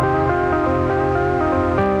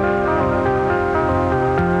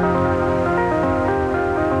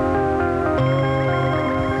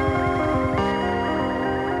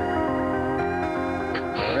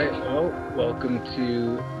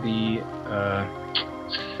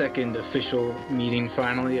second official meeting,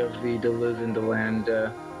 finally, of the Deleuze and Deland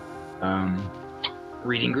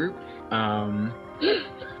reading group.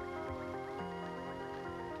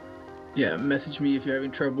 Yeah, message me if you're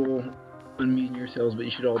having trouble unmuting yourselves, but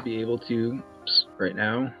you should all be able to right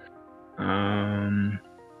now.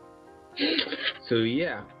 So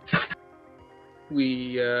yeah,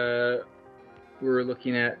 we were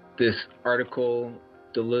looking at this article,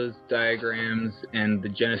 Deleuze Diagrams and the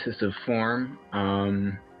Genesis of Form.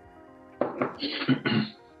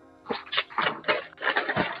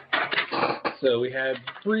 So we had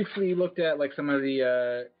briefly looked at like some of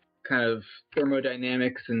the kind of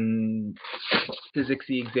thermodynamics and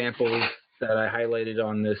physicsy examples that I highlighted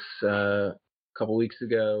on this a couple weeks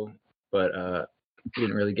ago, but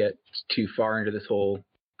didn't really get too far into this whole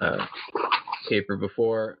paper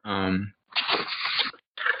before.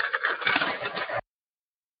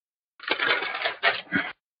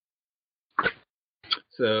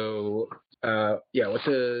 So yeah, what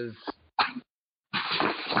do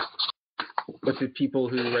people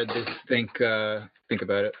who read this think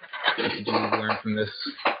about it? What did you learn from this?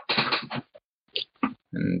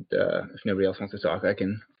 And if nobody else wants to talk, I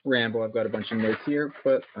can ramble. I've got a bunch of notes here,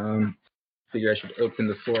 but figure I should open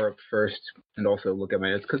the floor up first and also look at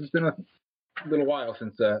my notes because it's been a little while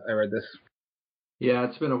since I read this. Yeah,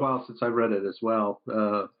 it's been a while since I read it as well.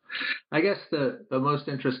 I guess the most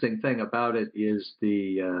interesting thing about it is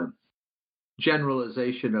the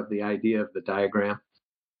generalization of the idea of the diagram.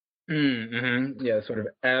 Mm-hmm. Yeah, sort of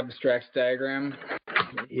abstract diagram.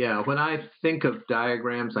 Yeah, when I think of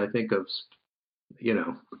diagrams, I think of,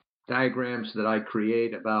 diagrams that I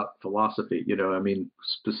create about philosophy. I mean,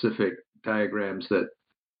 specific diagrams that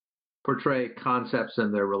portray concepts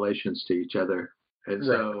and their relations to each other. And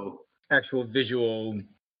right. So actual visual,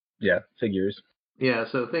 figures. Yeah,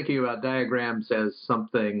 so thinking about diagrams as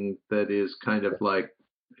something that is kind of like,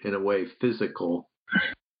 in a way, physical,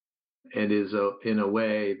 and is in a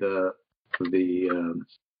way the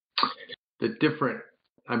different.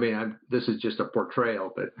 I mean, this is just a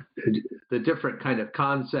portrayal, but the different kind of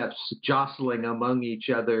concepts jostling among each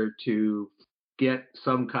other to get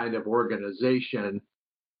some kind of organization,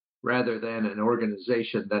 rather than an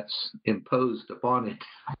organization that's imposed upon it.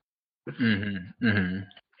 Mm-hmm. Mm-hmm.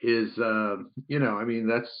 Is I mean,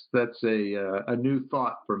 that's a new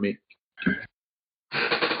thought for me.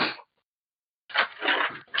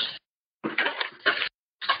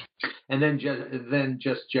 And then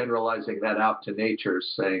just generalizing that out to nature,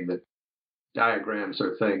 saying that diagrams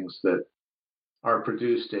are things that are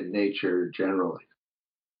produced in nature generally.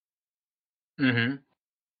 Mm-hmm.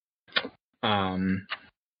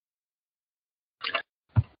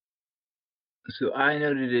 So I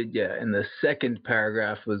noted it, in the second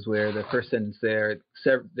paragraph was where the first sentence there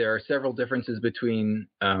are several differences between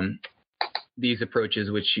these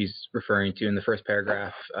approaches, which she's referring to in the first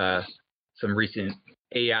paragraph, some recent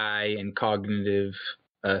AI and cognitive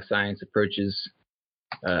science approaches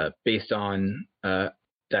based on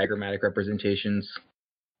diagrammatic representations.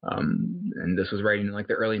 And this was writing in like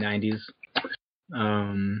the early 90s.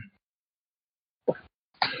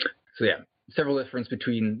 So yeah, several differences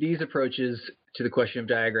between these approaches to the question of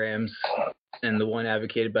diagrams and the one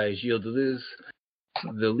advocated by Gilles Deleuze,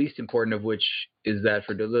 the least important of which is that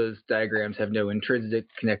for Deleuze, diagrams have no intrinsic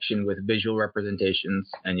connection with visual representations.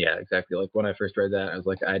 And yeah, exactly. Like when I first read that, I was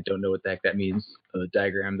like, I don't know what the heck that means. A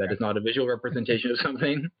diagram that is not a visual representation of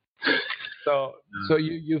something. So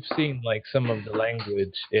you've seen like some of the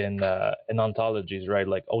language in ontologies, right?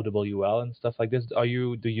 Like OWL and stuff like this. Do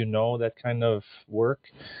you know that kind of work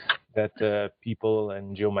that people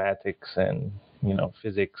in geomatics and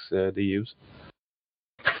physics they use?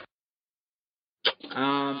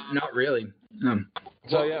 Not really.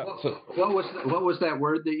 So yeah. What was that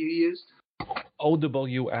word that you used?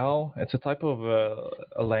 OWL. It's a type of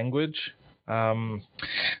a language.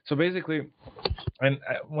 So basically, and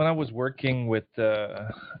when I was working with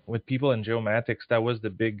people in geomatics, that was a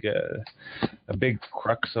big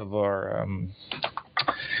crux of our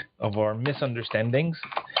misunderstandings.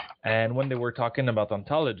 And when they were talking about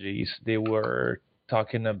ontologies, they were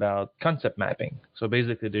talking about concept mapping. So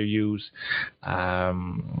basically, they use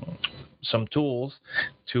some tools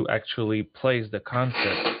to actually place the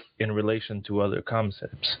concept in relation to other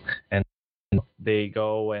concepts. And they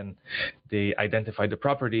go and they identify the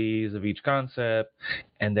properties of each concept,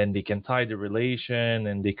 and then they can tie the relation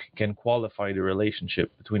and they can qualify the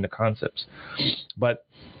relationship between the concepts. But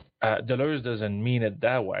Deleuze doesn't mean it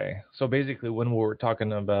that way. So basically, when we're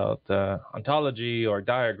talking about ontology or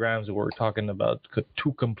diagrams, we're talking about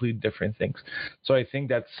two complete different things. So I think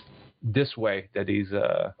that's this way that he's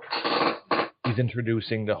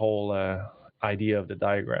introducing the whole idea of the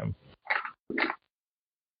diagram.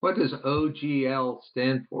 What does OGL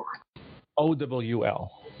stand for?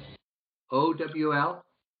 OWL. OWL?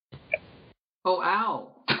 Oh,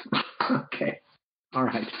 owl. Okay. All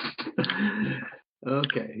right.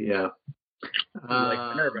 Okay. Yeah.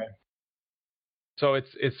 Like Minerva. So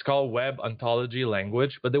it's called Web Ontology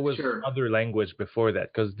Language, but there was Sure. other language before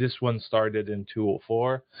that, because this one started in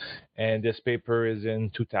 2004, and this paper is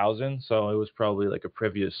in 2000, so it was probably like a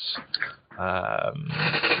previous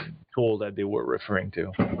tool that they were referring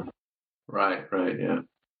to. Right. Yeah.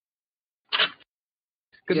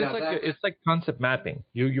 Because Yeah, it's like concept mapping.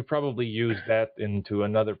 You probably use that into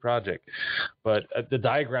another project, but the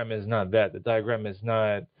diagram is not that. The diagram is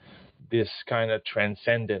not this kind of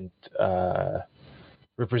transcendent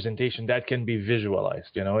representation that can be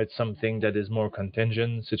visualized. It's something that is more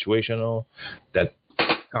contingent, situational, that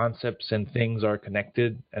concepts and things are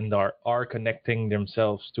connected and are connecting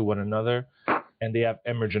themselves to one another, and they have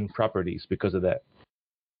emergent properties because of that.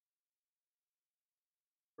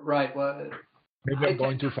 Right. Well, maybe I'm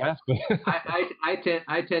going too fast, but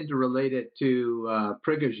I tend to relate it to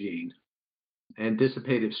Prigogine and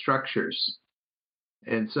dissipative structures.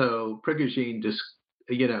 And so Prigogine just,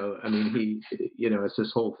 it's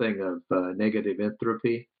this whole thing of negative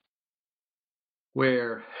entropy,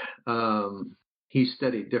 where he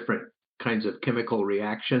studied different kinds of chemical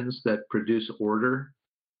reactions that produce order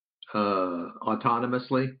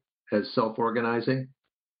autonomously as self-organizing.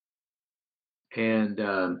 And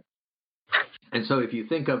so if you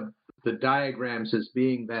think of the diagrams as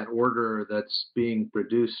being that order that's being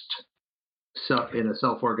produced in a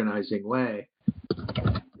self-organizing way,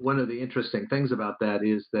 one of the interesting things about that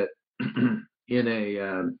is that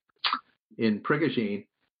in Prigogine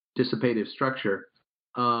dissipative structure,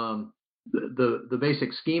 the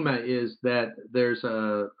basic schema is that there's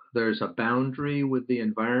a boundary with the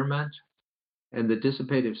environment, and the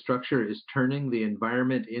dissipative structure is turning the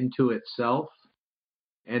environment into itself.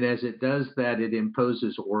 And as it does that, it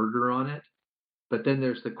imposes order on it. But then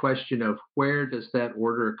there's the question of where does that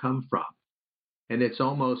order come from? And it's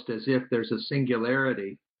almost as if there's a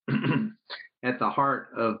singularity at the heart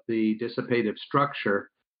of the dissipative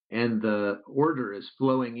structure, and the order is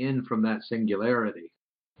flowing in from that singularity.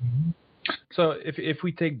 So if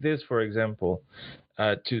we take this, for example,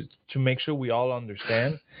 to make sure we all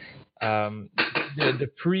understand, the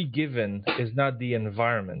pre-given is not the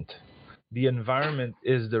environment. The environment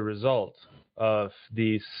is the result of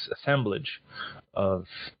this assemblage of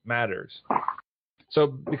matters. So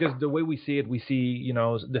because the way we see it, we see,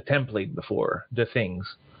 the template before the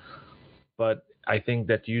things. But I think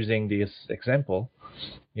that using this example,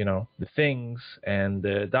 the things and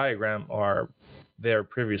the diagram are there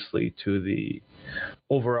previously to the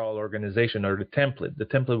overall organization, or the template. The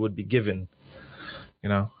template would be given,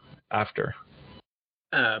 after.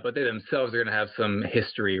 But they themselves are going to have some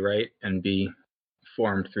history, right? And be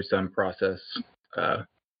formed through some process.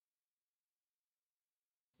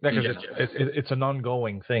 Because it's an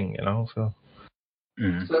ongoing thing, so.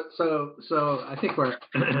 Mm-hmm. So I think we're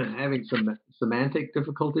having some semantic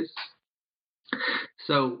difficulties.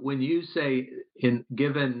 So when you say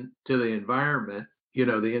given to the environment,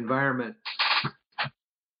 the environment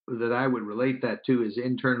that I would relate that to is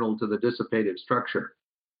internal to the dissipative structure.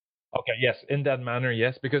 Okay, yes, in that manner,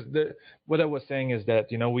 yes, because what I was saying is that,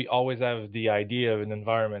 we always have the idea of an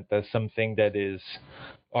environment as something that is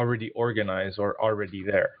already organized or already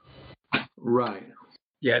there. Right.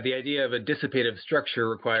 Yeah, the idea of a dissipative structure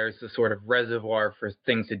requires a sort of reservoir for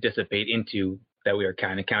things to dissipate into that we are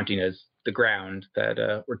kind of counting as the ground,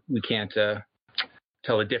 that we can't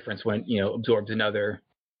tell the difference when, absorbs another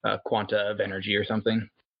quanta of energy or something.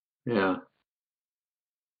 Yeah.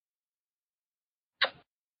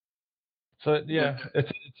 So yeah,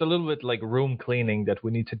 it's a little bit like room cleaning that we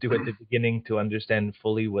need to do at the beginning to understand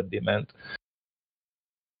fully what they meant.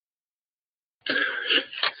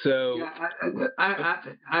 So yeah,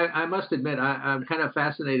 I must admit I'm kind of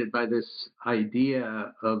fascinated by this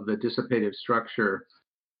idea of the dissipative structure,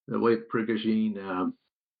 the way Prigogine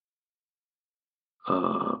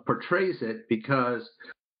portrays it, because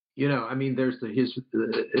there's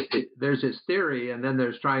there's his theory, and then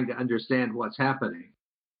there's trying to understand what's happening.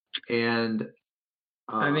 And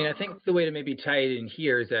I think the way to maybe tie it in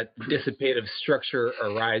here is that dissipative structure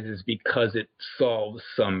arises because it solves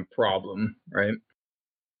some problem, right?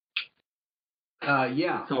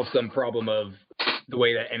 Yeah. It solves some problem of the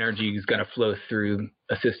way that energy is going to flow through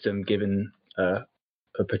a system given a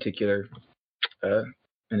particular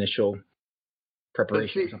initial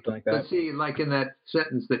preparation or something like that. But see, like in that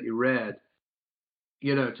sentence that you read,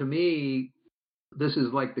 to me, this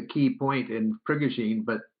is like the key point in Prigogine,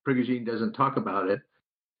 but Prigogine doesn't talk about it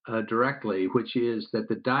directly, which is that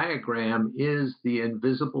the diagram is the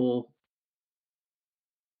invisible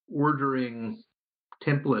ordering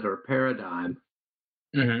template or paradigm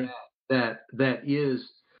Mm-hmm. that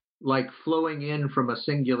is like flowing in from a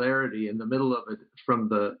singularity in the middle of it,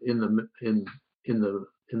 in the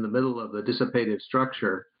middle of the dissipative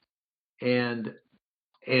structure, and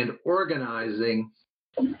organizing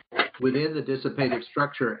within the dissipative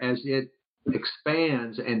structure as it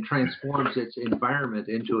expands and transforms its environment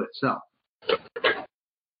into itself.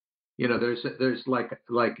 There's like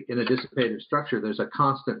in a dissipative structure, there's a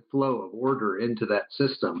constant flow of order into that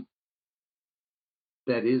system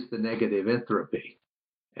that is the negative entropy.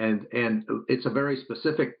 And it's a very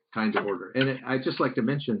specific kind of order. And I'd just like to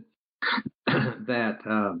mention that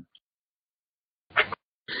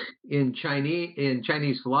in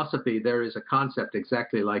Chinese philosophy, there is a concept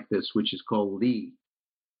exactly like this, which is called Li.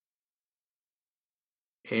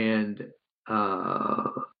 And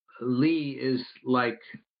Li is like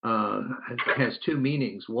has two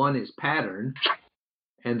meanings. One is pattern,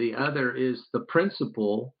 and the other is the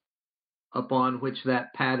principle upon which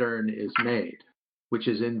that pattern is made, which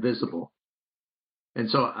is invisible. And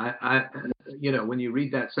so I when you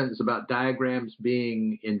read that sentence about diagrams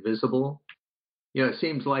being invisible, it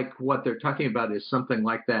seems like what they're talking about is something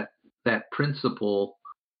like that principle,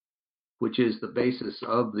 which is the basis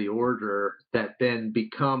of the order that then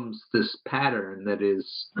becomes this pattern that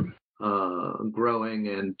is growing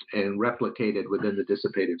and replicated within the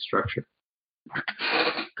dissipative structure.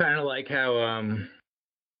 Kind of like how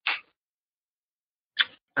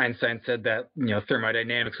Einstein said that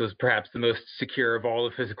thermodynamics was perhaps the most secure of all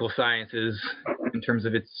the physical sciences in terms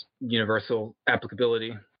of its universal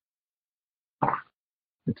applicability.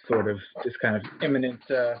 It's sort of this kind of immanent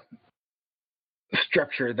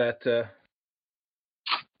structure that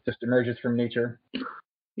just emerges from nature.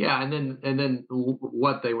 Yeah, and then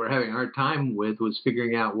what they were having a hard time with was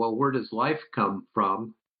figuring out, well, where does life come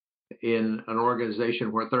from in an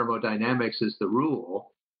organization where thermodynamics is the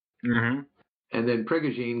rule? Mm-hmm. And then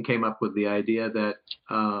Prigogine came up with the idea that,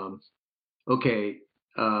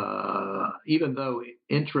 even though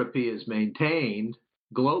entropy is maintained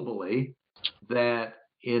globally, that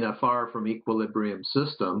in a far from equilibrium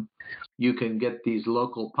system, you can get these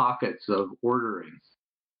local pockets of ordering.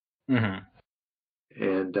 Mm-hmm.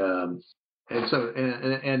 And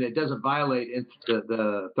it doesn't violate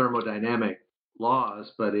the thermodynamic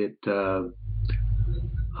laws, but it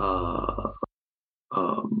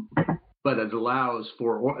allows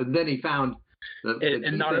for. And then he found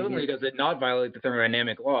and not only does it not violate the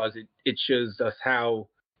thermodynamic laws, it shows us how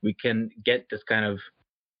we can get this kind of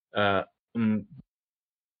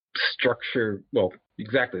structure. Well,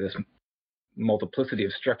 exactly, this multiplicity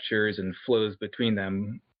of structures and flows between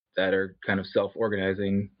them that are kind of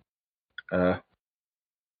self-organizing. In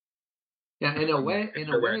a way,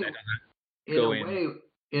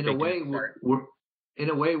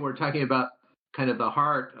 we're talking about kind of the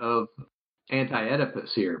heart of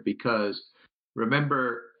Anti-Oedipus here, because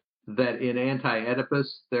remember that in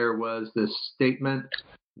Anti-Oedipus there was this statement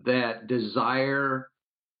that desire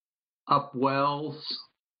upwells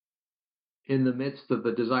in the midst of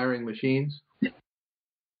the desiring machines.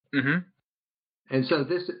 Mm-hmm. And so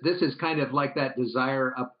this is kind of like that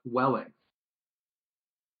desire upwelling.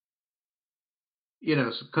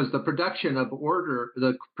 Because the production of order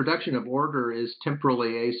is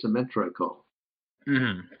temporally asymmetrical.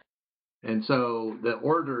 Mm-hmm. And so the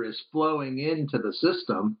order is flowing into the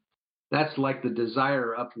system. That's like the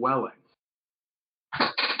desire upwelling.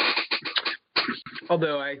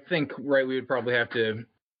 Although I think, we would probably have to.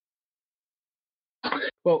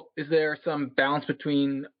 Well, is there some balance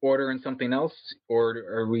between order and something else, or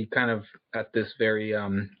are we kind of at this very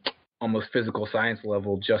almost physical science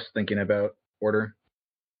level just thinking about order?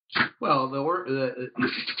 Well, the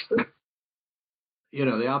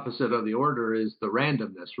opposite of the order is the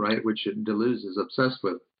randomness, right? Which Deleuze is obsessed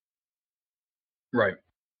with. Right.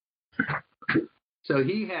 So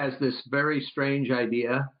he has this very strange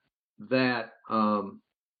idea that,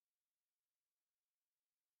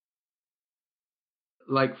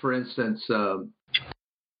 like for instance, when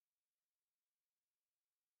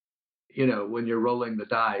you're rolling the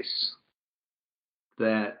dice,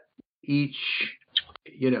 that each,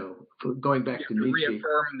 going back to Nietzsche,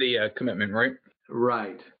 reaffirm the commitment, right?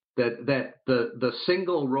 Right. That the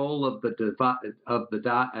single roll of the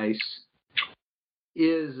dice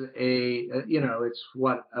is it's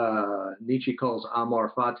what Nietzsche calls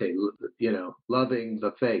amor fati, loving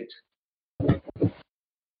the fate.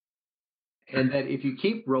 And that if you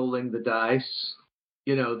keep rolling the dice,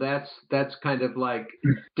 that's kind of like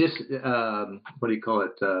what do you call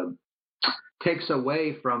it? Takes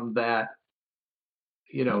away from that,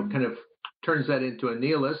 kind of turns that into a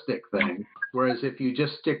nihilistic thing. Whereas if you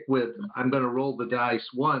just stick with, I'm going to roll the dice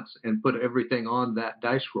once and put everything on that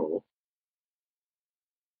dice roll,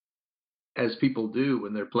 as people do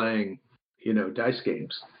when they're playing, dice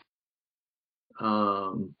games,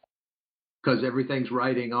 because everything's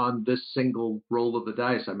riding on this single roll of the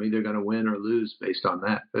dice. I'm either going to win or lose based on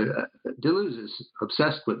that. Deleuze is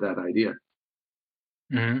obsessed with that idea.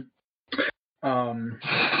 Mm-hmm.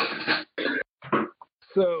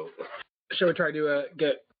 So, shall we try to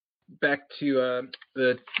get back to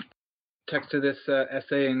the text of this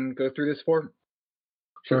essay and go through this form?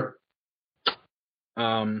 Sure.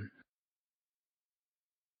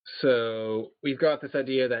 So we've got this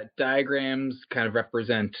idea that diagrams kind of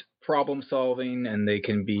represent problem solving, and they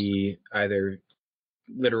can be either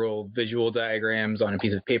literal visual diagrams on a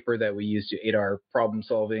piece of paper that we use to aid our problem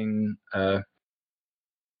solving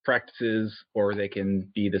practices, or they can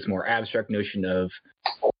be this more abstract notion of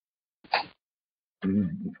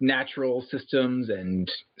natural systems and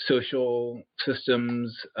social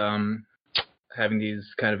systems having these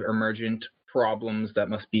kind of emergent problems that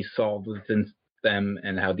must be solved within them,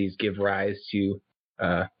 and how these give rise to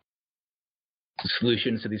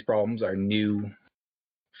solutions to these problems are new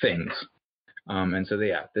things. And so,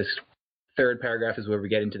 this third paragraph is where we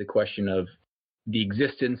get into the question of the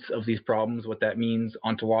existence of these problems, what that means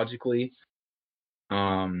ontologically.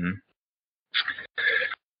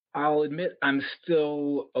 I'll admit I'm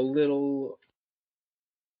still a little,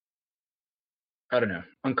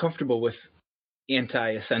 uncomfortable with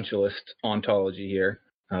anti-essentialist ontology here.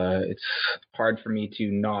 It's hard for me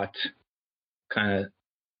to not kind of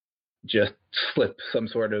just slip some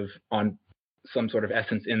sort of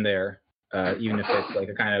essence in there, even if it's like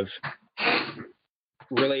a kind of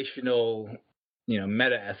relational,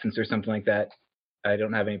 meta essence or something like that. I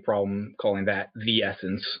don't have any problem calling that the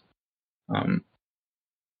essence.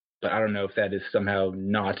 But I don't know if that is somehow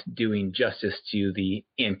not doing justice to the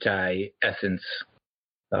anti-essence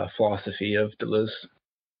philosophy of Deleuze.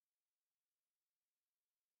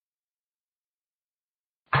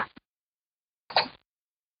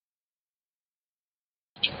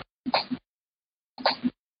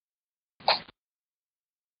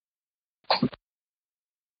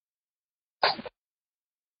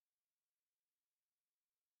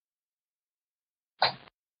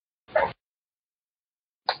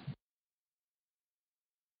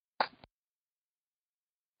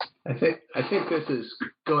 I think this is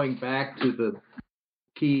going back to the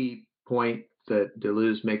key point that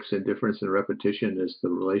Deleuze makes in Difference and Repetition, is the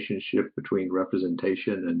relationship between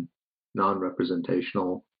representation and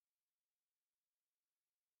non-representational.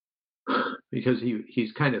 Because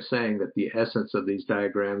he's kind of saying that the essence of these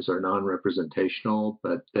diagrams are non-representational,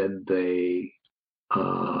 but then they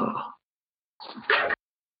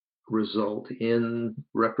result in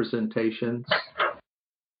representations.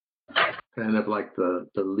 Kind of like the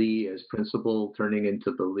Lie as principle turning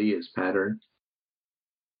into the Lie as pattern,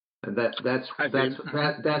 and that's where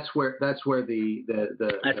the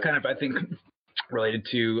that's kind of, I think, related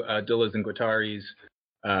to Deleuze and Guattari's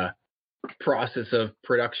process of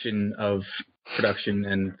production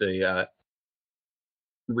and the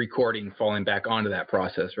recording falling back onto that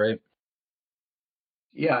process, right?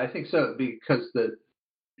 Yeah, I think so, because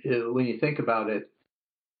when you think about it,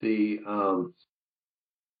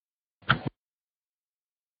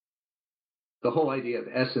 the whole idea of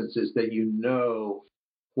essence is that you know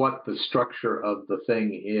what the structure of the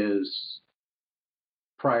thing is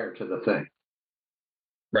prior to the thing.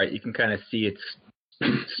 Right, you can kind of see its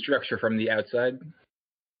structure from the outside.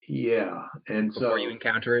 Yeah, and before you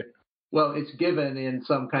encounter it. Well, it's given in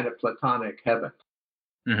some kind of Platonic heaven.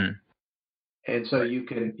 Mm-hmm. And so you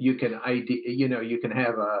can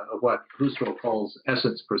have what Husserl calls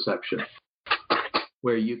essence perception,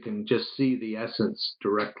 where you can just see the essence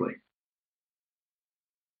directly.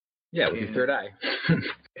 Yeah, with your third eye.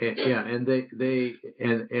 and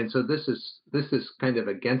so this is kind of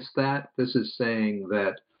against that. This is saying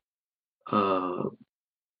that the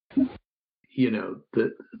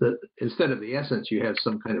instead of the essence, you have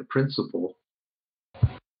some kind of principle,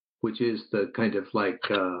 which is the kind of like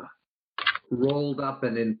rolled up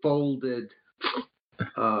and enfolded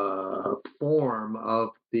form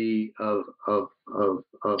of the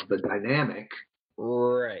dynamic.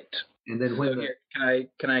 Right. And then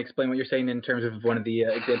can I explain what you're saying in terms of one of the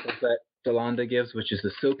examples that Delanda gives, which is the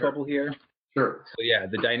soap bubble here? Sure. So yeah,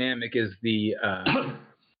 the dynamic is the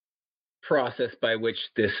process by which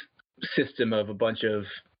this system of a bunch of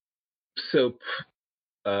soap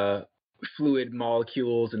fluid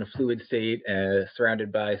molecules in a fluid state,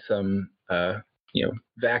 surrounded by some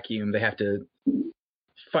vacuum. They have to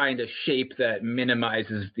find a shape that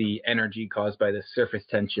minimizes the energy caused by the surface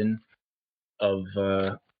tension of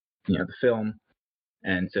the film,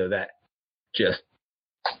 and so that just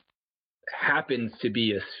happens to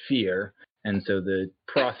be a sphere, and so the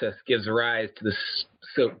process gives rise to the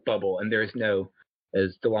soap bubble, and there's no,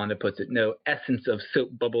 as Delanda puts it, no essence of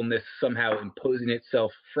soap bubbleness somehow imposing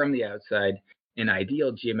itself from the outside, in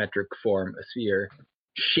ideal geometric form, a sphere,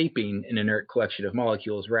 shaping an inert collection of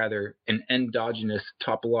molecules, rather an endogenous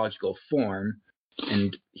topological form.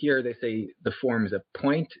 And here they say the form is a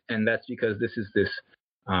point, and that's because this is this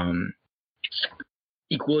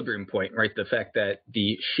equilibrium point, right? The fact that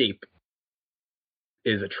the shape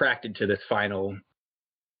is attracted to this final,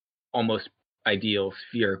 almost ideal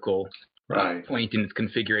spherical point in its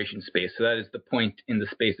configuration space. So that is the point in the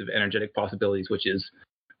space of energetic possibilities, which is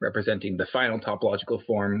representing the final topological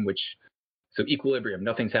form, so equilibrium,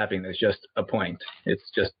 nothing's happening. There's just a point.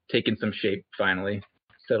 It's just taken some shape, finally,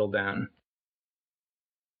 settled down.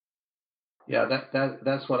 Yeah,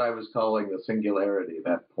 that's what I was calling the singularity,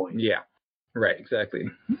 that point. Yeah, right, exactly.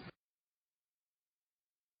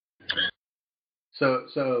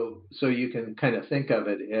 So you can kind of think of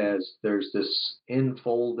it as there's this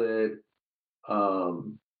enfolded,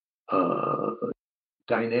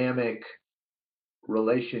 dynamic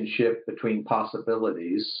relationship between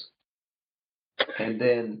possibilities, and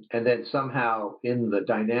then somehow in the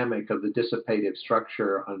dynamic of the dissipative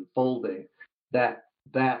structure unfolding, that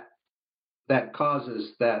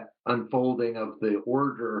causes that unfolding of the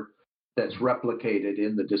order that's replicated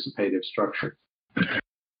in the dissipative structure.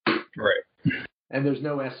 Right. And there's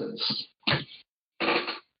no essence.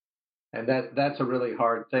 And that's a really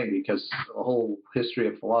hard thing, because the whole history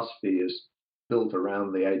of philosophy is built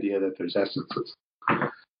around the idea that there's essences.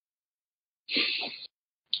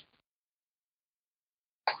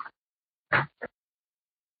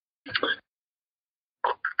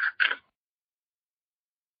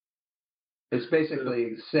 It's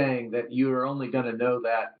basically saying that you're only going to know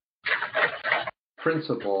that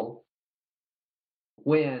principle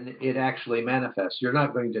when it actually manifests. You're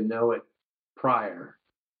not going to know it prior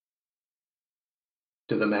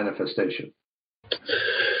to the manifestation.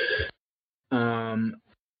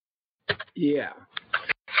 Yeah.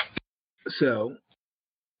 So,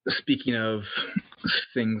 speaking of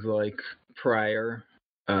things like prior,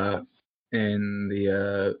 in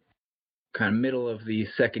the kind of middle of the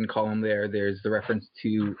second column there's the reference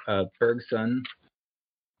to Bergson.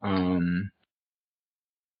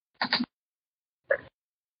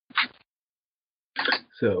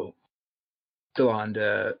 So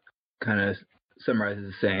Delanda kind of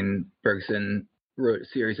summarizes saying Bergson wrote a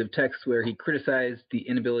series of texts where he criticized the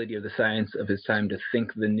inability of the science of his time to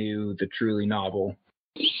think the new, the truly novel.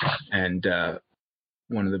 And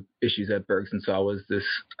one of the issues that Bergson saw was this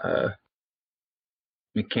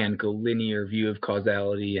mechanical linear view of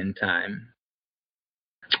causality and time.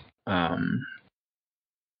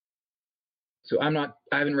 So I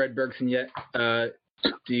haven't read Bergson yet. Do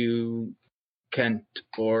you, Kent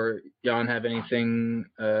or Jan, have anything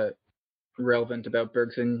relevant about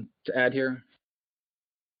Bergson to add here?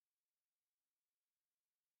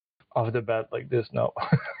 Off the bat like this, no.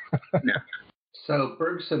 No. So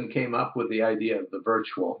Bergson came up with the idea of the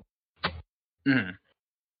virtual. Mm-hmm.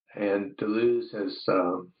 And Deleuze has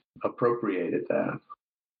appropriated that.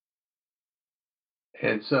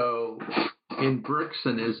 And so in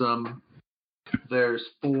Bergsonism, there's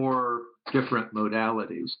 4 different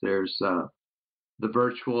modalities. There's the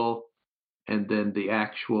virtual, and then the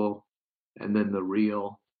actual, and then the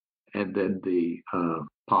real, and then the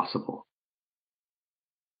possible.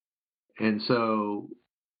 And so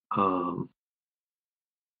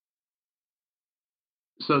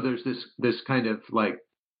there's this kind of like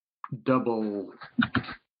double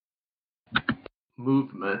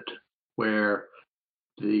movement where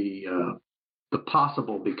the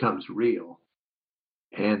possible becomes real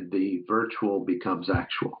and the virtual becomes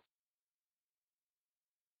actual.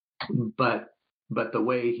 But the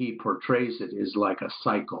way he portrays it is like a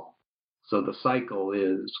cycle. So the cycle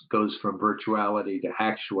goes from virtuality to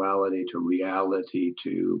actuality to reality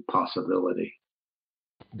to possibility.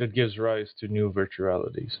 That gives rise to new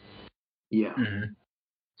virtualities. Yeah. Mm-hmm.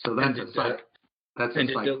 So that's a cycle. And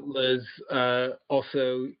did Deleuze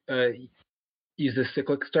also use a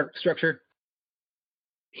cyclic structure?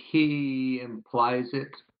 He implies it.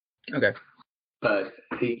 Okay. But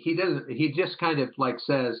he doesn't. He just kind of like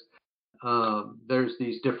says there's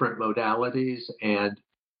these different modalities, and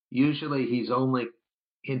usually he's only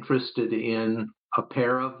interested in a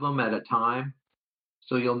pair of them at a time.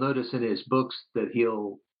 So you'll notice in his books that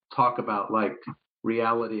he'll talk about like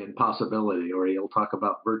reality and possibility, or he'll talk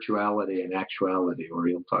about virtuality and actuality, or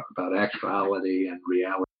he'll talk about actuality and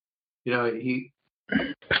reality. You know,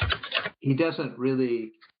 he doesn't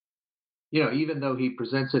really, you know, even though he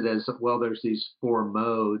presents it as, well, there's these four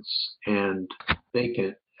modes and they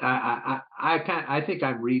can, I think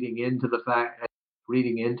I'm reading into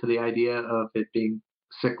the idea of it being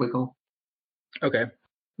cyclical. Okay.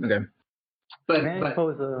 But May I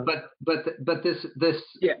pose a... this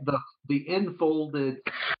Yeah. the enfolded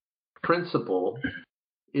principle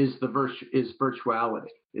is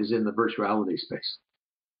virtuality, is in the virtuality space.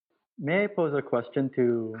 May I pose a question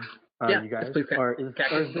to Yeah, you guys, please, or is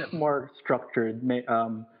this more structured?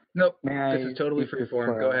 Nope. May This I is totally use this freeform.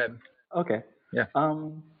 for- Go ahead. Okay. Yeah.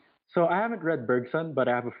 So I haven't read Bergson, but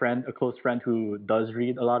I have a close friend who does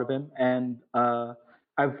read a lot of him, and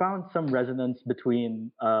I've found some resonance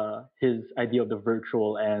between his idea of the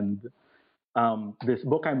virtual and this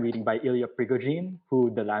book I'm reading by Ilya Prigogine, who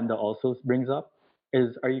Delanda also brings up.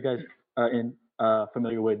 Are you guys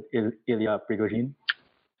familiar with Ilya Prigogine?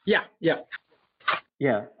 Yeah.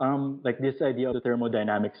 Yeah, like this idea of the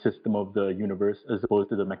thermodynamic system of the universe as opposed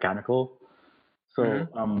to the mechanical. So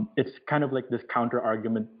it's kind of like this counter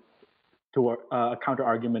argument for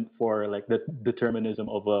like the determinism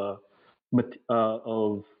of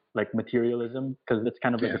like materialism, because it's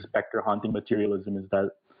kind of like a specter haunting materialism, is that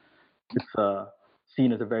it's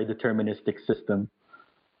seen as a very deterministic system.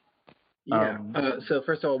 Yeah. So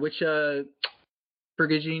first of all, which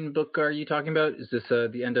Prigogine book are you talking about? Is this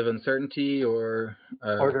The End of Uncertainty or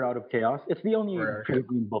Order Out of Chaos? It's the only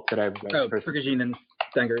Prigogine book that I've read. Oh, Prigogine and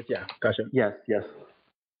Stengers. Yeah, gotcha. Yes.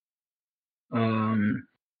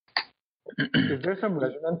 Is there some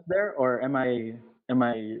resonance there, or am I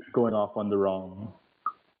going off on the wrong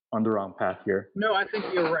path here? No, I think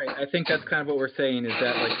you're right. I think that's kind of what we're saying, is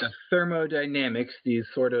that like the thermodynamics, these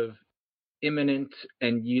sort of immanent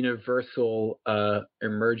and universal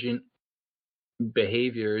emergent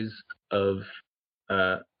behaviors of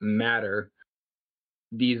matter,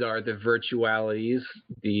 these are the virtualities,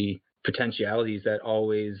 the potentialities that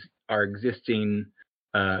always are existing,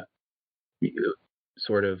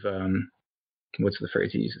 sort of what's the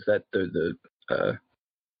phrase he uses, that the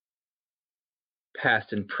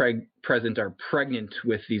past and present are pregnant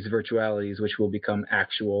with these virtualities which will become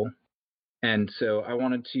actual. And so I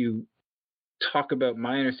wanted to talk about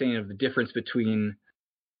my understanding of the difference between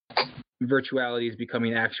virtualities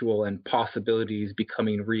becoming actual and possibilities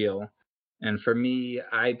becoming real. And for me,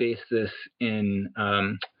 I base this in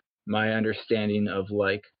my understanding of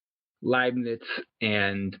like Leibniz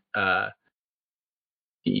and the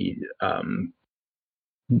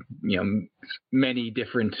many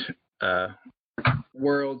different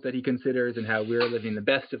worlds that he considers, and how we're living the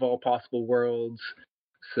best of all possible worlds.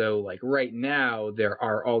 So like right now there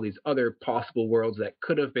are all these other possible worlds that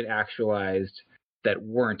could have been actualized that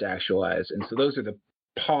weren't actualized, and so those are the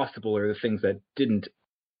possible, or the things that didn't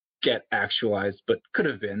get actualized but could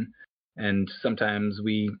have been. And sometimes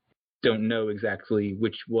we don't know exactly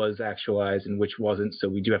which was actualized and which wasn't, so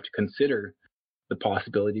we do have to consider the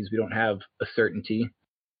possibilities. We don't have a certainty.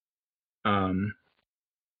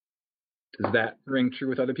 Does that ring true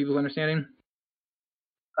with other people's understanding?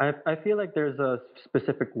 I feel like there's a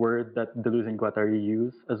specific word that Deleuze and Guattari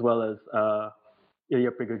use, as well as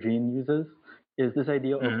Ilya Prigogine uses, is this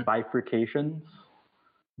idea of bifurcations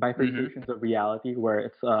of reality,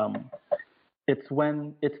 where it's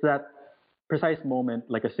when it's that precise moment,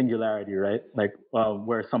 like a singularity, right? Like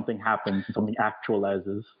where something happens, something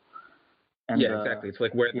actualizes. And, yeah, exactly. It's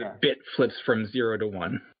like where the bit flips from 0 to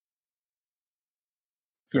 1,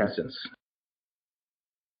 for instance.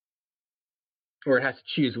 Or it has to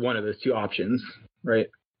choose one of those two options, right?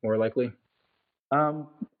 More likely.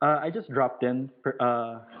 I just dropped in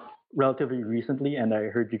relatively recently, and I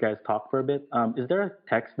heard you guys talk for a bit. Is there a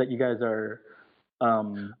text that you guys are...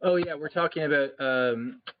 Oh, yeah, we're talking about,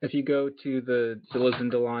 if you go to the Deleuze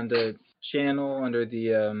and Delanda channel under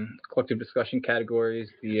the collective discussion categories,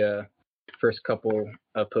 the first couple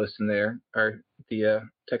posts in there are the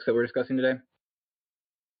text that we're discussing today.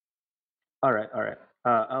 All right.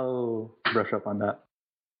 I'll brush up on that.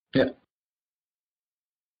 Yeah.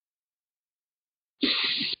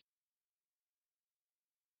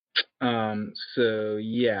 So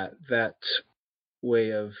yeah, that way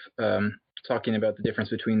of talking about the difference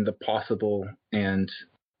between the possible and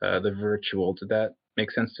the virtual, did that make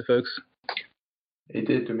sense to folks? It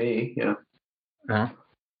did to me, yeah. Uh-huh.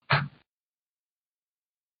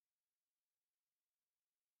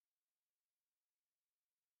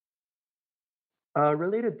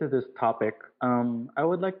 Related to this topic, I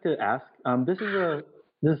would like to ask, this is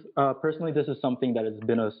This personally, this is something that has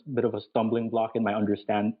been a bit of a stumbling block in my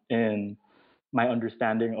understanding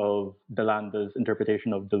of Delanda's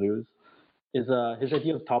interpretation of Deleuze. Is his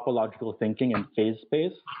idea of topological thinking and phase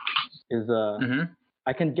space is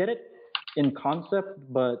I can get it in concept,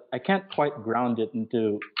 but I can't quite ground it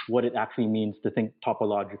into what it actually means to think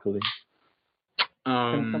topologically.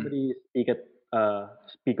 Can somebody speak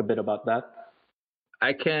a bit about that?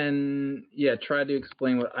 I can, try to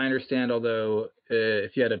explain what I understand, although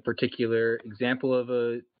if you had a particular example of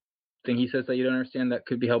a thing he says that you don't understand, that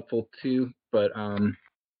could be helpful too. But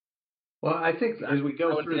well, I think as we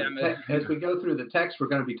go through the text, we're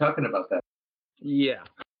going to be talking about that. Yeah.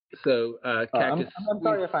 So Cactus. I'm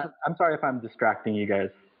sorry if I'm distracting you guys.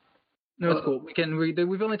 No, it's cool.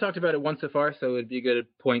 We've only talked about it once so far, so it'd be a good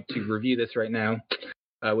point to review this right now,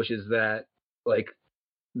 which is that like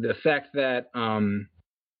the fact that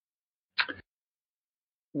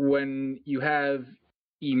when you have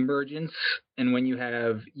emergence and when you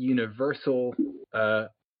have universal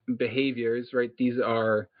behaviors, right? These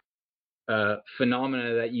are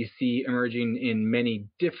phenomena that you see emerging in many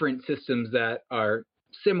different systems that are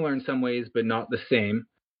similar in some ways, but not the same.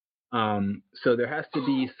 So there has to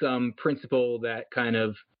be some principle that kind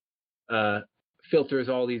of filters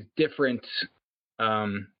all these different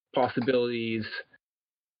possibilities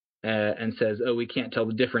and says, oh, we can't tell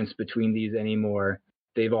the difference between these anymore.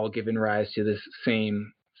 They've all given rise to this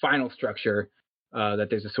same final structure, that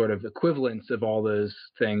there's a sort of equivalence of all those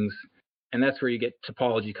things. And that's where you get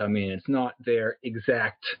topology coming in. It's not their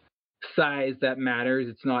exact size that matters.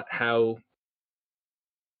 It's not how,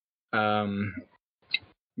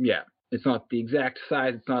 it's not the exact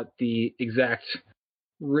size. It's not the exact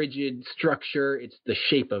rigid structure. It's the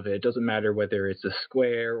shape of it. It doesn't matter whether it's a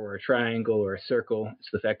square or a triangle or a circle. It's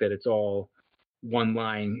the fact that it's all one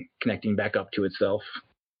line connecting back up to itself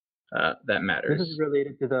that matters. This is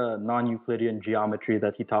related to the non-Euclidean geometry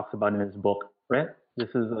that he talks about in his book, right? This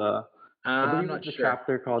is I believe it's a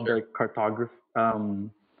chapter called the cartography.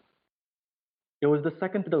 It was the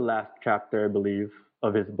second to the last chapter, I believe,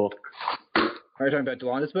 of his book. Are you talking about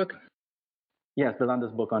Delanda's book? Yes,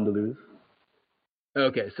 Delanda's book on Deleuze.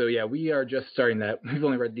 Okay, so yeah, we are just starting that. We've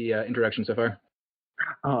only read the introduction so far.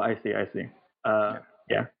 Oh, I see.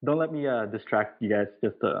 Yeah. Don't let me distract you guys.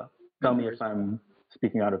 Just tell me if I'm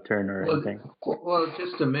speaking out of turn or anything. Well,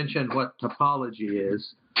 just to mention what topology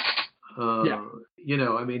is. I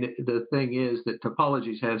mean, the thing is that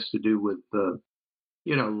topology has to do with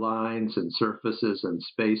lines and surfaces and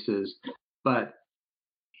spaces, but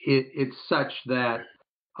it's such that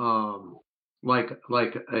like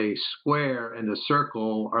a square and a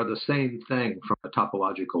circle are the same thing from a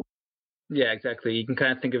topological. Yeah, exactly. You can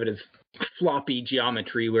kind of think of it as floppy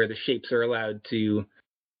geometry where the shapes are allowed to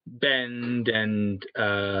bend and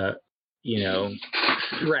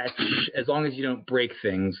stretch as long as you don't break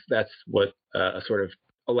things. That's what a sort of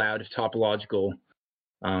allowed topological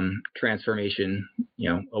transformation,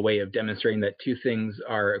 a way of demonstrating that two things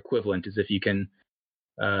are equivalent is if you can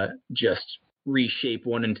just reshape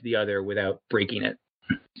one into the other without breaking it.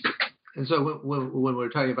 And so when we're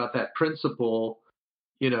talking about that principle,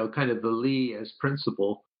 kind of the Lie as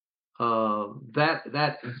principle,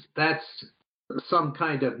 that's some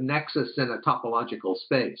kind of nexus in a topological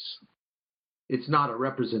space. It's not a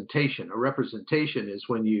representation. A representation is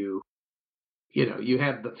when you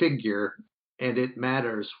have the figure and it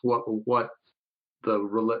matters what the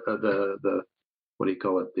what do you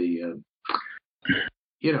call it,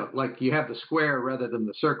 like you have the square rather than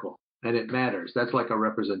the circle, and it matters. That's like a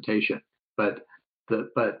representation. But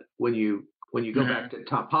when you go back to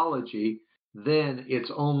topology, then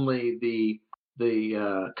it's only the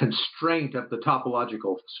constraint of the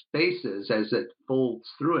topological spaces as it folds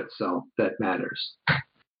through itself that matters.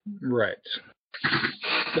 Right.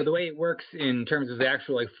 So the way it works in terms of the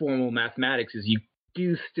actual formal mathematics is you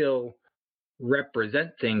do still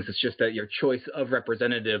represent things. It's just that your choice of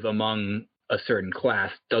representative among a certain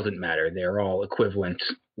class doesn't matter. They're all equivalent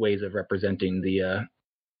ways of representing the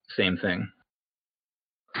same thing.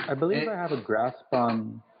 I believe I have a grasp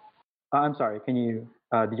on. I'm sorry. Can you?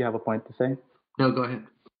 Did you have a point to say? No, go ahead.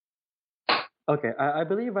 Okay, I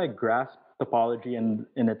believe I grasp topology in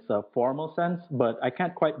its formal sense, but I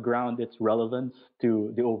can't quite ground its relevance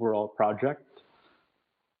to the overall project.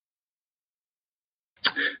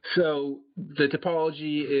 So the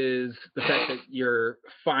topology is the fact that your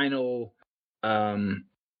final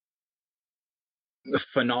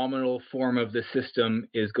phenomenal form of the system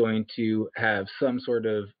is going to have some sort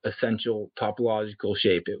of essential topological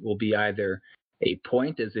shape. It will be either a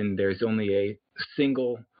point, as in there's only a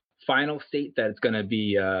single final state that it's going to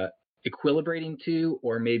be equilibrating to,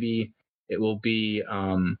 or maybe it will be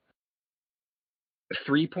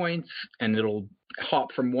 3 points, and it'll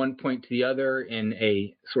hop from one point to the other in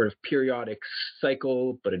a sort of periodic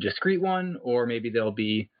cycle, but a discrete one, or maybe there'll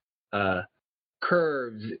be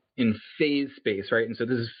curves in phase space, right? And so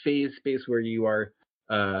this is phase space where you are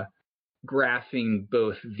graphing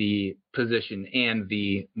both the position and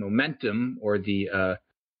the momentum, or the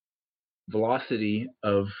velocity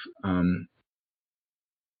of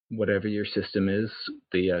whatever your system is,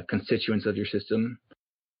 the constituents of your system.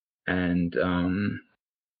 And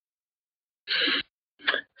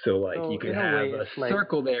so you could have a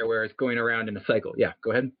circle there where it's going around in a cycle. Yeah,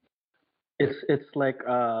 go ahead. It's like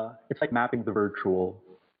mapping the virtual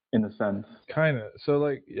in a sense. Kind of. So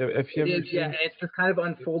if you it's just kind of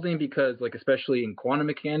unfolding because especially in quantum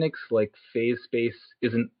mechanics, phase space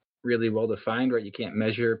isn't really well defined, right? You can't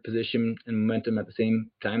measure position and momentum at the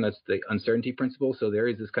same time. That's the uncertainty principle. So there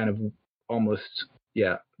is this kind of almost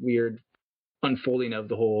weird unfolding of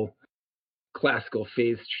the whole classical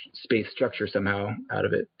phase space structure somehow out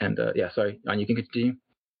of it. And sorry, you can continue.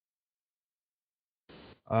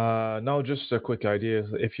 No, just a quick idea.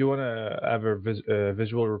 If you want to have a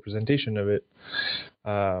visual representation of it,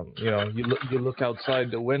 you look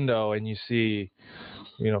outside the window and you see,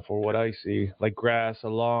 for what I see, like grass, a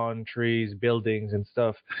lawn, trees, buildings, and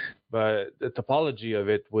stuff. But the topology of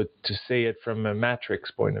it would to say it from a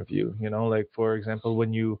matrix point of view. For example,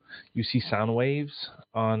 when you see sound waves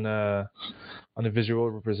on a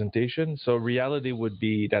visual representation, so reality would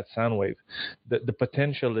be that sound wave, the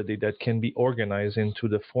potentiality that can be organized into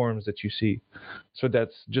the forms that you see. So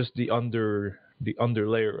that's just the under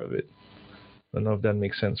layer of it. I don't know if that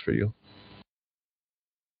makes sense for you.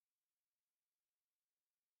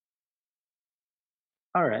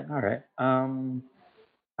 All right. I'm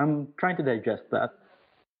trying to digest that.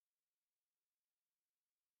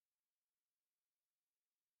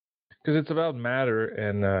 Because it's about matter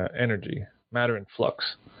and energy, matter and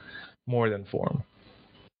flux, more than form.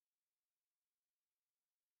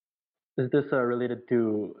 Is this related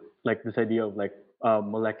to this idea of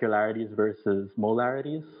molecularities versus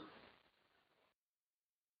molarities?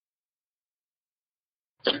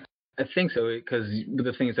 I think so, because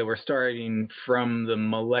the thing is that we're starting from the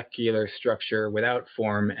molecular structure without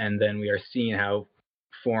form, and then we are seeing how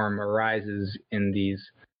form arises in these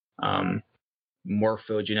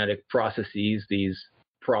morphogenetic processes, these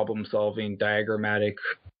problem-solving diagrammatic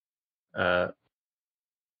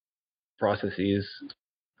processes,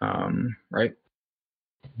 right?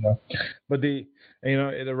 Yeah, but it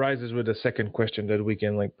arises with a second question that we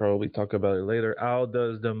can probably talk about it later. How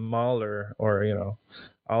does the molar, or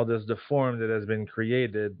how does the form that has been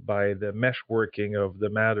created by the mesh working of the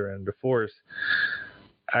matter and the force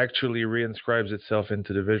actually reinscribes itself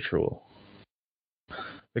into the virtual?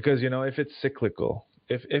 Because if it's cyclical,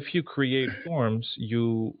 if you create forms,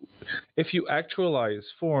 if you actualize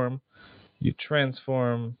form, you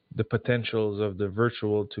transform the potentials of the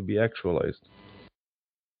virtual to be actualized.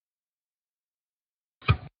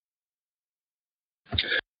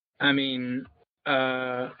 I mean,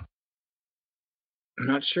 I'm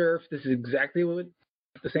not sure if this is exactly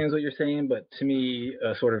the same as what you're saying, but to me,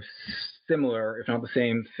 sort of similar, if not the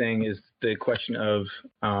same thing, is the question of,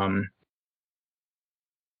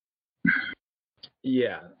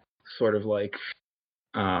 sort of like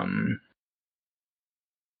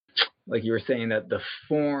you were saying that the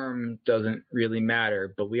form doesn't really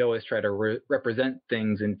matter, but we always try to represent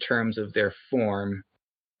things in terms of their form,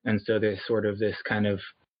 and so there's sort of this kind of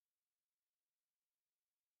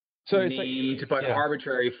need to put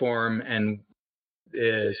arbitrary form, and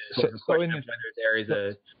sort of question of whether there is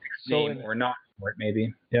a name or not for it,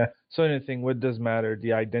 maybe. Yeah. So anything, what does matter,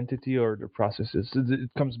 the identity or the processes? It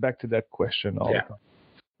comes back to that question all the time.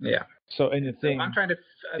 Yeah. So anything. So I'm trying to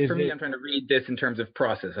read this in terms of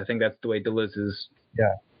process. I think that's the way Deleuze is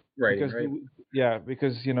writing, right?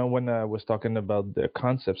 Because when I was talking about the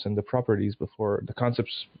concepts and the properties before, the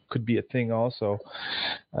concepts could be a thing also.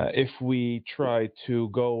 If we try to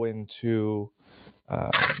go into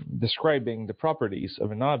describing the properties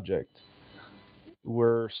of an object,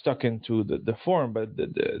 we're stuck into the form, but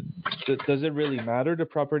does it really matter, the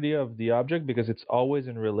property of the object, because it's always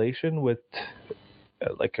in relation with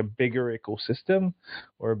a bigger ecosystem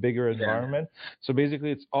or a bigger environment? So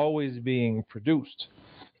basically it's always being produced,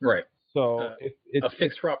 right? So a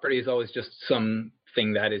fixed property is always just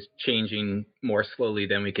something that is changing more slowly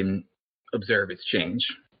than we can observe its change.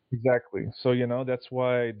 Exactly. So that's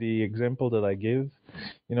why the example that I give,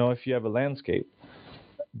 if you have a landscape,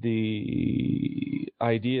 the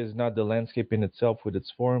idea is not the landscape in itself with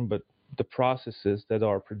its form, but the processes that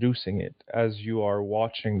are producing it as you are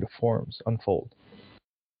watching the forms unfold.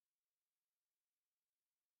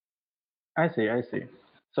 I see. I see.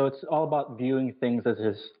 So it's all about viewing things as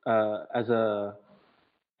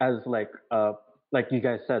like you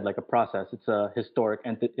guys said, like a process. It's a it's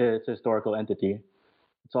a historical entity.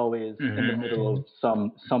 It's always in the middle of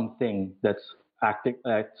something that's acting.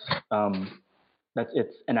 That's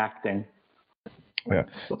it's enacting. Yeah.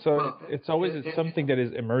 So it's always something that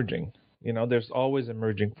is emerging. There's always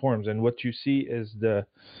emerging forms, and what you see is the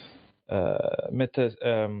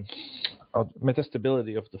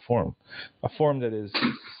metastability of the form, a form that is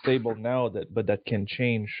stable now, but that can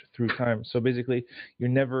change through time. So basically,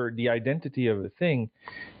 the identity of a thing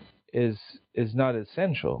is not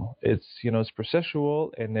essential. It's it's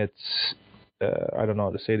processual, and it's I don't know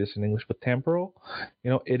how to say this in English, but temporal.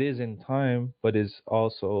 It is in time, but is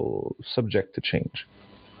also subject to change.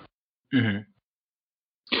 Mm-hmm.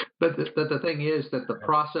 But the thing is that the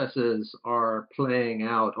processes are playing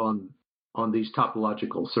out on these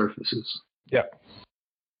topological surfaces. Yeah.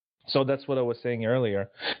 So that's what I was saying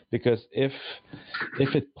earlier, because if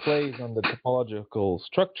it plays on the topological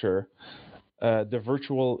structure, the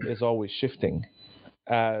virtual is always shifting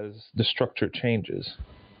as the structure changes.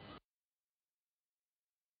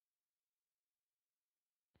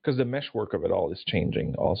 Because the meshwork of it all is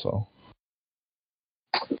changing also.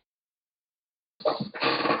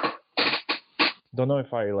 Don't know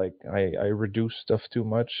if I reduce stuff too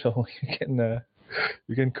much, so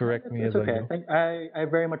you can correct me as okay. I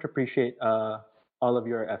very much appreciate all of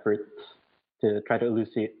your efforts to try to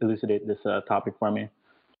elucidate this topic for me.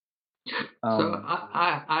 So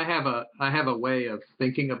I have a way of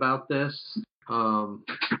thinking about this that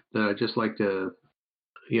I just like to,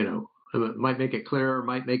 it might make it clearer,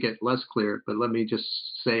 might make it less clear, but let me just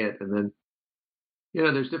say it, and then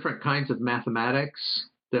there's different kinds of mathematics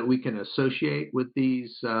that we can associate with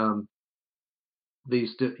these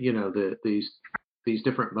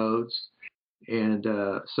different modes, and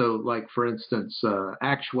so like for instance,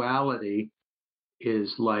 actuality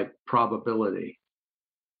is like probability,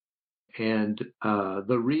 and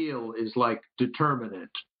the real is like determinant,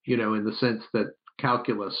 in the sense that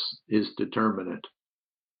calculus is determinant,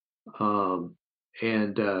 and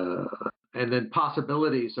then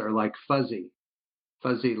possibilities are like fuzzy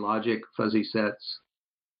logic, fuzzy sets.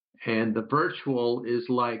 And the virtual is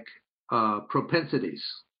like propensities,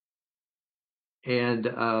 and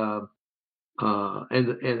so I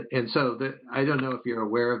don't know if you're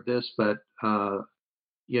aware of this, but so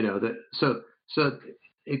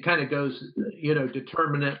it kind of goes,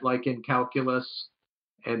 determinant like in calculus,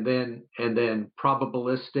 and then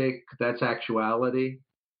probabilistic, that's actuality,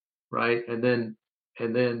 right? And then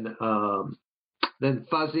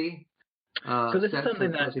fuzzy. So this is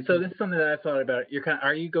something that I've thought about.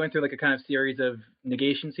 Are you going through like a kind of series of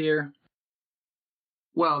negations here?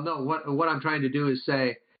 Well, no. What I'm trying to do is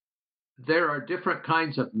say there are different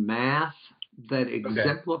kinds of math that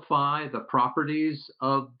exemplify the properties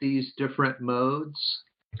of these different modes.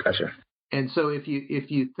 Gotcha. And so if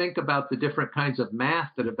you think about the different kinds of math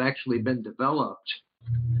that have actually been developed,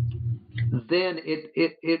 then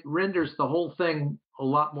it renders the whole thing a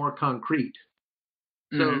lot more concrete.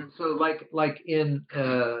 So like in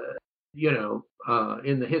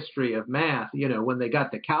in the history of math, when they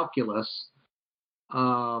got to calculus,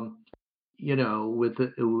 you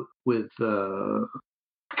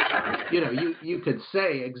could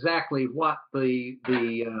say exactly what the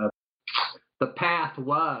path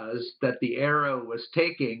was that the arrow was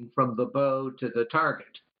taking from the bow to the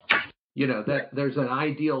target. That there's an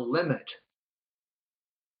ideal limit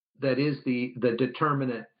that is the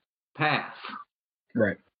determinate path.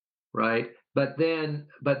 Right. But then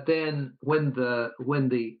when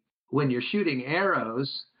you're shooting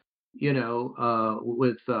arrows,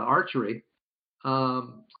 with archery,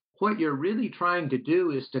 what you're really trying to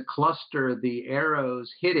do is to cluster the arrows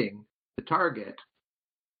hitting the target.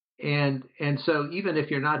 And so even if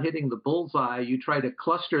you're not hitting the bullseye, you try to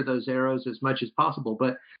cluster those arrows as much as possible.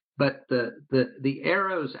 But the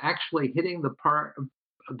arrows actually hitting the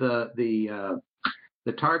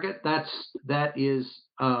target, that is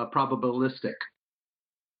probabilistic.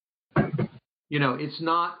 It's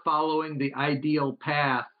not following the ideal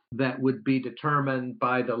path that would be determined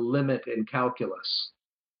by the limit in calculus.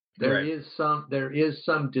 There is some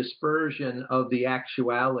dispersion of the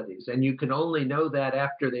actualities, and you can only know that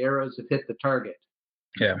after the arrows have hit the target.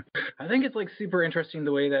 Yeah, I think it's like super interesting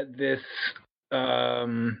the way that this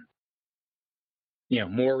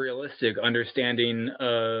more realistic understanding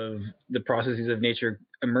of the processes of nature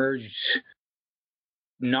emerged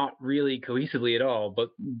not really cohesively at all, but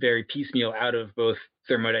very piecemeal out of both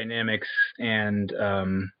thermodynamics and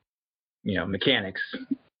mechanics.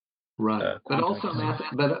 Right. But also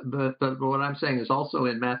but what I'm saying is also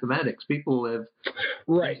in mathematics, people have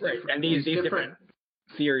right. And these different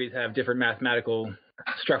theories have different mathematical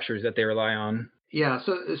structures that they rely on. Yeah.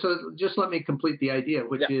 So just let me complete the idea,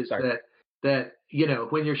 which is that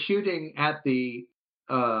when you're shooting at the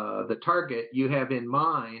target, you have in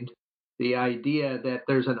mind the idea that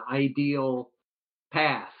there's an ideal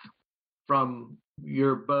path from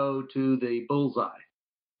your bow to the bullseye.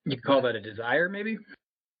 You could call that a desire, maybe?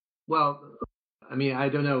 Well, I mean, I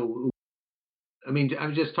don't know. I mean,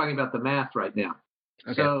 I'm just talking about the math right now.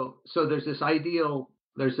 Okay. So there's this ideal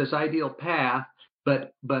path,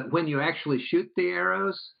 but when you actually shoot the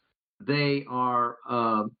arrows, they are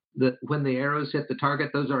when the arrows hit the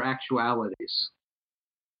target, those are actualities.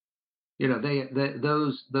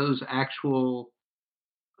 Those actual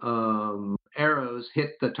arrows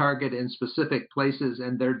hit the target in specific places,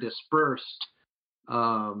 and they're dispersed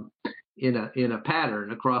in a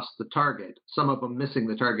pattern across the target. Some of them missing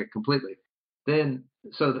the target completely. Then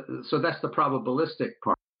so that's the probabilistic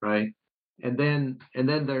part, right? And then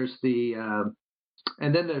there's the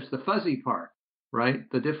fuzzy part, right?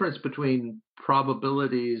 The difference between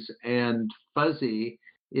probabilities and fuzzy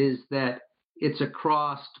is that it's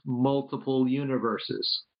across multiple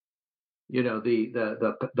universes.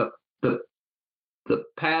 The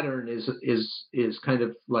pattern is kind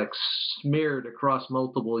of like smeared across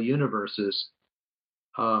multiple universes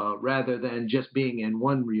rather than just being in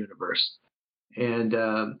one universe. And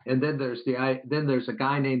then there's a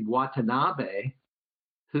guy named Watanabe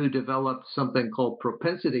who developed something called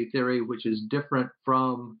propensity theory, which is different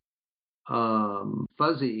from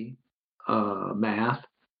fuzzy math,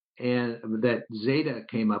 and that Zeta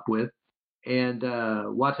came up with. And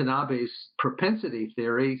Watanabe's propensity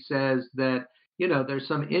theory says that there's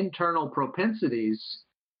some internal propensities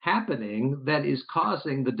happening that is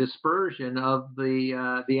causing the dispersion of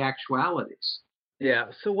the actualities. Yeah.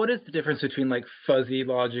 So what is the difference between like fuzzy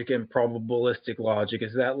logic and probabilistic logic?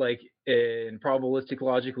 Is that like in probabilistic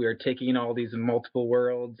logic, we are taking all these multiple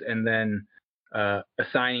worlds and then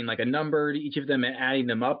assigning like a number to each of them and adding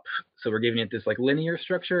them up? So we're giving it this like linear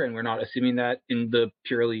structure, and we're not assuming that in the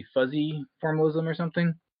purely fuzzy formalism or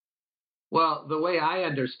something? Well, the way I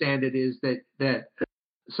understand it is that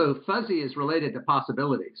so fuzzy is related to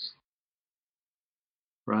possibilities,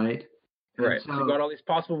 right? Right. So you've got all these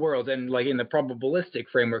possible worlds, and like in the probabilistic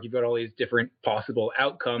framework, you've got all these different possible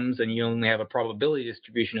outcomes, and you only have a probability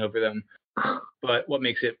distribution over them. But what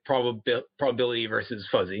makes it probability versus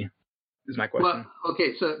fuzzy is my question. Well,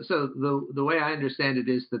 okay. So the way I understand it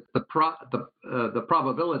is that the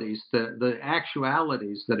probabilities, the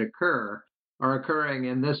actualities that occur are occurring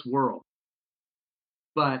in this world,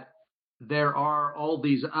 but there are all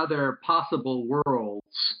these other possible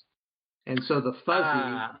worlds, and so the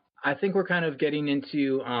fuzzy. I think we're kind of getting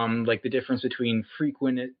into like the difference between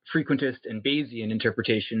frequentist and Bayesian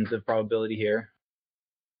interpretations of probability here.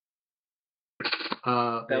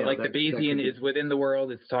 The Bayesian is within the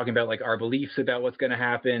world. It's talking about like our beliefs about what's going to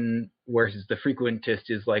happen, whereas the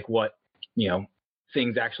frequentist is like what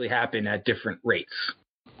things actually happen at different rates.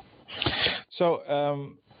 So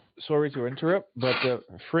sorry to interrupt, but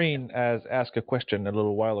Freen has asked a question a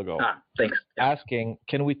little while ago. Thanks. Asking,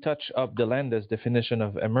 can we touch up Delanda's definition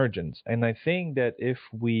of emergence? And I think that if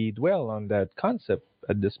we dwell on that concept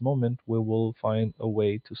at this moment, we will find a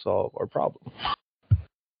way to solve our problem.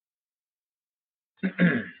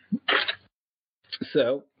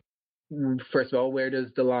 So, first of all, where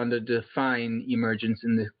does Delanda define emergence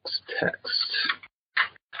in this text?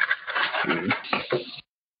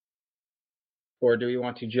 Or do we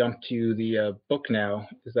want to jump to the book now?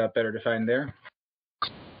 Is that better defined there?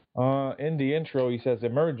 In the intro, he says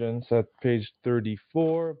emergence at page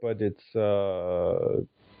 34, but it's,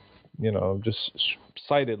 just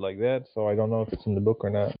cited like that, so I don't know if it's in the book or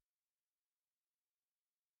not.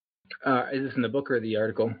 Is this in the book or the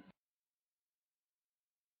article?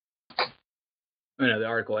 Oh, no, the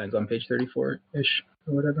article ends on page 34-ish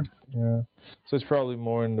or whatever. Yeah, so it's probably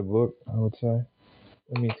more in the book, I would say.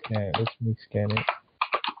 Let me scan it.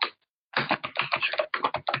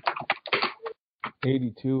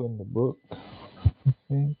 82 in the book, I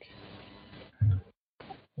think.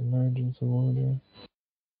 Emergence of order.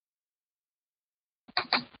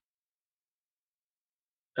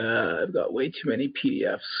 I've got way too many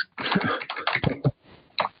PDFs.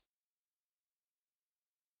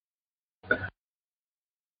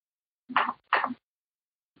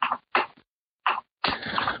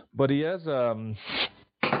 But he has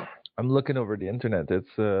I'm looking over the internet.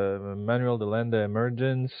 It's Manuel Delanda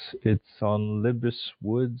Emergence. It's on Libris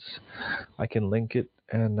Woods. I can link it,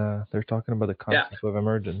 and they're talking about the concept of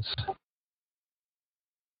emergence.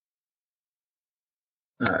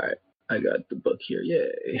 All right, I got the book here.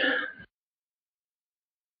 Yay.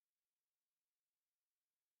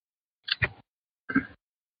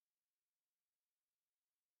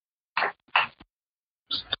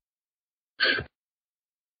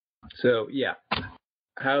 So yeah,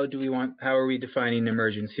 how are we defining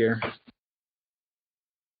emergence here?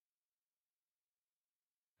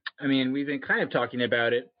 I mean, we've been kind of talking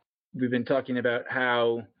about it. We've been talking about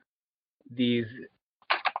how these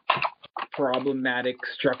problematic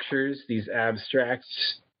structures, these abstract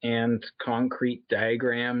and concrete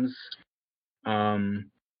diagrams,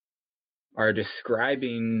 are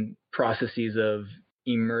describing processes of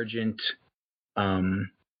emergent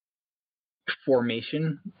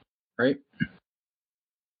formation, right?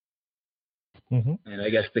 Mm-hmm. And I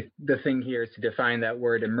guess the thing here is to define that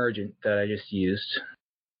word emergent that I just used.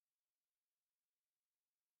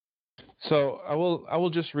 So I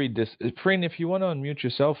will just read this. Prin, if you want to unmute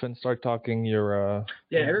yourself and start talking your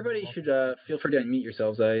yeah, everybody should feel free to unmute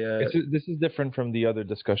yourselves. This is different from the other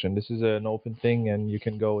discussion. This is an open thing, and you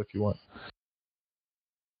can go if you want.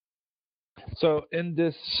 So in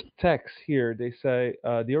this text here, they say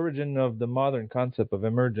the origin of the modern concept of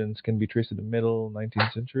emergence can be traced to the middle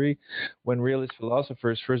 19th century, when realist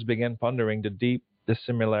philosophers first began pondering the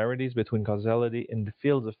similarities between causality in the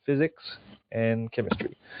fields of physics and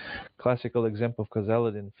chemistry. Classical example of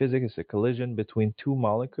causality in physics is a collision between two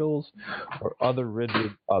molecules or other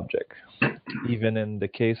rigid object. Even in the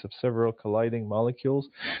case of several colliding molecules,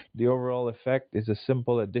 the overall effect is a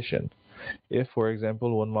simple addition. If, for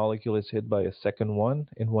example, one molecule is hit by a second one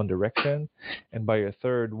in one direction and by a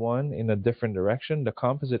third one in a different direction, the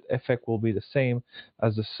composite effect will be the same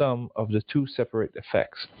as the sum of the two separate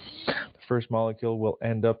effects. The first molecule will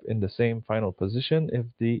end up in the same final position if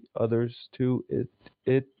the others two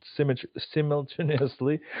it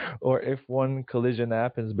simultaneously, or if one collision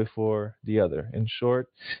happens before the other. In short,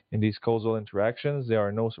 in these causal interactions, there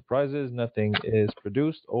are no surprises. Nothing is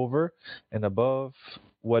produced over and above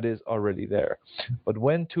what is already there. But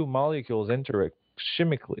when two molecules interact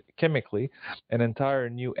chemically, an entire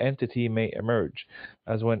new entity may emerge,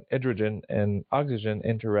 as when hydrogen and oxygen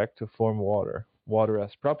interact to form water. Water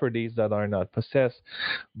has properties that are not possessed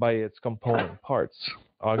by its component parts.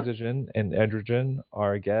 Oxygen and hydrogen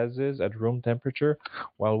are gases at room temperature,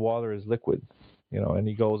 while water is liquid. And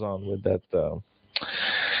he goes on with that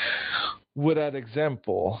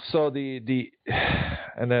example. So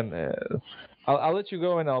and then I'll let you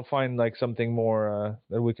go, and I'll find something more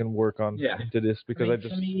that we can work on into this, because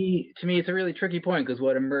to me it's a really tricky point, because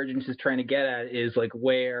what emergence is trying to get at is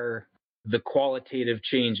where the qualitative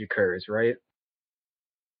change occurs, right?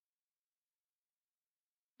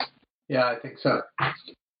 Yeah, I think so.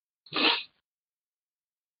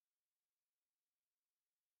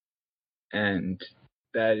 And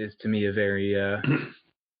that is, to me, a very I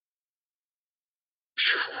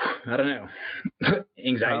don't know,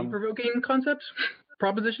 anxiety-provoking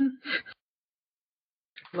proposition.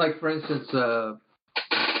 Like, for instance,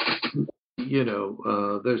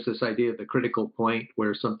 there's this idea of the critical point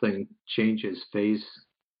where something changes phase.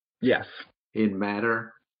 Yes. In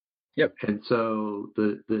matter. Yep. And so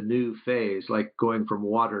the new phase, like going from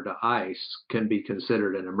water to ice, can be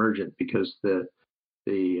considered an emergent, because the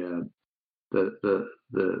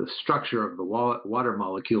structure of the water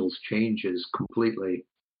molecules changes completely.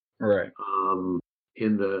 Right.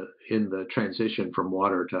 In the transition from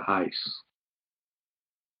water to ice.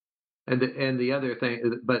 And the other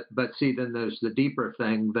thing, but see, then there's the deeper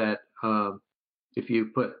thing that if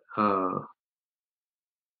you put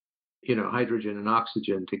hydrogen and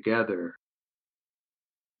oxygen together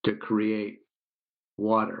to create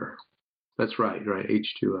water. That's right,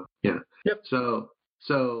 H2O. Yeah. Yep. So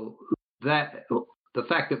that the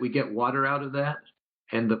fact that we get water out of that,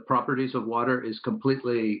 and the properties of water, is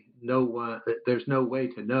completely there's no way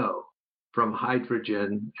to know from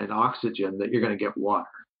hydrogen and oxygen that you're going to get water.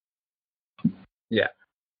 Yeah.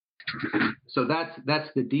 So that's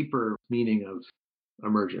the deeper meaning of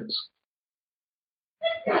emergence.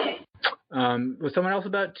 Was someone else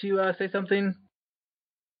about to say something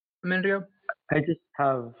a minute ago? I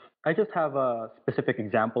just have a specific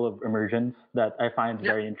example of emergence that I find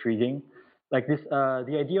very intriguing. Like this,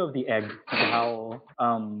 the idea of the egg, how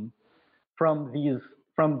from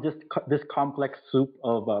just this complex soup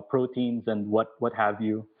of proteins and what have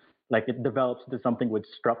you, it develops into something with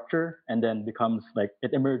structure, and then becomes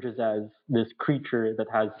it emerges as this creature that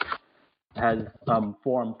has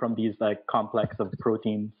formed from these complex of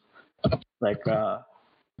proteins. That's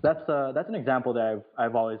an example that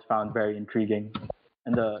I've always found very intriguing.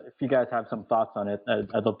 And if you guys have some thoughts on it,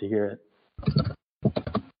 I'd love to hear it.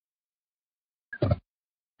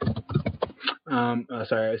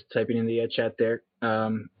 Sorry, I was typing in the chat there.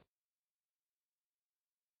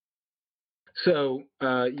 So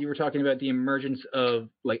you were talking about the emergence of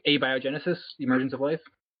like abiogenesis, the emergence of life.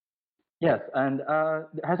 Yes, and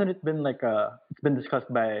hasn't it been like it's been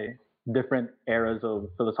discussed by different eras of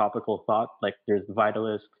philosophical thought? Like there's the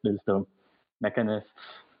vitalists, there's the mechanists.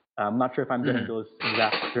 I'm not sure if I'm getting those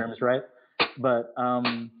exact terms right, but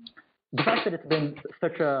the fact that it's been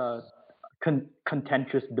such a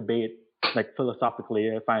contentious debate, like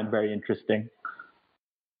philosophically, I find very interesting.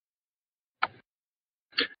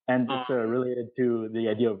 And it's related to the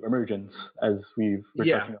idea of emergence, as we've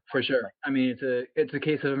for sure. I mean, it's a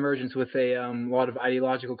case of emergence with a lot of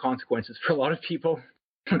ideological consequences for a lot of people.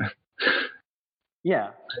 Yeah,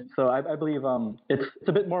 so I believe it's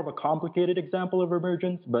a bit more of a complicated example of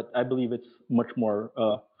emergence, but I believe it's much more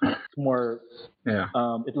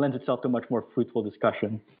it lends itself to much more fruitful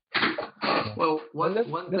discussion. Well,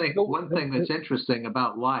 one thing that's interesting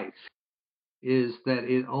about life is that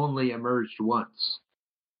it only emerged once.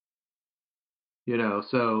 You know,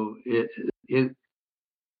 so in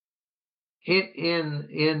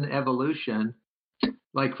evolution,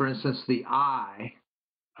 like for instance, the eye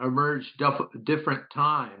emerged different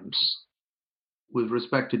times with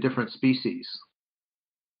respect to different species.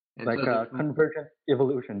 And like so convergent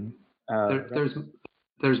evolution.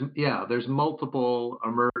 There's multiple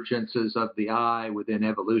emergences of the eye within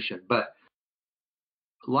evolution, but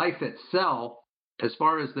life itself, as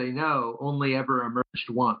far as they know, only ever emerged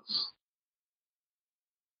once.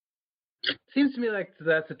 Seems to me like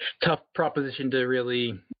that's a tough proposition to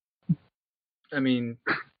really. I mean,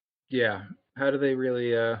 yeah. How do they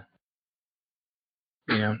really,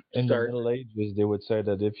 In the Middle Ages, they would say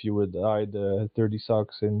that if you would hide 30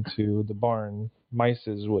 socks into the barn,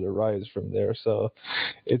 mices would arise from there. So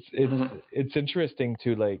it's interesting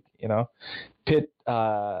to pit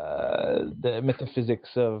the metaphysics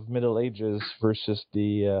of Middle Ages versus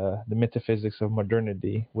the metaphysics of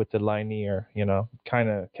modernity with the linear, kind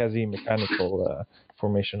of quasi-mechanical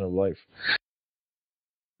formation of life.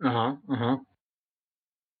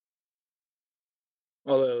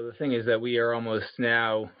 Although the thing is that we are almost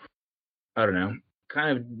now, I don't know,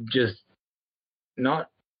 kind of just not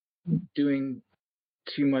doing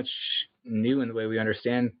too much new in the way we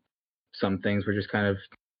understand some things. We're just kind of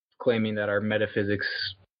claiming that our metaphysics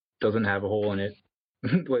doesn't have a hole in it,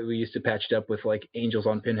 the way we used to patch it up with like angels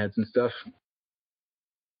on pinheads and stuff.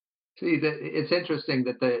 See, it's interesting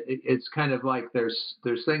that it's kind of like there's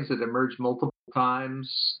things that emerge multiple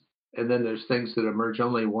times, and then there's things that emerge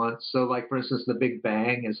only once. So, like for instance, the Big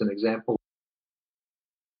Bang is an example.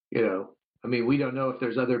 You know, I mean, we don't know if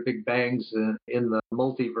there's other Big Bangs in the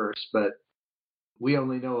multiverse, but we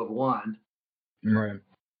only know of one. Right.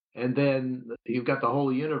 And then you've got the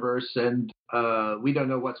whole universe, and we don't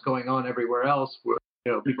know what's going on everywhere else.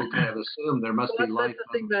 People kind of assume there must be life. That's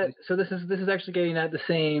the thing so this is actually getting at the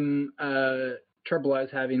same trouble I was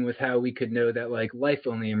having with how we could know that like life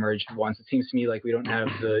only emerged once. It seems to me like we don't have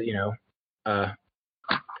the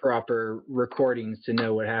proper recordings to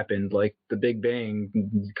know what happened. Like the Big Bang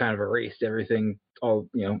kind of erased everything.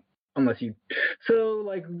 Unless you. So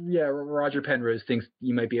like Roger Penrose thinks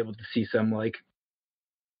you might be able to see some like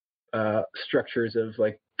structures of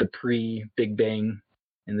like the pre-Big Bang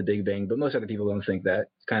in the Big Bang, but most other people don't think that.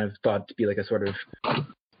 It's kind of thought to be like a sort of,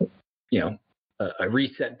 a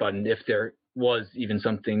reset button if there was even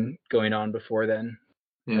something going on before then,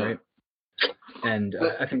 right? And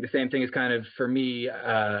I think the same thing is kind of, for me,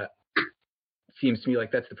 seems to me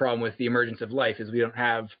like that's the problem with the emergence of life, is we don't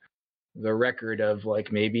have the record of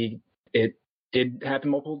like maybe it did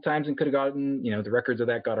happen multiple times and could have gotten, the records of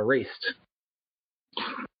that got erased.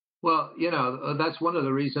 Well, that's one of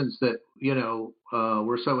the reasons that,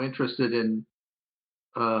 we're so interested in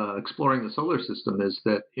exploring the solar system, is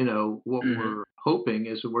that, what we're hoping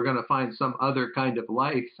is we're going to find some other kind of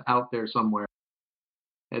life out there somewhere.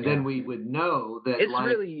 And then we would know that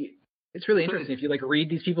it's really interesting. If you like read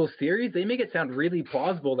these people's theories, they make it sound really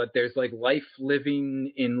plausible that there's like life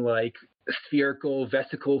living in like spherical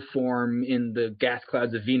vesicle form in the gas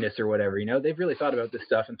clouds of Venus or whatever. They've really thought about this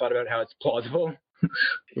stuff and thought about how it's plausible.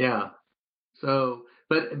 Yeah. So,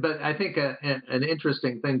 but I think an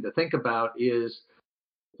interesting thing to think about is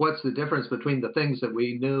what's the difference between the things that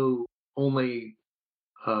we knew only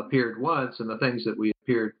appeared once and the things that we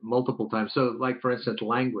appeared multiple times. So, like for instance,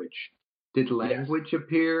 language. Did language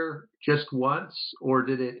appear just once, or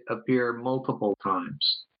did it appear multiple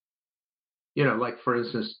times? Like for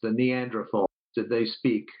instance, the Neanderthals, did they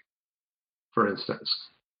speak, for instance?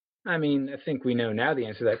 I mean, I think we know now the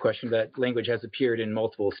answer to that question, that language has appeared in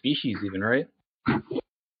multiple species even, right?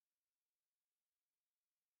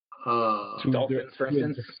 Dolphins, for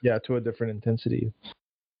instance. To a different intensity.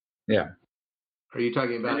 Yeah. Are you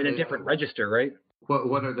talking about and in a different register, right?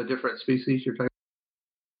 What are the different species you're talking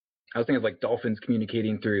I was thinking of like dolphins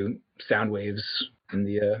communicating through sound waves in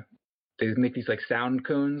the they make these like sound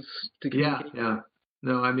cones to communicate. Yeah.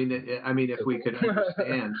 No, I mean if we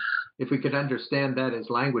could understand that as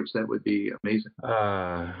language, that would be amazing.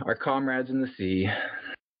 Our comrades in the sea.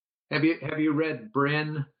 Have you read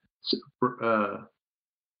Brin?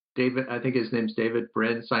 David, I think his name's David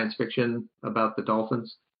Brin, science fiction about the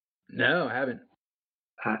dolphins. No, I haven't.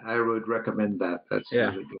 I would recommend that. That's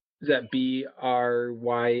really good. Is that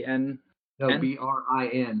BRYN? No,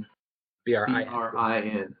 BRIN.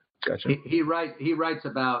 BRIN. Gotcha. He writes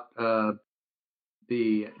about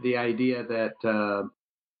the idea that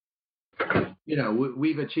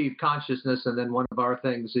we've achieved consciousness, and then one of our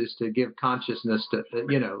things is to give consciousness to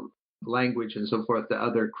language and so forth to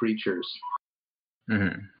other creatures.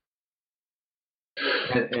 Mm-hmm.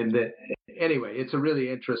 Anyway, it's a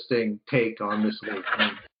really interesting take on this whole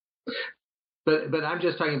thing. But I'm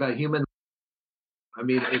just talking about human. I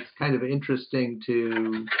mean, it's kind of interesting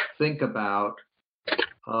to think about,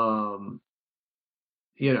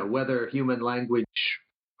 whether human language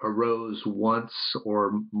arose once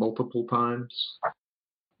or multiple times.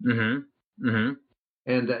 Mm-hmm. Mm-hmm.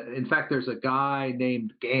 And in fact, there's a guy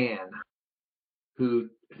named Gann who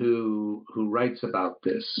writes about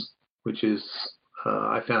this, which is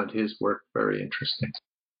I found his work very interesting.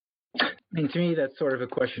 I mean, to me, that's sort of a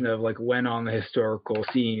question of like when on the historical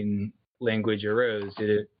scene language arose.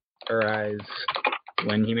 Did it arise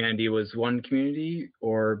when humanity was one community,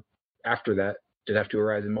 or after that? Did it have to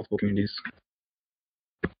arise in multiple communities?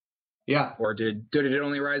 Yeah. Or did it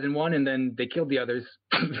only arise in one and then they killed the others?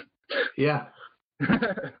 Yeah.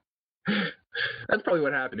 That's probably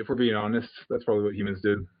what happened. If we're being honest, that's probably what humans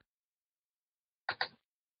did.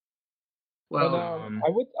 Well, I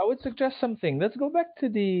would suggest something. Let's go back to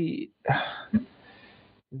the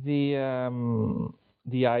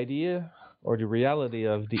idea or the reality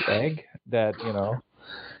of the egg that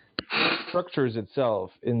structures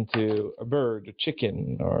itself into a bird, a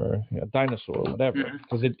chicken, or a dinosaur, or whatever,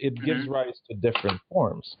 because it gives rise to different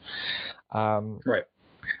forms. Right.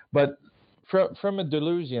 But from a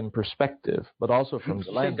Deleuzian perspective, but also from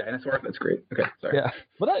the language. Dinosaur, that's great. Okay, sorry. Yeah,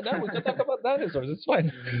 but we can talk about dinosaurs. It's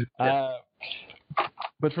fine. Yeah.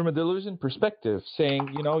 But from a Deleuzian perspective,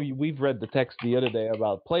 saying, we've read the text the other day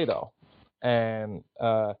about Plato, and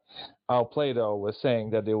how Plato was saying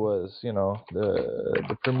that it was,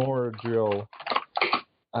 the primordial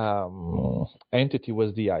entity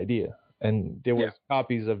was the idea, and there was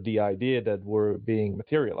copies of the idea that were being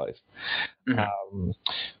materialized. Mm-hmm.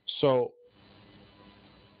 So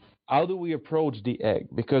how do we approach the egg?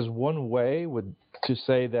 Because one way would to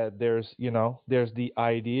say that there's the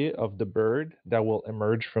idea of the bird that will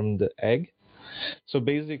emerge from the egg. So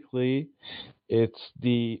basically, it's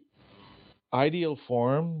the ideal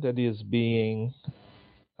form that is being,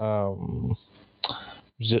 I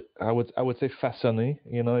would say façonné.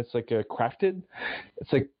 It's like crafted.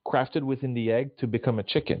 It's like crafted within the egg to become a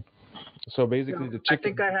chicken. So basically, the chicken. I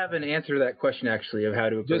think I have an answer to that question actually of how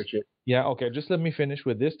to approach it. Yeah. Okay. Just let me finish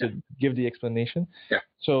with this to give the explanation. Yeah.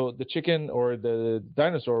 So the chicken or the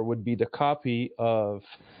dinosaur would be the copy of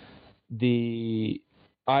the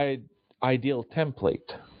ideal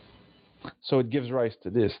template. So it gives rise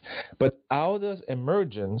to this. But how does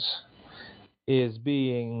emergence is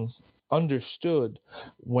being understood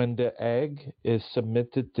when the egg is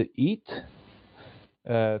submitted to heat,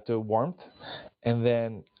 to warmth, and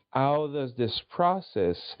then how does this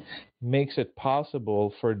process makes it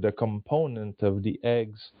possible for the component of the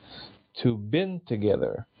eggs to bind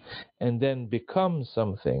together and then become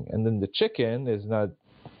something? And then the chicken is not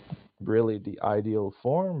really the ideal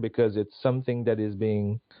form because it's something that is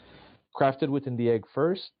being crafted within the egg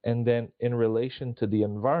first, and then in relation to the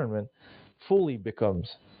environment, fully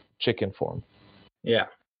becomes chicken form. Yeah.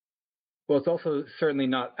 Well, it's also certainly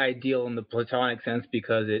not ideal in the Platonic sense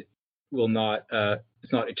because it will not.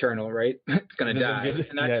 It's not eternal, right? It's going to die,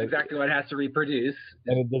 and that's exactly what it has to reproduce.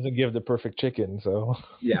 And it doesn't give the perfect chicken, so.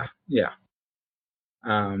 Yeah.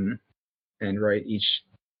 And right, each.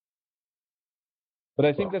 But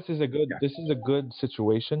I think this is a good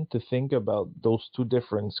situation to think about those two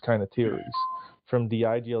different kind of theories, from the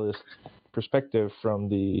idealist perspective, from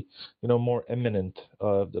the more eminent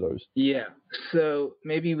of those. Yeah. So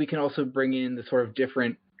maybe we can also bring in the sort of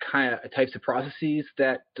different kind of types of processes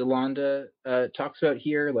that Delanda talks about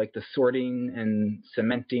here, like the sorting and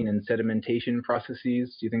cementing and sedimentation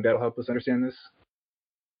processes. Do you think that'll help us understand this?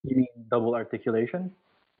 You mean double articulation?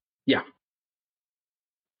 Yeah.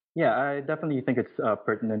 Yeah, I definitely think it's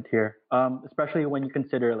pertinent here, especially when you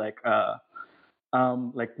consider like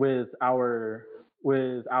with our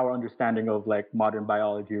understanding of like modern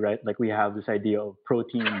biology, right? Like we have this idea of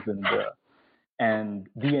proteins and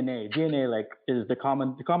DNA. DNA like is the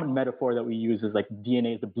common metaphor that we use is like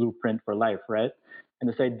DNA is the blueprint for life, right? And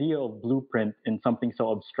this idea of blueprint in something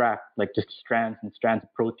so abstract, like just strands and strands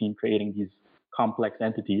of protein creating these complex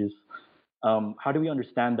entities. How do we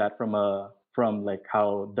understand that from like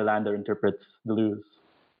how Delander interprets Deleuze?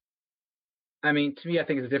 I mean, to me, I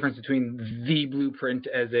think it's the difference between the blueprint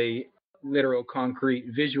as a literal concrete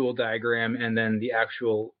visual diagram and then the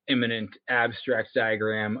actual immanent abstract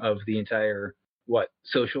diagram of the entire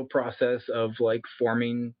social process of like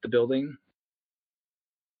forming the building.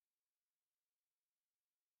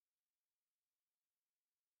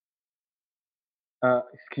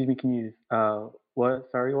 Excuse me, can you what?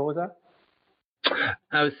 Sorry, what was that?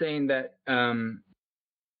 I was saying that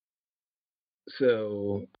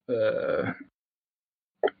so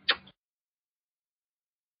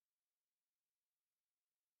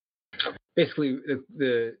basically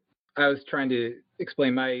the I was trying to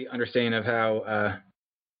explain my understanding of how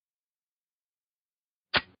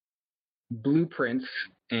blueprints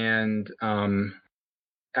and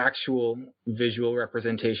actual visual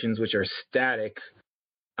representations, which are static,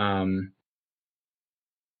 and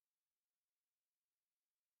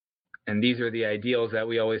these are the ideals that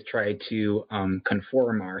we always try to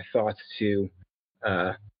conform our thoughts to,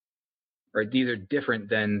 or these are different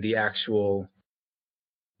than the actual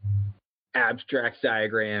abstract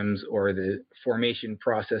diagrams or the formation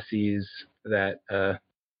processes that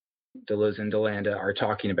Deleuze and DeLanda are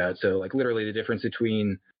talking about. So, like, literally the difference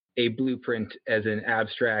between a blueprint as an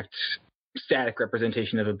abstract, static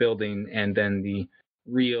representation of a building and then the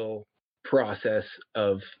real process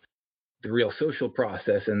of the real social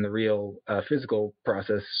process and the real physical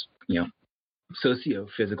process,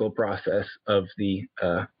 socio-physical process of the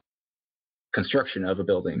construction of a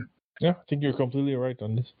building. Yeah, I think you're completely right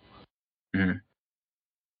on this. Mm-hmm.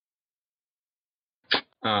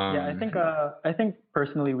 Yeah, I think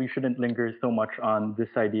personally we shouldn't linger so much on this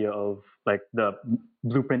idea of like the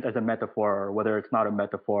blueprint as a metaphor, or whether it's not a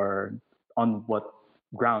metaphor, on what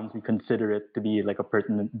grounds we consider it to be like a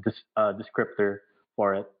pertinent descriptor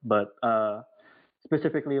for it. But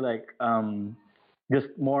specifically, like just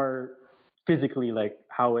more physically, like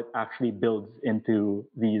how it actually builds into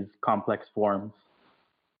these complex forms.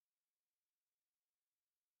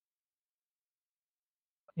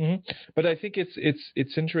 Mm-hmm. But I think it's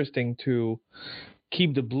interesting to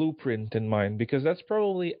keep the blueprint in mind, because that's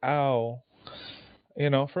probably how,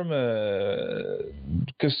 from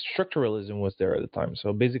because structuralism was there at the time.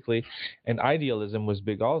 So basically, and idealism was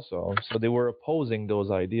big also. So they were opposing those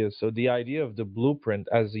ideas. So the idea of the blueprint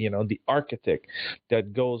as, the architect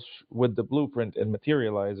that goes with the blueprint and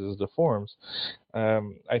materializes the forms.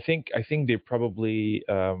 I think they probably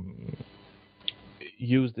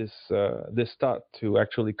use this thought to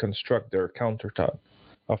actually construct their counter thought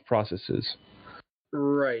of processes.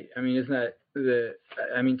 Right. I mean, isn't that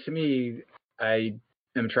to me, I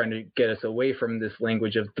am trying to get us away from this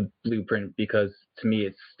language of the blueprint, because to me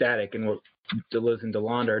it's static, and what Deleuze and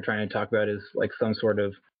DeLanda are trying to talk about is like some sort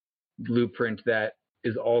of blueprint that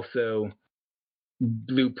is also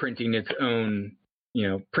blueprinting its own,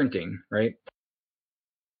 printing, right?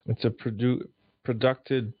 It's a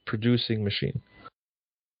producing machine.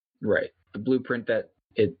 Right. The blueprint that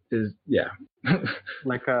it is, yeah.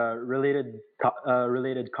 Like a related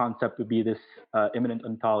concept would be this immanent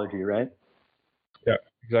ontology, right? Yeah,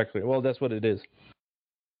 exactly. Well, that's what it is.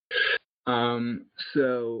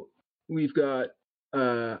 So we've got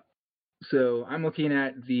so I'm looking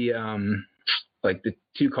at the like the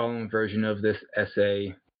 2-column version of this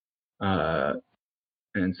essay,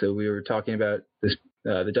 and so we were talking about this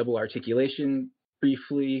the double articulation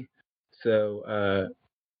briefly. So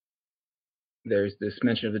there's this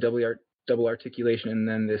mention of the double articulation, and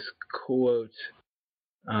then this quote,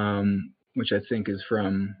 which I think is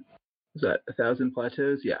from, is that 1,000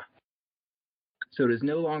 Plateaus? Yeah. So it is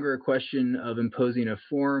no longer a question of imposing a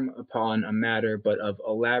form upon a matter, but of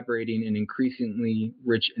elaborating an increasingly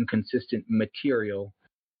rich and consistent material,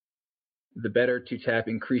 the better to tap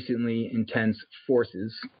increasingly intense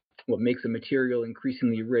forces. What makes a material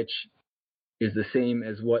increasingly rich is the same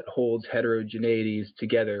as what holds heterogeneities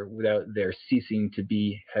together without their ceasing to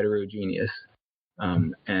be heterogeneous.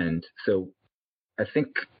 And so I think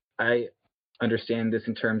I understand this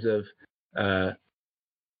in terms of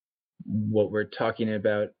what we're talking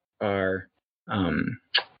about are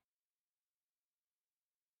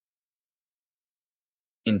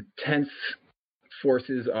intense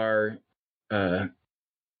forces are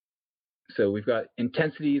So we've got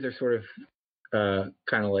intensities are sort of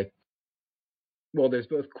kind of like, well, there's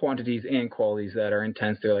both quantities and qualities that are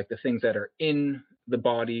intense. They're like the things that are in the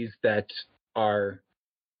bodies that are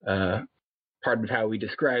part of how we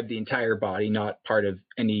describe the entire body, not part of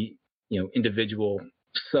any individual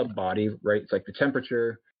sub body, right? It's like the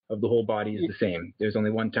temperature of the whole body is the same. There's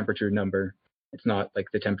only one temperature number. It's not like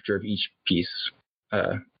the temperature of each piece.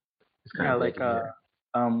 It's kind of like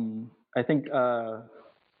I think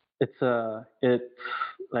it's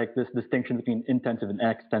like this distinction between intensive and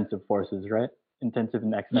extensive forces, right? Intensive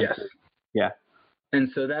and extensive. Yes. Yeah. And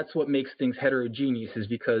so that's what makes things heterogeneous, is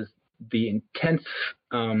because the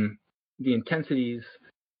intensities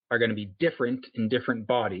are going to be different in different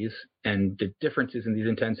bodies, and the differences in these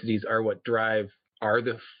intensities are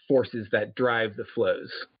the forces that drive the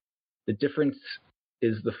flows. The difference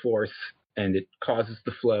is the force, and it causes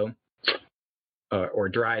the flow or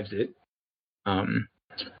drives it.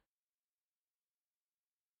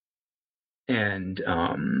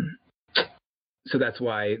 So that's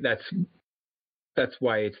why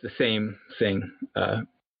it's the same thing. The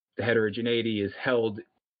heterogeneity is held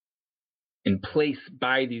in place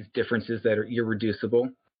by these differences that are irreducible,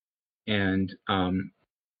 and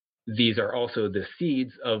these are also the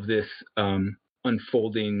seeds of this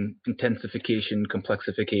unfolding intensification,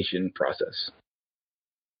 complexification process.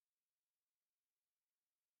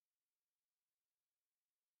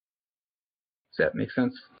 Does that make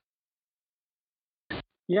sense?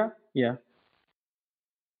 Yeah.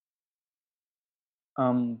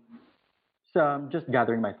 So I'm just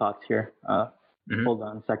gathering my thoughts here. Hold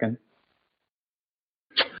on a second.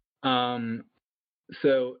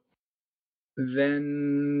 So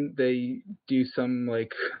then they do some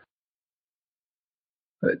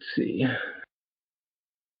let's see.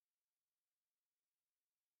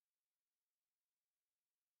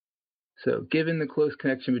 So given the close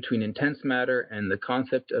connection between intense matter and the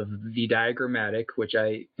concept of the diagrammatic, which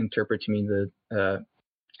I interpret to mean the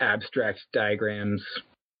abstract diagrams,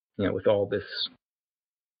 with all this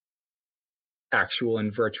actual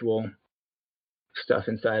and virtual stuff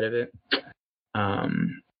inside of it.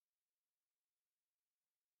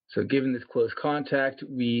 So given this close contact,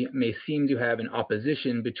 we may seem to have an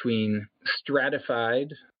opposition between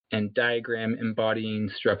stratified and diagram embodying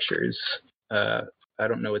structures. I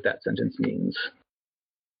don't know what that sentence means.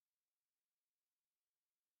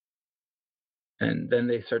 And then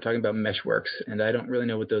they start talking about meshworks, and I don't really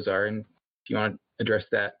know what those are. And if you want to address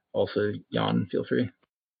that also, Jan, feel free.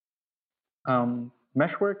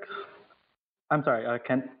 Meshworks? I'm sorry,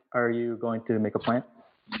 Kent, are you going to make a point?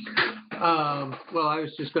 Well, I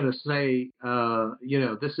was just going to say,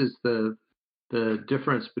 this is the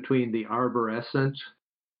difference between the arborescent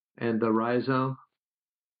and the rhizome.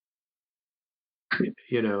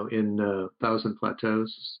 In Thousand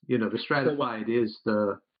Plateaus, the stratified is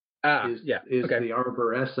the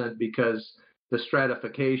arborescent, because the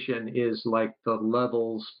stratification is like the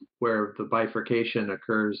levels where the bifurcation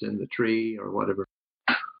occurs in the tree or whatever.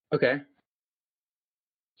 Okay.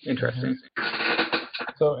 Interesting.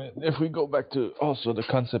 So if we go back to also the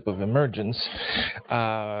concept of emergence,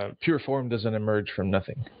 pure form doesn't emerge from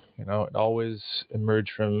nothing. It always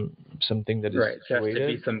emerges from something that is right. There has to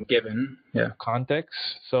be some given context.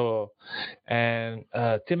 So, and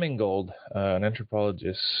Tim Ingold, an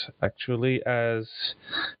anthropologist, actually has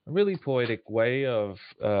a really poetic way of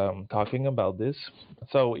talking about this.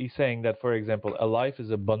 So he's saying that, for example, a life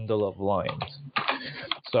is a bundle of lines.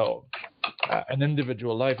 So an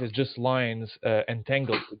individual life is just lines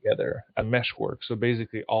entangled together, a meshwork. So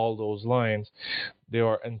basically all those lines, they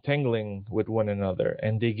are entangling with one another,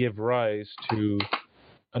 and they give rise to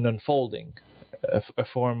an unfolding, a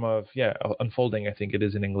form of, unfolding, I think it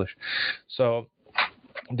is in English. So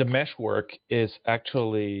the meshwork is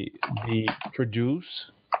actually the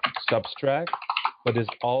produce substract, but is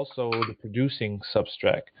also the producing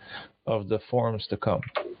substract of the forms to come.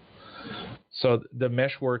 So the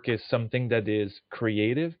meshwork is something that is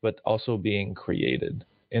creative, but also being created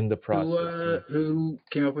in the process. Who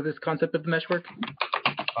came up with this concept of the meshwork?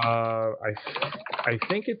 I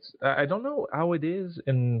think it's, I don't know how it is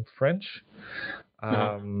in French.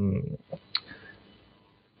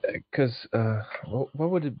 Because what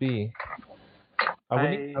would it be?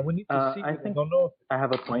 I would need to see. I think I don't know. I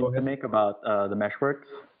have a point to make about the meshworks.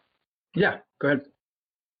 Yeah, go ahead.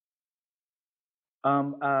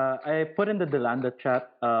 I put in the Delanda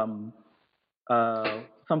chat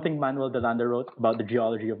something Manuel Delanda wrote about the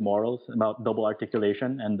geology of morals, about double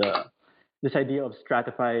articulation, and this idea of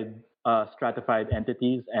stratified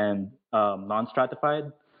entities and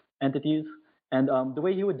non-stratified entities. And the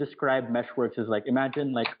way he would describe meshworks is like,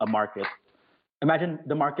 imagine like a market, imagine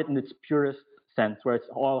the market in its purest sense, where it's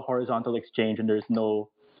all horizontal exchange and there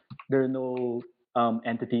are no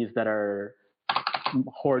entities that are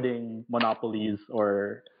hoarding monopolies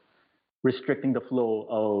or restricting the flow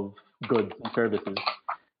of goods and services.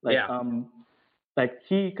 Like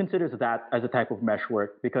he considers that as a type of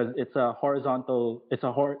meshwork because it's a horizontal, it's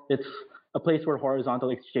a place where horizontal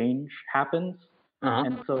exchange happens,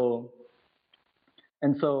 and so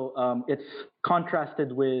it's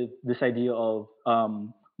contrasted with this idea of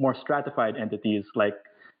more stratified entities, like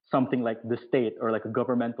something like the state or like a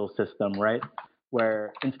governmental system, right?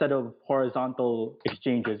 Where instead of horizontal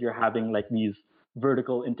exchanges, you're having like these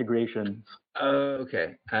vertical integrations.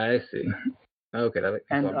 Okay, I see. Okay, that makes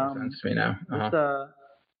a lot more sense to me now.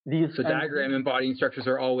 So diagram embodying structures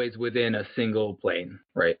are always within a single plane,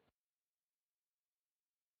 right?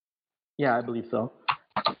 Yeah, I believe so.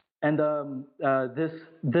 And this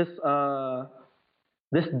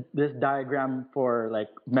diagram for like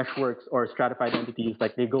meshworks or stratified entities,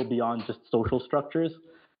 like they go beyond just social structures.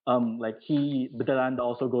 Like Bedeland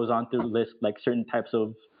also goes on to list like certain types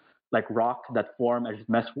of like rocks that form as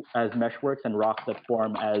meshworks and rocks that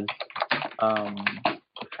form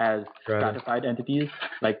as stratified entities.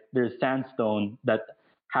 Like there's sandstone that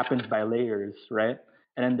happens by layers, right?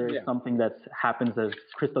 And then there's something that happens as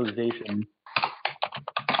crystallization.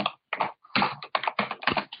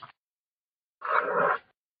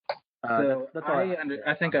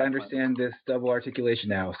 I think I understand this double articulation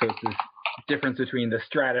now. So it's this difference between the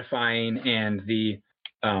stratifying and the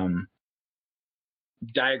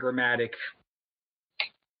diagrammatic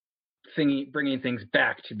thingy, bringing things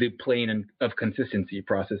back to the plane of consistency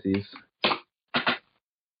processes.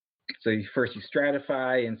 So first you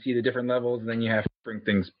stratify and see the different levels, and then you have to bring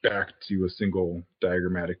things back to a single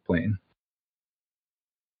diagrammatic plane.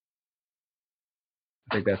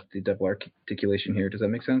 I think that's the double articulation here. Does that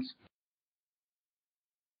make sense?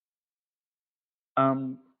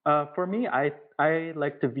 For me, I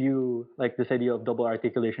like to view like this idea of double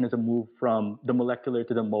articulation as a move from the molecular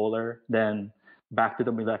to the molar, then back to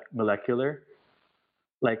the molecular.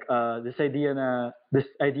 Like this idea that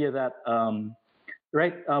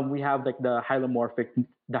we have like the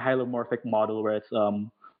hylomorphic model where it's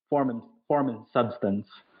form and substance,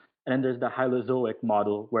 and then there's the hylozoic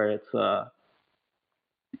model where it's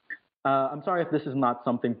I'm sorry if this is not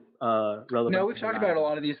something relevant. No, we've talked about a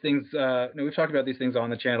lot of these things. We've talked about these things on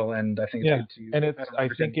the channel, and I think it's good to. And I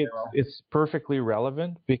think it's perfectly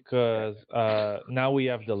relevant because now we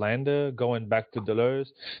have Delanda going back to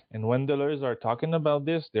Deleuze, and when Deleuze are talking about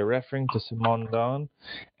this, they're referring to Simondon,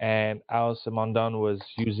 and how Simondon was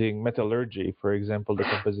using metallurgy, for example, the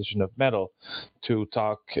composition of metal, to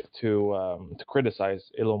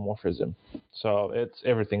criticize allomorphism. So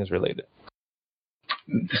everything is related.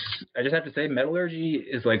 I just have to say, metallurgy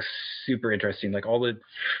is like super interesting. Like all the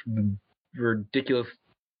ridiculous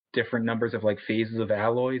different numbers of like phases of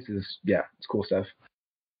alloys it's cool stuff.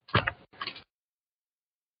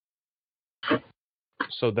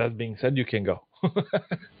 So that being said, you can go.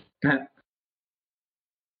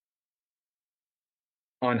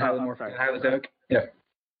 On hylozoic. Yeah.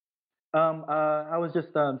 I was just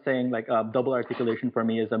saying like double articulation for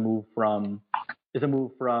me is a move from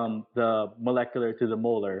the molecular to the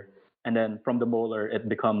molar, and then from the molar it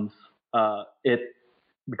becomes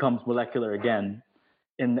molecular again.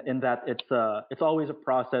 In that it's always a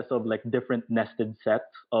process of like different nested sets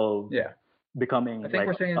of becoming. I think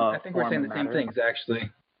we're saying the same things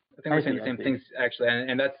actually. I think we're saying the same things actually,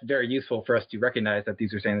 and that's very useful for us to recognize that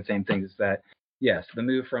these are saying the same things. Is that yes, the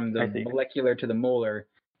move from the molecular to the molar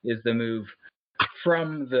is the move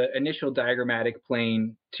from the initial diagrammatic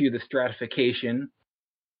plane to the stratification,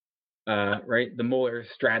 right? The molar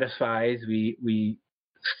stratifies. We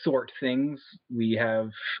sort things. We have,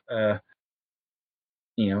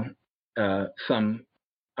 some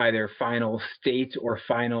either final state or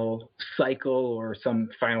final cycle or some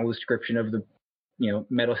final description of the,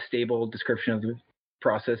 metastable description of the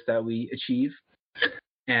process that we achieve,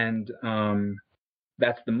 and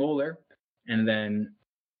that's the molar, and then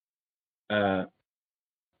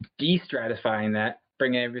destratifying that,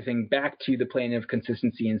 bringing everything back to the plane of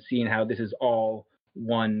consistency and seeing how this is all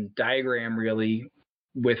one diagram really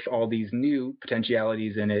with all these new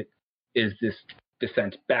potentialities in it is this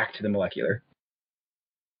descent back to the molecular.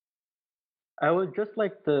 I would just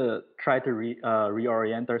like to try to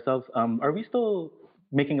reorient ourselves. Are we still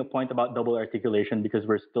making a point about double articulation because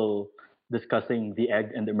we're still discussing the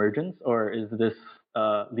egg and emergence, or is this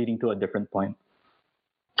leading to a different point?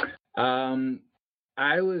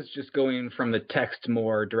 I was just going from the text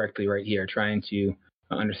more directly right here, trying to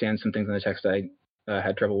understand some things in the text I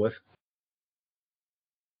had trouble with.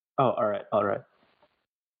 Oh, all right.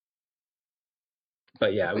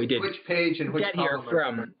 But yeah, we did Which page and which get here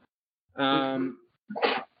column? from.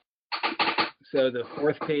 So the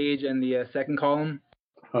fourth page and the second column.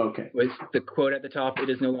 Okay. Was the quote at the top, "It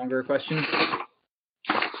is no longer a question"?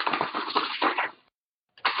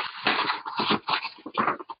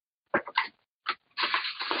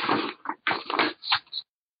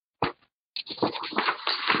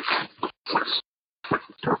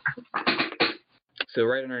 So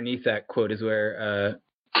right underneath that quote is where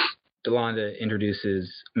DeLanda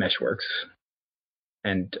introduces Meshworks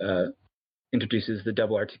and introduces the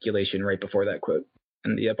double articulation right before that quote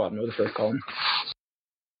in the bottom of the first column.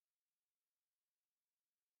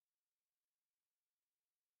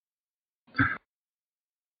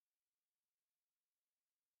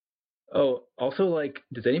 Oh, also, like,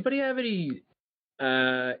 does anybody have any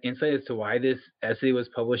insight as to why this essay was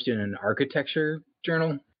published in an architecture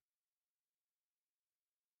journal?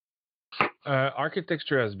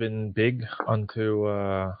 Architecture has been big onto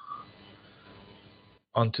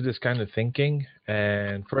this kind of thinking,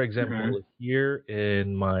 and for example, here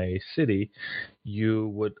in my city, you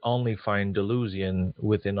would only find Deleuzian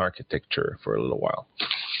within architecture for a little while.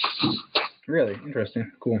 Really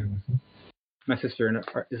interesting. Cool. Mm-hmm. My sister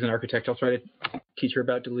is an architect. I'll try to teach her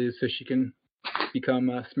about Deleuze so she can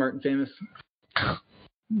become smart and famous.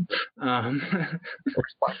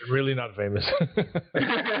 Really not famous.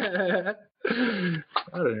 I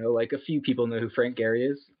don't know. Like, a few people know who Frank Gehry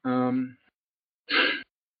is.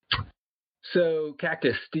 So,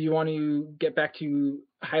 Cactus, do you want to get back to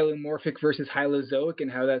hylomorphic versus hylozoic and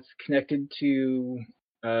how that's connected to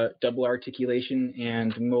double articulation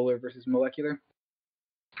and molar versus molecular?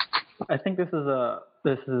 I think this is the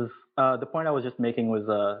point I was just making was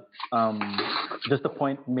just a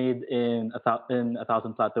point made in A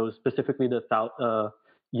Thousand Plateaus, specifically the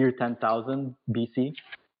year 10,000 BC.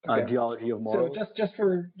 Okay. Geology of Morals. So just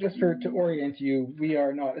for to orient you, we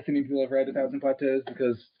are not assuming people have read A Thousand Plateaus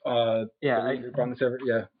because on the server.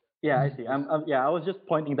 Yeah, I see. I was just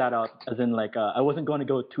pointing that out, as in, like, I wasn't going to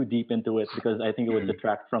go too deep into it because I think it would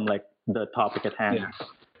detract from, like, the topic at hand. Yeah.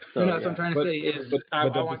 So, what I'm trying to say is,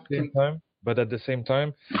 but at the same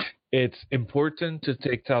time, it's important to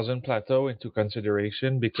take Thousand Plateau into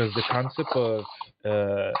consideration because the concept of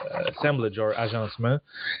assemblage or agencement,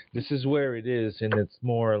 this is where it is in its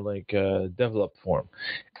more like developed form.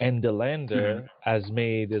 And DeLanda has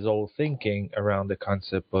made his whole thinking around the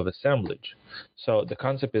concept of assemblage. So the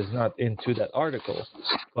concept is not into that article,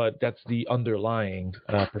 but that's the underlying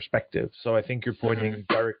perspective. So I think you're pointing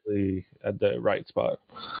directly at the right spot.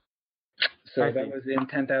 So that was in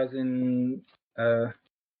 10,000...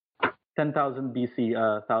 10,000 BC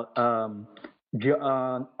on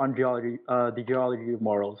geology, the geology of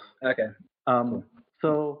morals. Okay. Cool.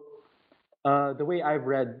 So the way I've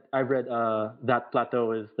read that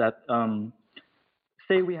plateau is that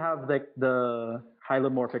say we have, like, the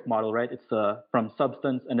hylomorphic model, right? It's from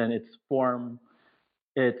substance, and then it's form.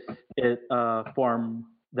 Form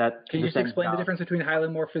that. Can you just explain the difference between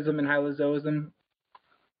hylomorphism and hylozoism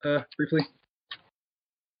briefly?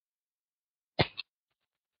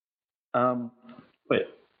 Wait,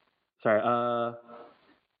 sorry.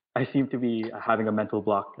 I seem to be having a mental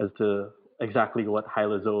block as to exactly what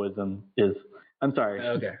hylozoism is. I'm sorry.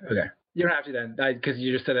 Okay. You don't have to then, because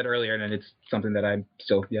you just said that earlier, and it's something that I'm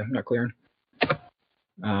still not clear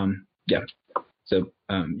on. So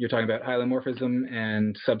you're talking about hylomorphism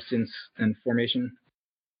and substance and formation.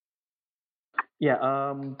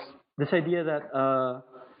 Yeah. This idea that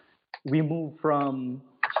we move from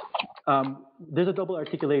there's a double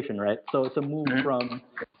articulation, right? So it's a move from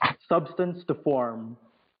substance to form,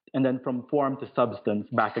 and then from form to substance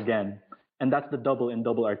back again, and that's the double in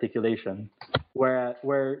double articulation. Where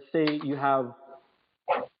say you have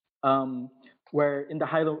where in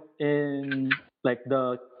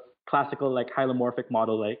the classical, like, hylomorphic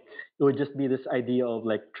model, like, it would just be this idea of,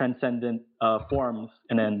 like, transcendent forms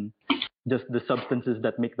and then just the substances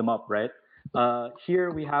that make them up, right?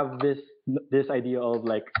 Here we have this idea of,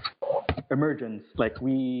 like, emergence, like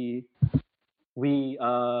we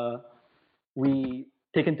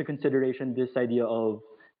take into consideration this idea of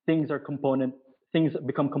things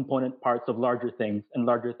become component parts of larger things, and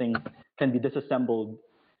larger things can be disassembled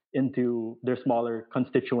into their smaller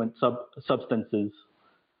constituent substances.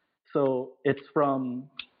 So it's from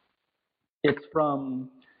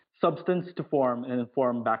substance to form, and then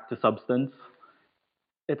form back to substance.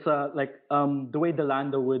 It's the way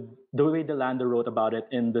DeLanda wrote about it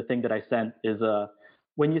in the thing that I sent is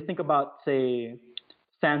when you think about, say,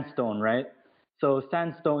 sandstone, right? So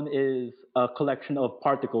sandstone is a collection of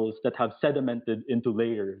particles that have sedimented into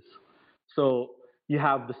layers. So you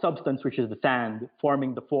have the substance, which is the sand,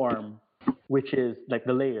 forming the form, which is like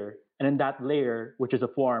the layer, and then that layer, which is a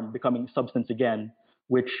form, becoming substance again,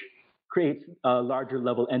 which creates a larger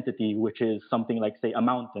level entity, which is something like, say, a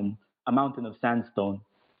mountain of sandstone.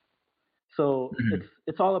 So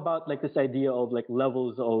it's all about like this idea of like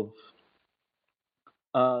levels of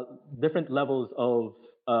different levels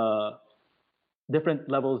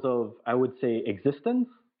of I would say existence.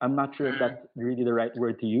 I'm not sure if that's really the right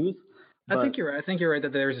word to use. I think you're right. I think you're right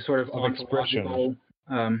that there's a sort of expression.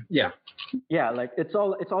 Yeah, like it's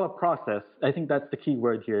all a process. I think that's the key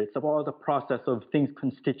word here. It's all the process of things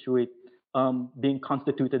being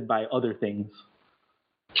constituted by other things.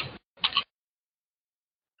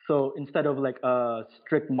 So instead of like a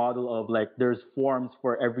strict model of like there's forms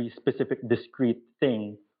for every specific discrete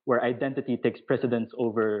thing where identity takes precedence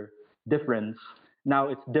over difference, now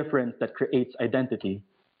it's difference that creates identity.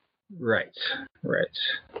 Right.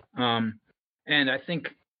 And I think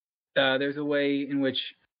there's a way in which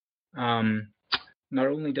not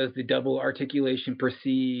only does the double articulation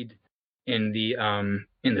proceed in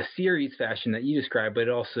the series fashion that you described, but it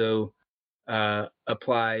also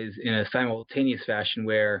applies in a simultaneous fashion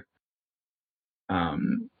where,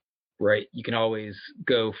 right, you can always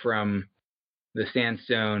go from the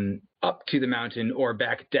sandstone up to the mountain or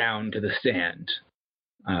back down to the sand.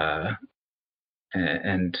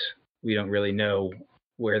 And we don't really know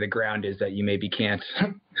where the ground is that you maybe can't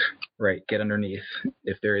right get underneath,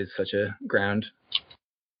 if there is such a ground.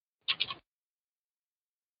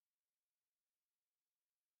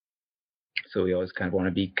 So we always kind of want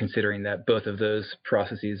to be considering that both of those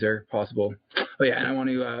processes are possible. Oh yeah, and I want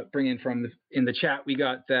to bring in in the chat, we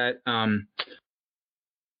got that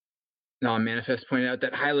Non-Manifest pointed out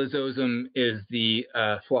that hylozoism is the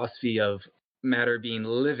philosophy of matter being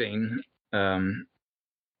living.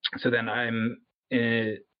 So then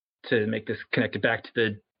to make this connected back to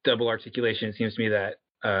the double articulation, it seems to me that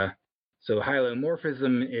so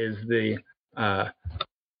hylomorphism is the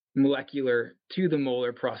molecular to the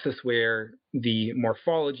molar process where the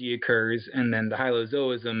morphology occurs, and then the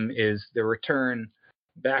hylozoism is the return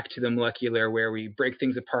back to the molecular where we break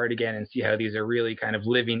things apart again and see how these are really kind of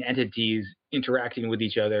living entities interacting with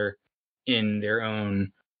each other in their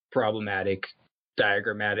own problematic,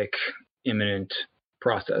 diagrammatic, immanent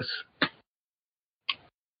process.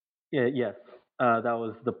 Yeah, yes. That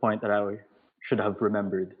was the point that I should have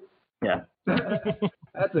remembered. Yeah.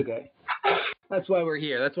 That's okay. That's why we're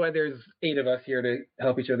here. That's why there's 8 of us here to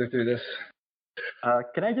help each other through this.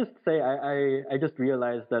 Can I just say, I just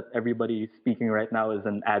realized that everybody speaking right now is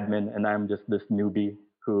an admin, and I'm just this newbie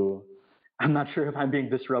who I'm not sure if I'm being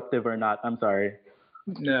disruptive or not. I'm sorry.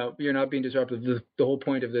 No, you're not being disruptive. The whole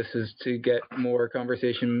point of this is to get more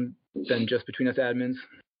conversation than just between us admins.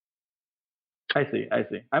 I see.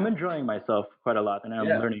 I'm enjoying myself quite a lot, and I'm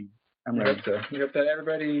learning. I hope so. We hope that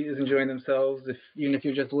everybody is enjoying themselves, even if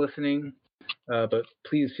you're just listening. But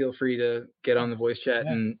please feel free to get on the voice chat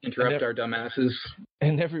and interrupt our dumbasses.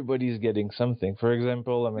 And everybody's getting something. For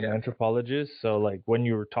example, I'm an anthropologist, so like when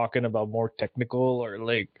you were talking about more technical or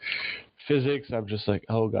like physics, I'm just like,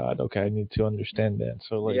 oh god, okay, I need to understand that.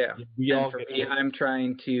 So like, I'm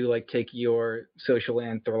trying to like take your social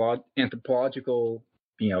anthropological,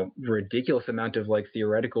 ridiculous amount of like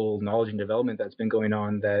theoretical knowledge and development that's been going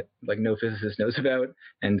on that like no physicist knows about,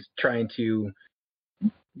 and trying to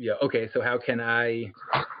so how can I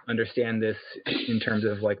understand this in terms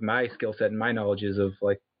of like my skill set and my knowledges of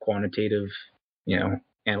like quantitative,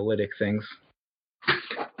 analytic things.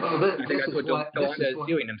 Well, I think that's what DeLanda is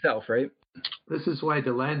doing himself, right? This is why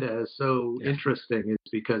DeLanda is so interesting, is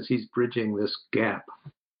because he's bridging this gap.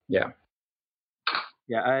 Yeah.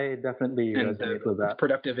 Yeah, I definitely resonate with that. It's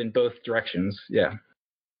productive in both directions. Yeah.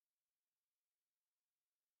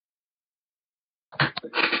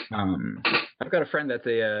 I've got a friend that's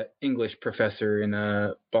a English professor in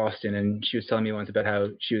Boston, and she was telling me once about how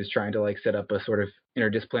she was trying to like set up a sort of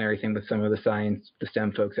interdisciplinary thing with some of the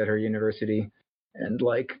STEM folks at her university, and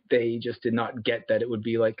like they just did not get that it would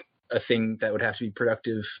be like a thing that would have to be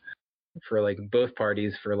productive for like both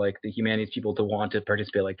parties, for like the humanities people to want to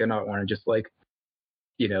participate. Like they're not want to just like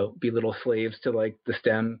be little slaves to like the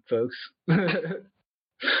STEM folks.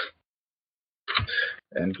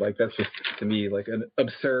 And like that's just to me like an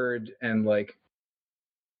absurd and like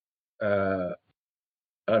I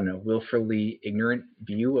don't know, willfully ignorant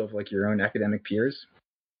view of like your own academic peers.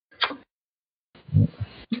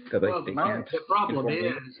 That, like,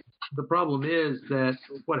 the problem is that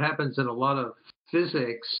what happens in a lot of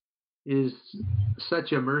physics is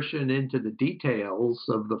such immersion into the details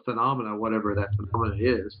of the phenomena, whatever that phenomena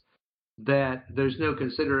is, that there's no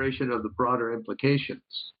consideration of the broader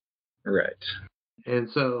implications. Right. And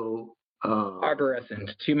so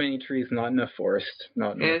Arborescent. Too many trees, not enough forest.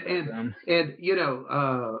 Not enough. And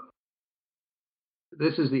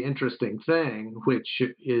this is the interesting thing, which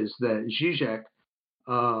is that Zizek,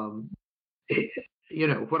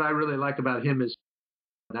 what I really like about him is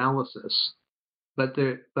analysis. But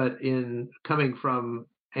in coming from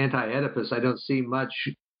Anti-Oedipus, I don't see much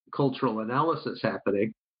cultural analysis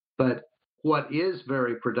happening. But what is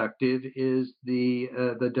very productive is the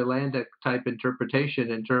Delandic type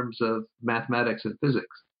interpretation in terms of mathematics and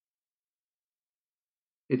physics.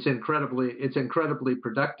 It's incredibly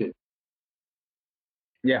productive.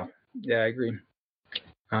 Yeah, I agree.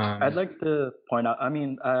 I'd like to point out. I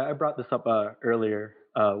mean, I brought this up earlier,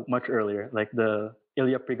 much earlier. Like the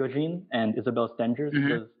Ilya Prigogine and Isabel Stengers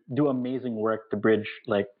do amazing work to bridge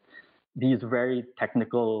like these very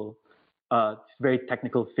technical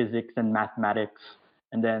physics and mathematics,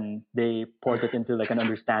 and then they port it into like an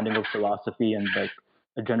understanding of philosophy and like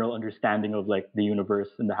a general understanding of like the universe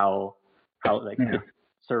and how it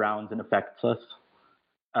surrounds and affects us.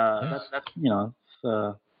 That's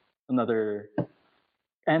it's, another,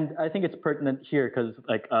 and I think it's pertinent here because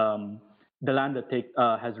like Delanda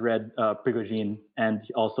has read Prigogine and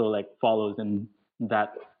also like follows in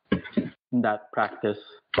that practice.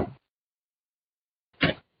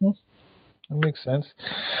 That makes sense.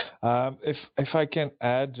 If I can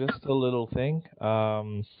add just a little thing,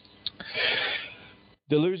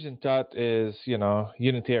 Deleuzian thought is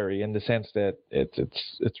unitary in the sense that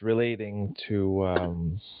it's relating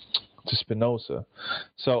to Spinoza.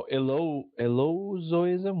 So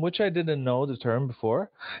Elozoism, which I didn't know the term before,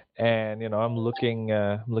 and I'm looking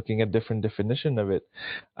at different definition of it.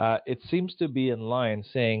 It seems to be in line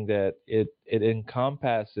saying that it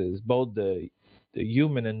encompasses both the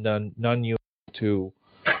human and non-human to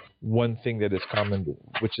one thing that is common,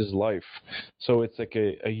 which is life. So it's like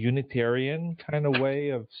a Unitarian kind of way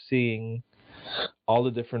of seeing all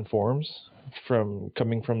the different forms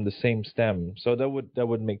coming from the same stem. So that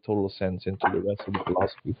would make total sense into the rest of the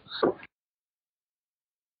philosophy.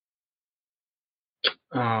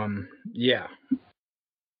 Yeah.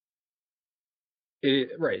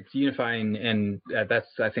 It's unifying, and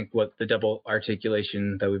that's I think what the double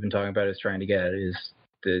articulation that we've been talking about is trying to get at, is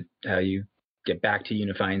how you get back to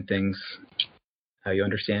unifying things, how you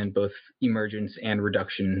understand both emergence and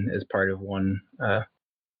reduction as part of one. And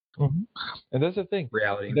that's the thing.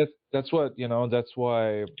 Reality. That's what That's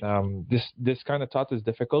why this kind of thought is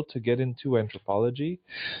difficult to get into anthropology,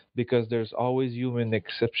 because there's always human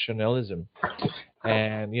exceptionalism,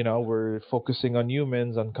 and we're focusing on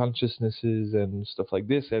humans, on consciousnesses and stuff like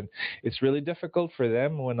this, and it's really difficult for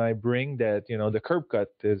them when I bring that the curb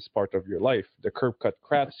cut is part of your life. The curb cut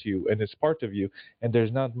crafts you and it's part of you, and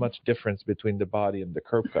there's not much difference between the body and the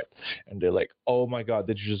curb cut, and they're like, oh my god,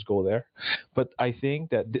 did you just go there? But I think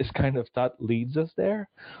that this kind of thought leads us there,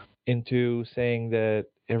 into saying that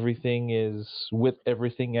everything is with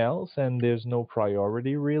everything else and there's no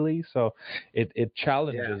priority really. So it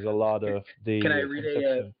challenges a lot of the. Can I read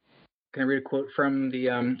a quote from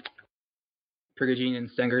the Prigogine and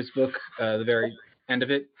Stenger's book, the very end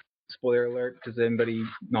of it? Spoiler alert. Does anybody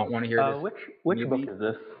not want to hear this? Which book is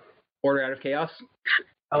this? Order Out of Chaos.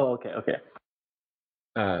 Oh, okay.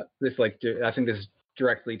 This I think this is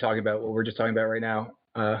directly talking about what we're just talking about right now.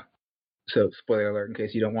 So spoiler alert in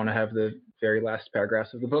case you don't want to have the very last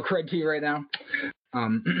paragraphs of the book read to you right now.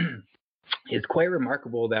 It's quite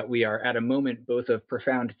remarkable that we are at a moment both of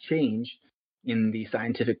profound change in the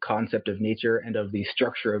scientific concept of nature and of the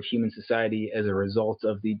structure of human society as a result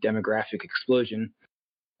of the demographic explosion.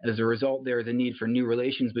 As a result, there is a need for new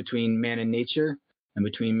relations between man and nature and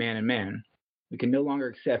between man and man. We can no longer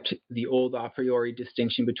accept the old a priori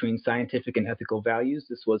distinction between scientific and ethical values.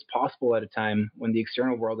 This was possible at a time when the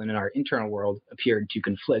external world and our internal world appeared to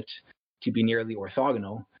conflict, to be nearly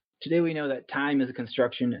orthogonal. Today we know that time is a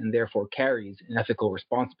construction and therefore carries an ethical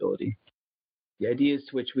responsibility. The ideas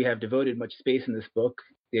to which we have devoted much space in this book,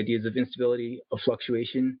 the ideas of instability, of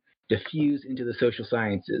fluctuation, diffuse into the social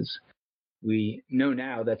sciences. We know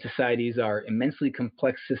now that societies are immensely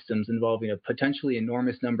complex systems involving a potentially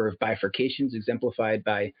enormous number of bifurcations, exemplified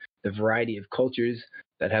by the variety of cultures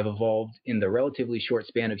that have evolved in the relatively short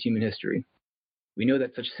span of human history. We know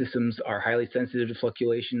that such systems are highly sensitive to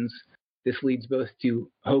fluctuations. This leads both to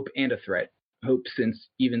hope and a threat. Hope, since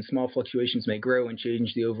even small fluctuations may grow and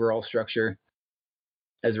change the overall structure.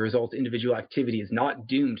 As a result, individual activity is not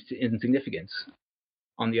doomed to insignificance.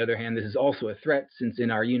 On the other hand, this is also a threat, since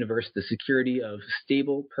in our universe, the security of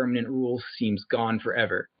stable, permanent rules seems gone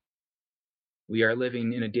forever. We are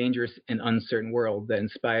living in a dangerous and uncertain world that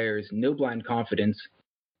inspires no blind confidence,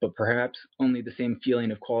 but perhaps only the same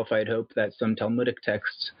feeling of qualified hope that some Talmudic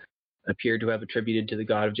texts appear to have attributed to the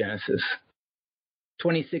god of Genesis.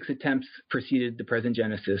 26 attempts preceded the present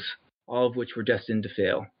Genesis, all of which were destined to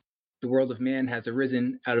fail. The world of man has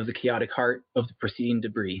arisen out of the chaotic heart of the preceding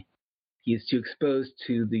debris. He is too exposed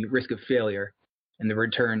to the risk of failure and the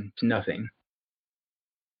return to nothing.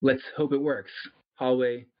 Let's hope it works.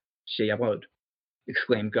 Halwe Sheyamod,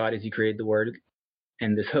 exclaimed God as he created the word,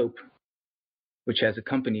 and this hope, which has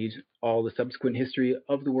accompanied all the subsequent history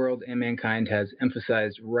of the world and mankind, has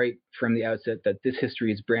emphasized right from the outset that this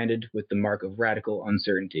history is branded with the mark of radical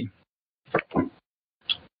uncertainty.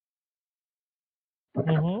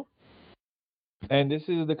 Mm-hmm. And this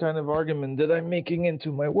is the kind of argument that I'm making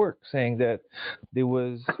into my work, saying that there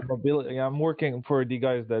was mobility. I'm working, for the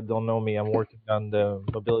guys that don't know me, I'm working on the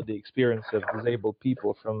mobility experience of disabled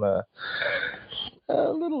people from a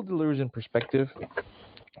little delusion perspective.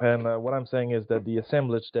 And what I'm saying is that the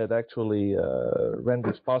assemblage that actually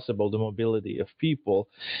renders possible the mobility of people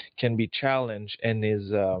can be challenged and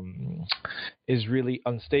is really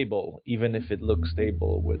unstable, even if it looks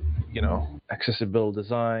stable with, accessible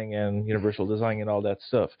design and universal design and all that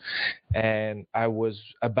stuff. And I was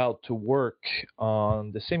about to work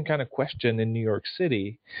on the same kind of question in New York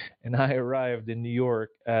City, and I arrived in New York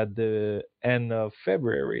at the end of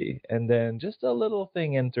February, and then just a little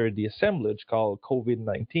thing entered the assemblage called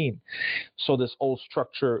COVID-19. So this whole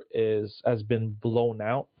structure has been blown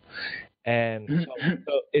out. And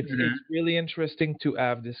so it's really interesting to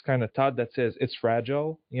have this kind of thought that says it's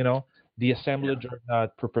fragile. The assemblage are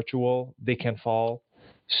not perpetual; they can fall.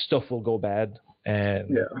 Stuff will go bad,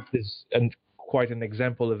 and this is quite an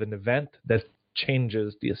example of an event that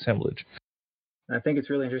changes the assemblage. I think it's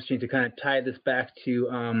really interesting to kind of tie this back to,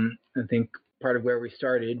 I think, part of where we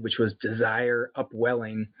started, which was desire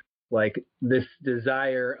upwelling, like this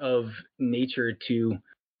desire of nature to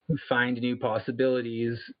find new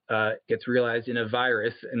possibilities gets realized in a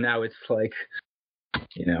virus, and now it's like,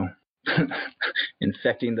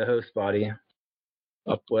 infecting the host body,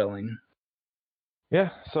 upwelling. Yeah,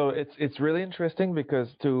 so it's really interesting because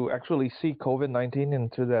to actually see COVID-19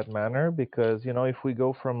 into that manner, because if we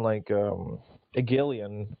go from like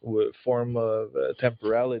Hegelian form of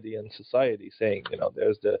temporality in society, saying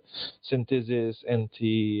there's the synthesis,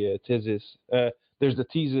 antithesis, there's the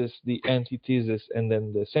thesis, the antithesis, and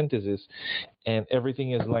then the synthesis, and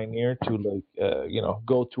everything is linear to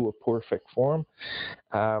go to a perfect form.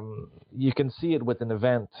 You can see it with an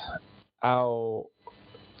event, how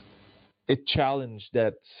it challenged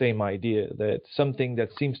that same idea that something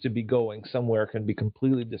that seems to be going somewhere can be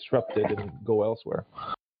completely disrupted and go elsewhere.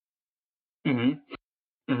 The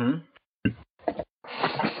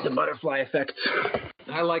butterfly effect.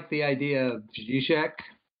 I like the idea of Zizek,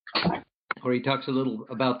 where he talks a little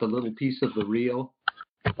about the little piece of the real,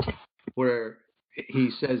 where he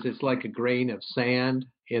says it's like a grain of sand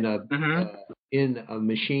in a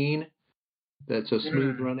machine that's a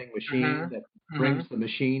smooth running machine that brings the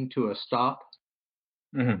machine to a stop.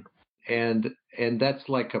 And that's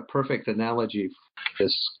like a perfect analogy for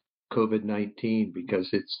this COVID-19, because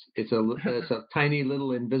it's a tiny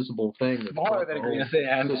little invisible thing that's smaller than a grain of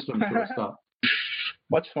sand. System to a stop.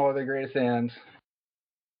 Much smaller than a grain of sand.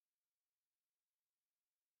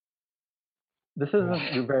 This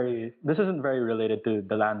isn't very related to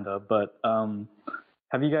Delanda, but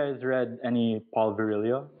have you guys read any Paul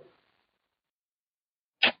Virilio?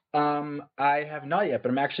 I have not yet, but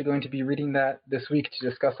I'm actually going to be reading that this week to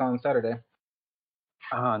discuss on Saturday.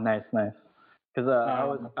 Ah, nice. Because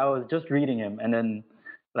I was just reading him, and then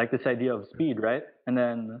like this idea of speed, right? And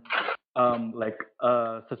then like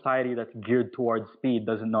a society that's geared towards speed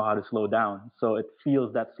doesn't know how to slow down, so it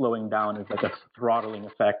feels that slowing down is like a throttling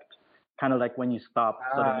effect, kind of like when you stop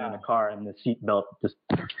suddenly in a car and the seatbelt just,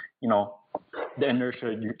 the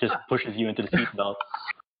inertia just pushes you into the seatbelt.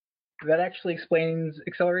 That actually explains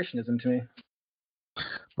accelerationism to me.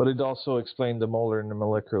 But it also explained the molar and the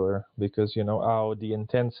molecular, because how the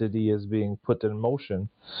intensity is being put in motion,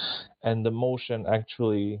 and the motion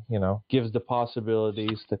actually gives the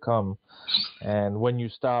possibilities to come, and when you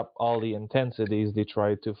stop all the intensities, they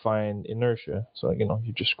try to find inertia, so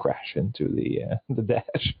you just crash into the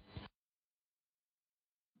dash.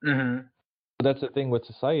 That's the thing with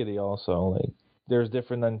society also, like there's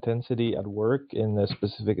different intensity at work in a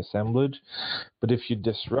specific assemblage, but if you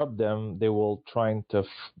disrupt them, they will try to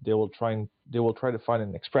find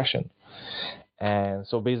an expression. And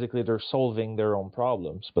so basically they're solving their own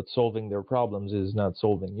problems, but solving their problems is not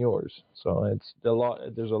solving yours. So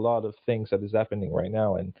there's a lot of things that is happening right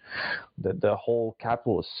now, and the whole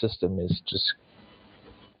capitalist system is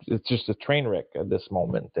just a train wreck at this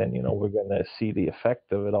moment. And we're going to see the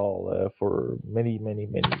effect of it all for many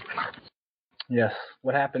Yes.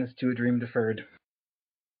 What happens to a dream deferred?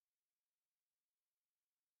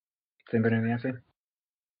 Does anybody know the answer?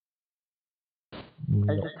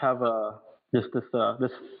 I just have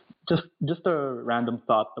just a random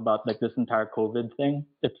thought about like this entire COVID thing.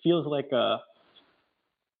 It feels like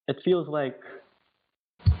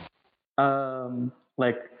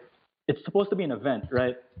it's supposed to be an event,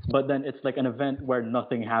 right? But then it's like an event where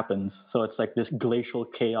nothing happens. So it's like this glacial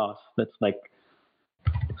chaos that's like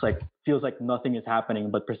it's like feels like nothing is happening,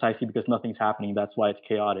 but precisely because nothing's happening, that's why it's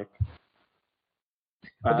chaotic.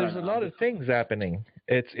 But there's a lot of things happening.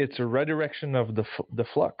 It's a redirection of the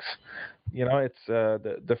flux. You know, it's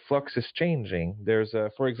the flux is changing. There's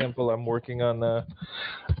for example, I'm working on the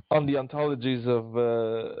ontologies of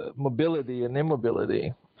mobility and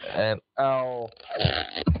immobility, and how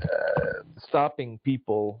stopping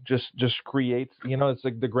people just creates, you know, it's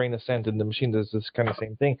like the grain of sand in the machine does this kind of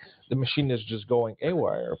same thing. The machine is just going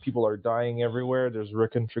haywire. People are dying everywhere. There's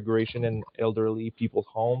reconfiguration in elderly people's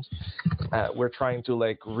homes. We're trying to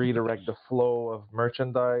like redirect the flow of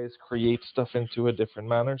merchandise, create stuff into a different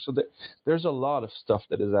manner. So there's a lot of stuff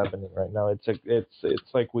that is happening right now. It's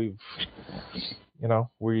like we've, you know,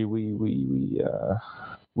 we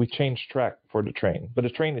changed track for the train, but the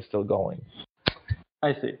train is still going.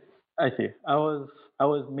 I see. I was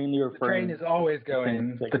mainly referring. The train is always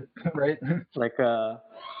going, right? like as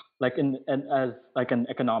like an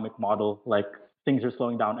economic model, like things are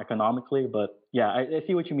slowing down economically. But yeah, I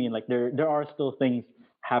see what you mean. Like there are still things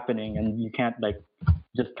happening, and you can't like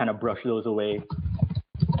just kind of brush those away.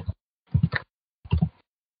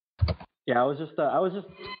 Yeah, I was just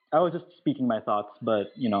speaking my thoughts,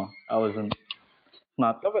 but you know, I wasn't.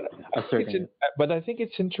 Not asserting. But I think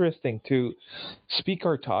it's interesting to speak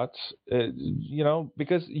our thoughts, you know,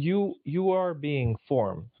 because you are being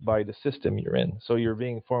formed by the system you're in. So you're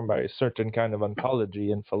being formed by a certain kind of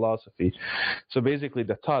ontology and philosophy. So basically,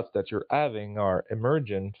 the thoughts that you're having are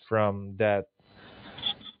emergent from that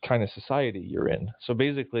kind of society you're in. So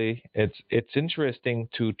basically, it's interesting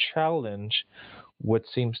to challenge what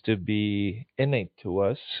seems to be innate to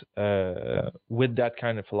us with that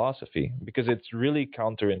kind of philosophy, because it's really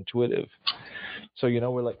counterintuitive. So, you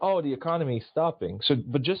know, we're like, oh, the economy is stopping. So,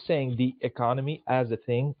 but just saying the economy as a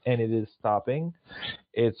thing and it is stopping,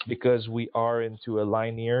 it's because we are into a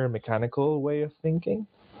linear mechanical way of thinking.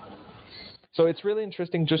 So it's really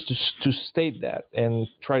interesting just to state that and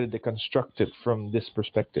try to deconstruct it from this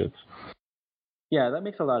perspective. Yeah, that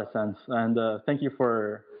makes a lot of sense. And thank you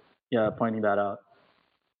for pointing that out.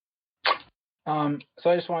 So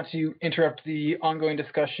I just want to interrupt the ongoing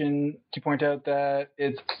discussion to point out that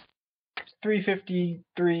it's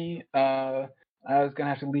 3:53. I was gonna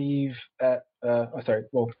have to leave at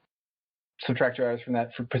subtract 2 hours from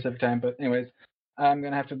that for Pacific time. But anyways, I'm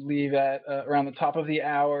gonna have to leave at around the top of the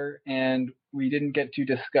hour, and we didn't get to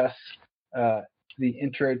discuss the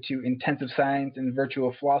intro to intensive science and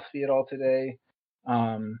virtual philosophy at all today.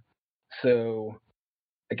 So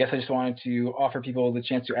I guess I just wanted to offer people the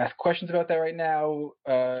chance to ask questions about that right now,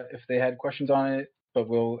 if they had questions on it, but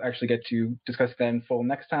we'll actually get to discuss that in full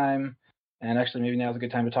next time. And actually, maybe now's a good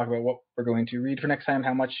time to talk about what we're going to read for next time.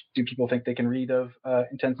 How much do people think they can read of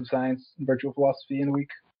intensive science and virtual philosophy in a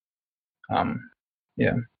week?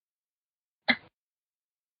 Yeah.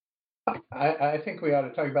 I think we ought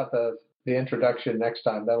to talk about the introduction next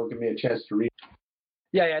time. That'll give me a chance to read.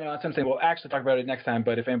 Yeah, no, that's what I'm saying. We'll actually talk about it next time,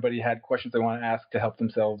 but if anybody had questions they want to ask to help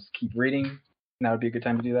themselves keep reading, now would be a good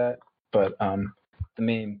time to do that. But the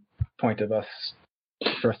main point of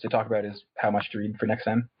for us to talk about is how much to read for next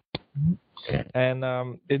time. And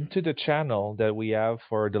into the channel that we have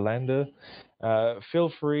for the Lambda, feel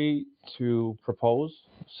free to propose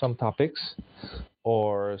some topics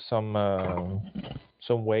or some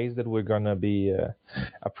ways that we're gonna be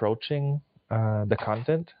approaching the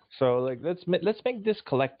content. So like let's make this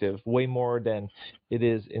collective way more than it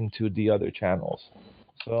is into the other channels.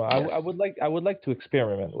 So yes. I would like to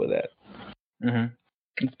experiment with that. Mm-hmm.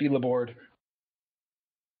 Let's be Laborde.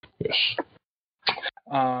 Yes.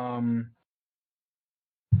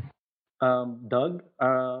 Doug,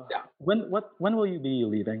 yeah. When will you be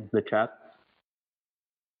leaving the chat?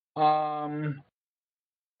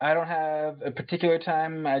 I don't have a particular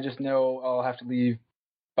time. I just know I'll have to leave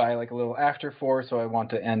by like a little after 4, so I want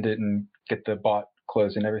to end it and get the bot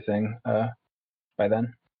closed and everything by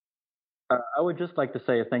then. I would just like to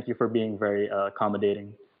say thank you for being very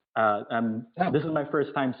accommodating. This is my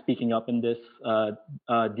first time speaking up in this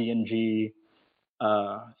DNG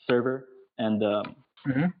server, and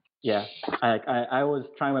yeah, I was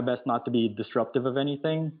trying my best not to be disruptive of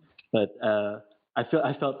anything, but I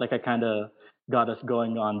felt like I kind of got us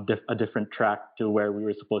going on a different track to where we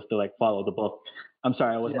were supposed to like follow the book. I'm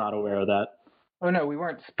sorry, I was not aware of that. Oh no, we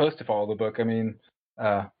weren't supposed to follow the book. I mean,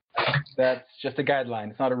 that's just a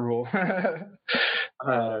guideline. It's not a rule.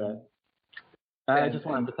 All right. I just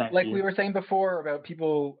wanted to thank like you. we were saying before about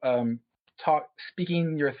people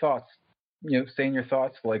speaking your thoughts, saying your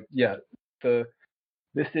thoughts. Like,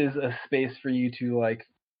 this is a space for you to like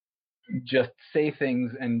just say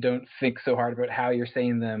things and don't think so hard about how you're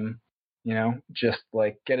saying them. Just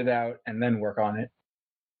like get it out and then work on it.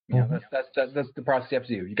 That's the process you have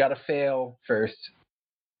to do. You got to fail first,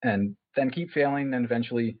 and then keep failing. And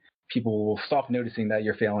eventually, people will stop noticing that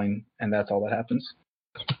you're failing, and that's all that happens.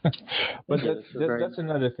 But that's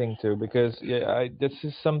another thing too, because this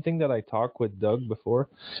is something that I talked with Doug before.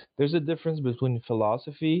 There's a difference between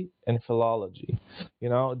philosophy and philology.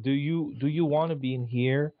 Do you want to be in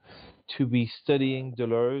here to be studying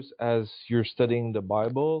Deleuze as you're studying the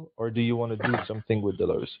Bible, or do you want to do something with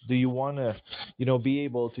Deleuze? Do you want to, be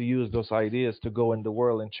able to use those ideas to go in the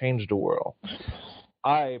world and change the world?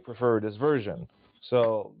 I prefer this version.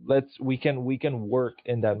 So we can work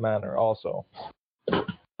in that manner also.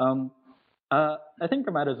 I think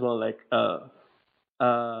I might as well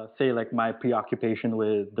say like my preoccupation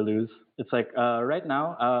with Deleuze. It's like right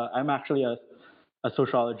now I'm actually a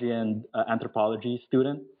sociology and anthropology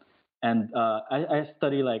student, and I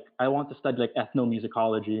study I want to study like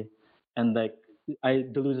ethnomusicology, and like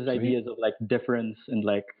Deleuze's ideas of like difference and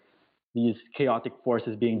like these chaotic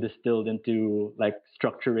forces being distilled into like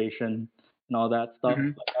structuration and all that stuff.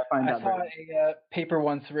 Mm-hmm. I saw a paper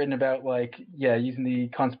once written about using the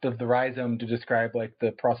concept of the rhizome to describe like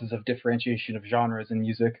the process of differentiation of genres in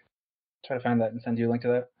music. Try to find that and send you a link to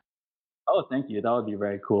that. Oh, thank you. That would be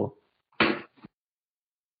very cool.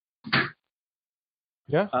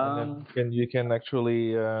 Yeah, and you can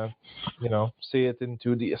actually, see it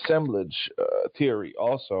into the assemblage theory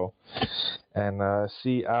also, and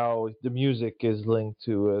see how the music is linked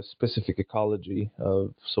to a specific ecology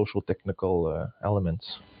of social technical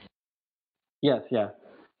elements. Yes, yeah.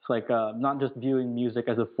 It's like not just viewing music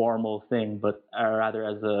as a formal thing, but rather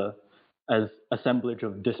as assemblage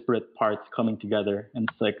of disparate parts coming together, and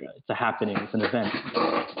it's a happening, it's an event.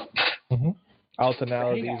 Mm-hmm.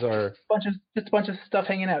 Alternalities are just a bunch of stuff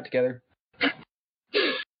hanging out together.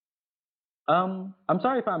 I'm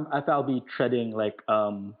sorry if I'll be treading this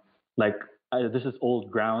is old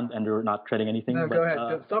ground and we're not treading anything. No, go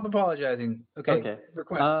ahead. Stop apologizing. Okay.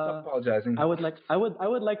 Request. Stop apologizing. I would like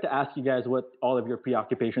to ask you guys what all of your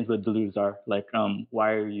preoccupations with Deleuze are. Like,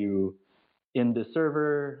 why are you in the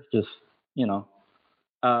server? Just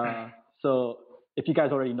so if you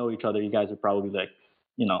guys already know each other, you guys are probably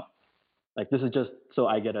this is just so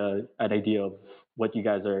I get an idea of what you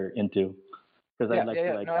guys are into, because I'd like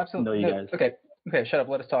to know you guys. Okay, shut up.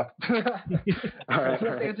 Let us talk. All right.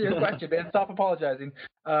 Let's answer your question, man. Stop apologizing.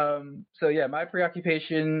 My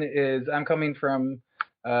preoccupation is I'm coming from.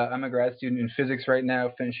 I'm a grad student in physics right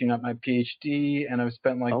now, finishing up my PhD, and I've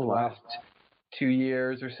spent the last 2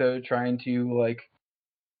 years or so trying to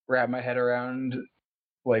wrap my head around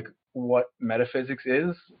what metaphysics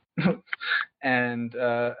is. And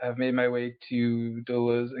I've made my way to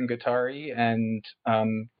Deleuze and Guattari, and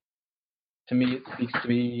to me it speaks to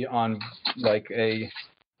me on a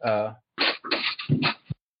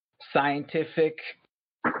scientific,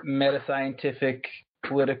 meta-scientific,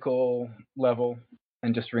 political level,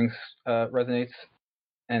 and just resonates,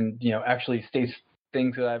 and actually states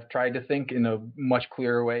things that I've tried to think in a much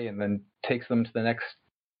clearer way, and then takes them to the next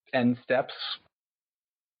end steps.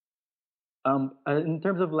 In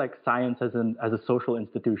terms of science as a social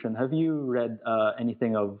institution, have you read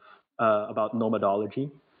anything about nomadology?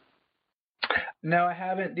 No, I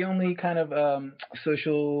haven't. The only kind of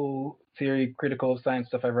social theory, critical of science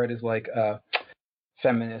stuff I've read is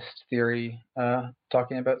feminist theory,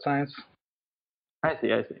 talking about science. I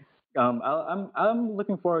see. I'm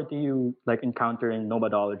looking forward to you encountering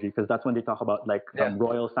nomadology, because that's when they talk about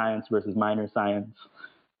royal science versus minor science,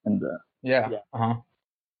 and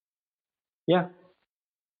Yeah.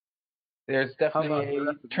 There's definitely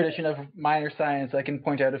a tradition of minor science. I can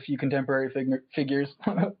point out a few contemporary figures.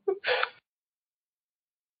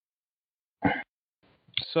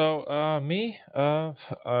 So me,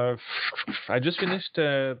 I just finished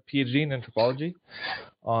a PhD in anthropology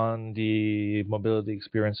on the mobility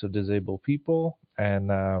experience of disabled people,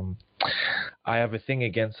 and I have a thing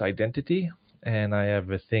against identity, and I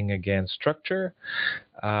have a thing against structure,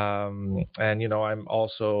 and I'm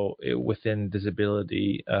also within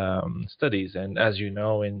disability studies, and as you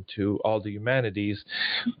know, into all the humanities,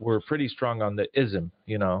 we're pretty strong on the ism,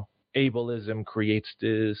 ableism creates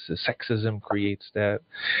this, sexism creates that.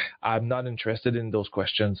 I'm not interested in those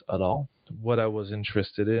questions at all. What I was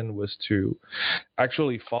interested in was to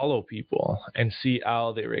actually follow people and see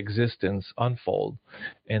how their existence unfold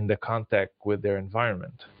in the contact with their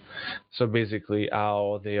environment. So basically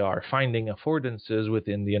how they are finding affordances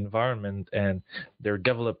within the environment and they're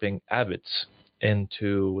developing habits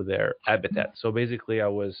into their habitat. So basically I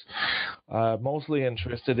was mostly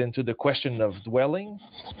interested into the question of dwelling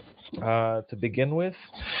to begin with,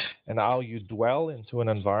 and how you dwell into an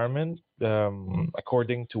environment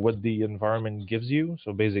according to what the environment gives you.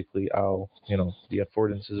 So basically how, the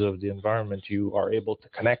affordances of the environment, you are able to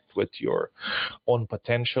connect with your own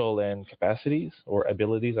potential and capacities or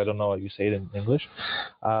abilities. I don't know how you say it in English.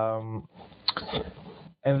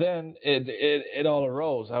 And then it all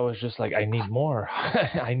arose. I was just like, I need more.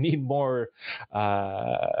 I need more.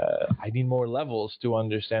 I need more levels to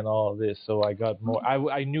understand all of this. So I got more.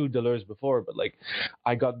 I knew Deleuze before, but like,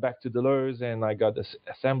 I got back to Deleuze and I got this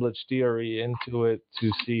assemblage theory into it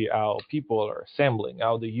to see how people are assembling,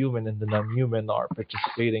 how the human and the non-human are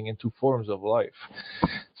participating in two forms of life.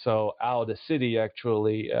 So how the city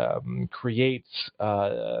actually creates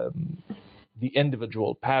the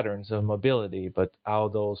individual patterns of mobility, but how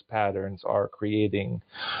those patterns are creating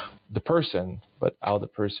the person, but how the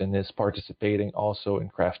person is participating also in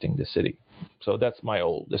crafting the city. So that's my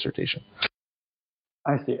old dissertation.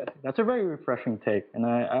 I see it. That's a very refreshing take, and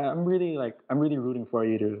I'm really rooting for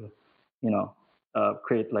you to,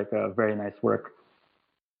 create like a very nice work.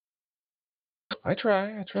 I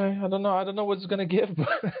try. I don't know what it's gonna give, but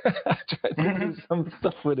I try to do some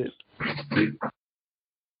stuff with it.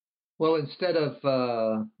 Well, instead of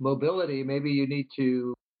mobility, maybe you need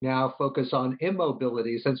to now focus on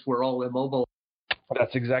immobility, since we're all immobile.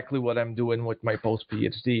 That's exactly what I'm doing with my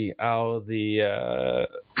post-PhD. How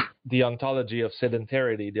the ontology of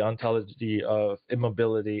sedentarity, the ontology of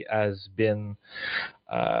immobility has been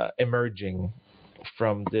emerging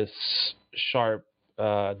from this sharp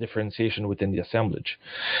differentiation within the assemblage.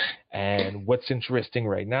 And what's interesting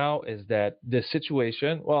right now is that the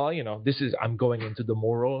situation, I'm going into the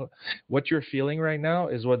moral, what you're feeling right now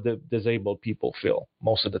is what the disabled people feel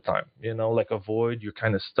most of the time. Like a void, you're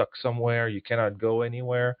kind of stuck somewhere, you cannot go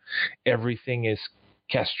anywhere, everything is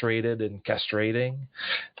castrated and castrating.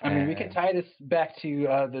 I mean, we can tie this back to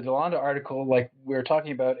the DeLanda article, like we were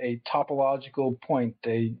talking about a topological point,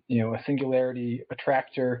 a singularity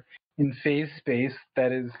attractor in phase space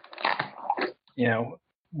that is,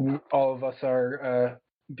 all of us are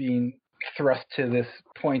being thrust to this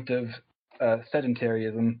point of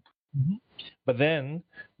sedentarism. Mm-hmm. But then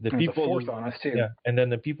the people force on us too. Yeah, and then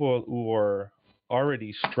the people who are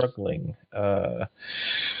already struggling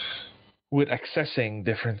with accessing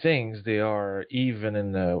different things, they are even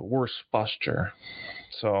in a worse posture.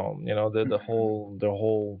 So the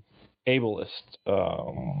whole ableist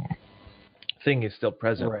thing is still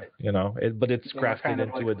present, right? But it's crafted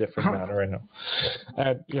into a different manner. I know.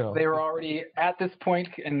 And, they were already at this point,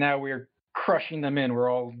 and now we're crushing them in.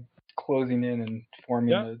 We're all closing in and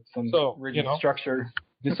forming some rigid structure.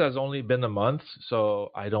 This has only been a month,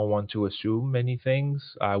 so I don't want to assume many things.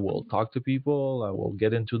 I will talk to people. I will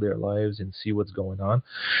get into their lives and see what's going on.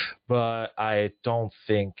 But I don't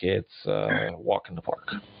think it's a walk in the park.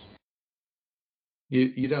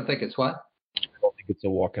 You don't think it's what? I don't think it's a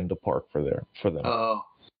walk in the park for them. Oh,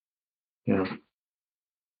 yeah.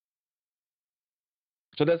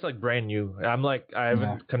 So that's like brand new. I'm like, I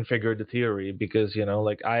haven't configured the theory because,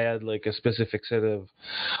 I had like a specific set of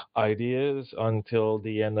ideas until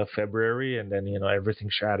the end of February, and then, everything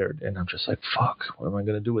shattered. And I'm just like, fuck, what am I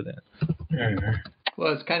going to do with that?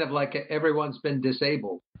 Well, it's kind of like everyone's been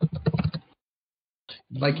disabled.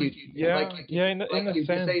 Like you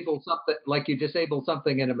disable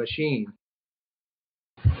something in a machine.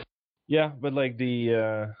 Yeah, but like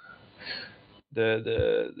the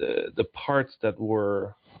parts that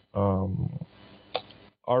were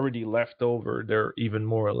already left over, they're even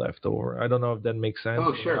more left over. I don't know if that makes sense.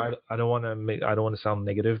 Oh, sure. I don't want to sound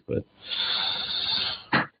negative, but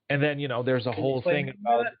and then there's a whole thing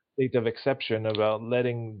about state of exception, about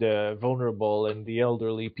letting the vulnerable and the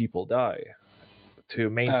elderly people die to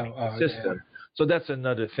maintain the system. Yeah. So that's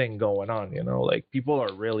another thing going on, like people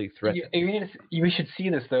are really threatened. We should see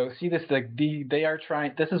this though. See this, like they are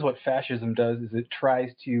trying. This is what fascism does: is it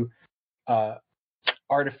tries to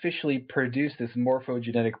artificially produce this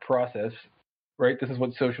morphogenetic process, right? This is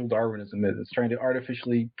what social Darwinism is. It's trying to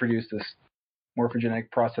artificially produce this morphogenetic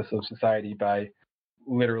process of society by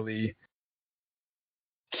literally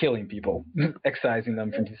killing people, excising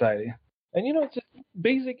them from society. And it's a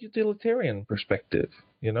basic utilitarian perspective.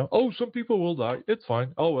 Oh, some people will die. It's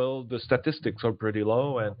fine. Oh well, the statistics are pretty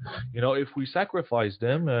low, and if we sacrifice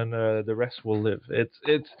them, and the rest will live. It's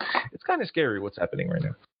kind of scary what's happening right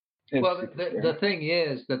now. Well, the thing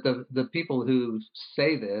is that the people who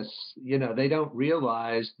say this, they don't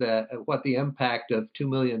realize that what the impact of 2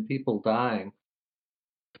 million people dying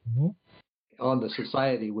on the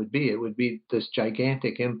society would be. It would be this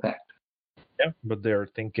gigantic impact. Yeah, but they're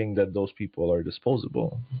thinking that those people are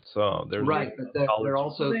disposable. So they're right. But they're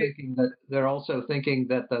also thinking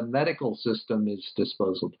that the medical system is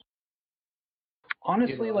disposable.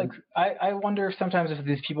 Honestly, I wonder sometimes if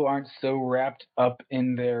these people aren't so wrapped up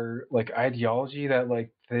in their ideology that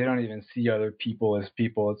they don't even see other people as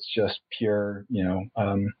people. It's just pure,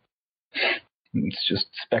 it's just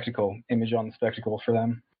spectacle, image on the spectacle for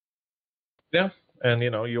them. Yeah, and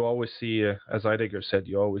you always see, as Heidegger said,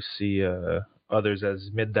 you always see others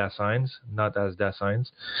as mid-Daseins, not as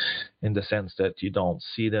Daseins, in the sense that you don't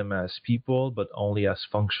see them as people, but only as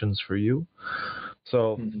functions for you.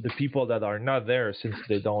 So the people that are not there, since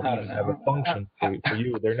they don't even have a function for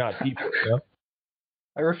you, they're not people.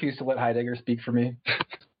 I refuse to let Heidegger speak for me.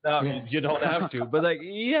 No, you don't have to. But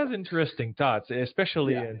he has interesting thoughts,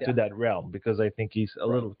 especially into that realm, because I think he's a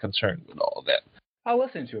little concerned with all of that. I'll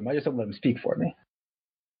listen to him. I just don't let him speak for me.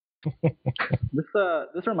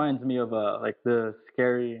 This reminds me of the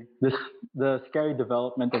scary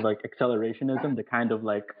development of accelerationism, the kind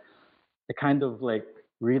of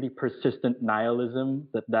really persistent nihilism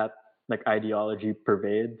that ideology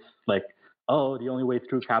pervades. The only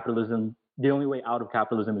way out of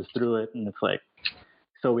capitalism is through it, and it's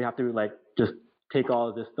so we have to just take all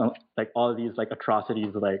of this all of these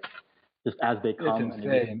atrocities just as they come. It's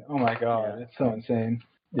insane. Oh my god, it's so insane.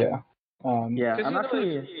 Yeah. I'm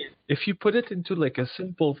actually. If you put it into a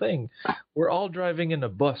simple thing, we're all driving in a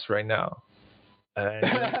bus right now.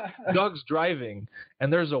 Doug's driving,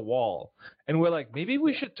 and there's a wall, and we're like, maybe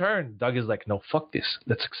we should turn. Doug is like, no, fuck this.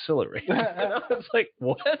 Let's accelerate. It's like,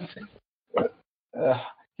 what?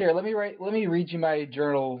 Here, let me read you my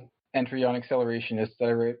journal entry on accelerationists that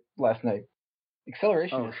I wrote last night.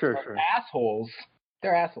 Accelerationists are assholes.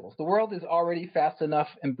 They're assholes. The world is already fast enough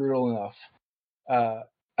and brutal enough.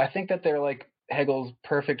 I think that they're like Hegel's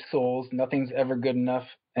perfect souls. Nothing's ever good enough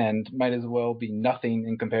and might as well be nothing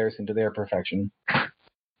in comparison to their perfection.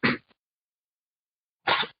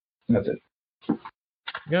 That's it.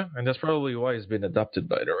 Yeah, and that's probably why it's been adopted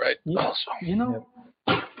by the right. Also.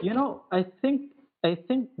 I think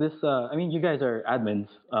this. You guys are admins.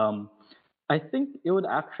 I think it would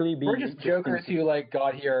actually be. We're just jokers who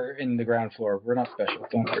got here in the ground floor. We're not special.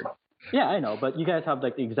 Don't worry. Yeah, I know, but you guys have the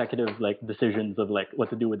executive decisions of what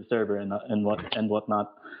to do with the server and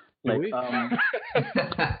whatnot.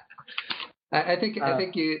 I think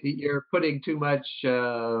you're putting too much.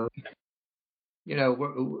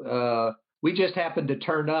 We just happened to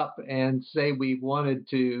turn up and say we wanted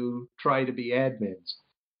to try to be admins.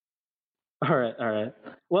 All right.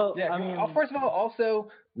 Well, yeah. First of all, also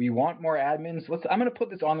we want more admins. I'm going to put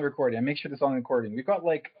this on the recording. I make sure this is on the recording. We've got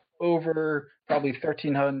over probably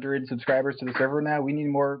 1,300 subscribers to the server now. We need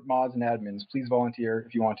more mods and admins. Please volunteer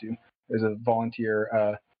if you want to. There's a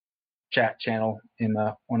volunteer chat channel in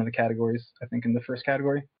one of the categories. I think in the first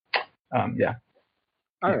category. Yeah.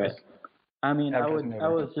 All right. I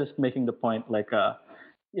was just making the point the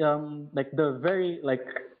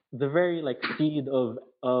very seed of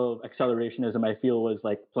accelerationism I feel was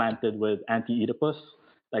planted with Anti-Oedipus.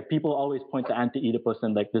 People always point to Anti-Oedipus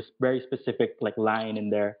and this very specific line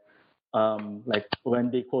in there. When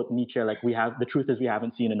they quote Nietzsche, the truth is we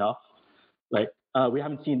haven't seen enough. We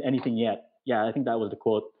haven't seen anything yet. Yeah, I think that was the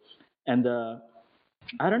quote. And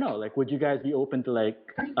I don't know, would you guys be open to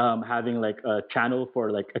having a channel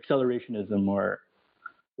for accelerationism or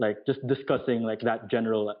just discussing that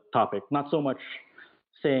general topic? Not so much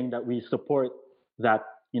saying that we support that,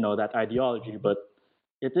 that ideology, but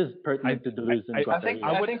it is pertinent to Deleuze and Guattari.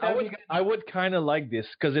 I would kind of like this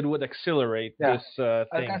because it would accelerate this thing. I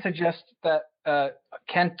was going to suggest that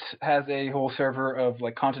Kent has a whole server of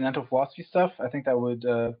continental philosophy stuff. I think that would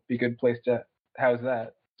be a good place to house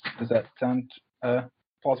that. Does that sound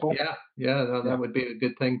plausible? Yeah, that would be a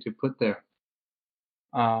good thing to put there.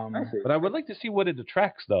 But I would like to see what it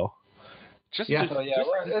attracts, though. It's going to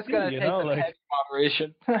take some heavy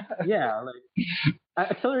moderation. Yeah,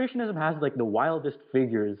 accelerationism has the wildest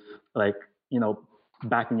figures,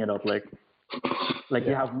 backing it up.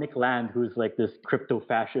 You have Nick Land, who's this crypto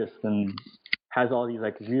fascist and has all these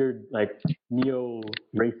weird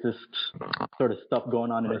neo-racist sort of stuff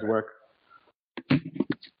going on in his work.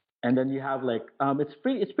 And then you have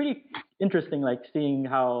it's interesting, like seeing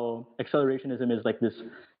how accelerationism is like this.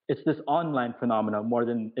 It's this online phenomena more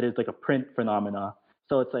than it is like a print phenomena.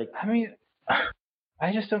 So it's like, I mean,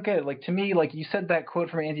 I just don't get it. Like, to me, like, you said that quote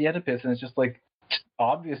from Anti-Oedipus, and it's just like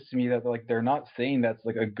obvious to me that like they're not saying that's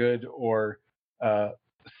like a good or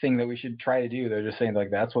thing that we should try to do. They're just saying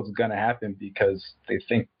like that's what's gonna happen because they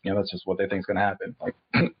think, you know, that's just what they think is gonna happen. Like,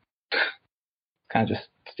 kind of just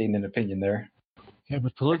stating an opinion there. Yeah,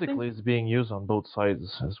 but politically, it's being used on both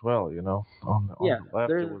sides as well. You know, on the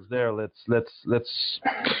left, it was there. Let's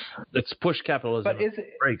push capitalism. But is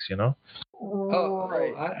it breaks? You know.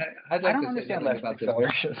 Right. I'd like I don't to say understand something left about this.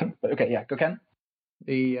 acceleration. But okay, yeah, go Ken.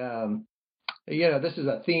 This is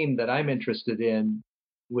a theme that I'm interested in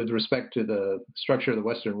with respect to the structure of the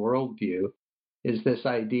Western worldview, is this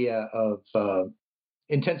idea of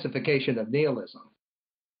intensification of nihilism.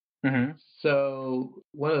 Mm-hmm. So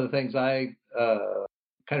one of the things I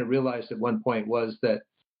kind of realized at one point was that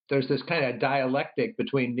there's this kind of dialectic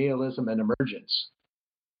between nihilism and emergence.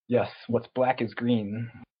 Yes, what's black is green,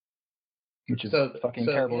 which is fucking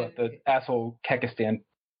terrible that the asshole Kekistan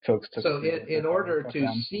folks took. So in order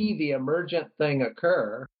to see the emergent thing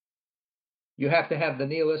occur, you have to have the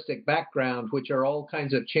nihilistic background, which are all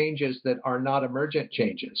kinds of changes that are not emergent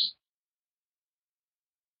changes.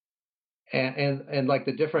 And like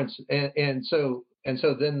the difference, and so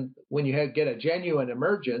then when you get a genuine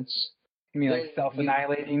emergence, you mean like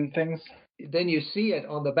self-annihilating things? Then you see it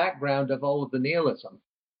on the background of all of the nihilism.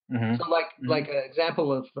 Mm-hmm. So like an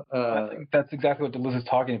example of I think that's exactly what Deleuze is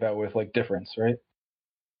talking about with like difference, right?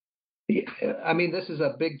 I mean, this is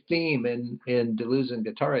a big theme in Deleuze and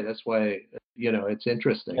Guattari. That's why, you know, it's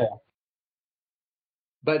interesting. Yeah.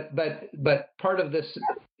 But part of this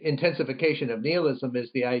intensification of nihilism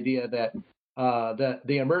is the idea that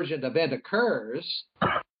the emergent event occurs,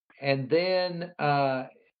 and then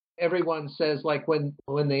everyone says, like when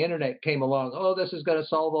the internet came along, oh, this is going to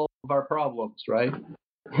solve all of our problems, right?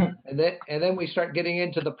 and then we start getting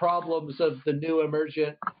into the problems of the new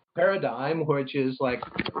emergent paradigm, which is like,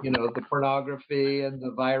 you know, the pornography and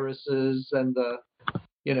the viruses and the,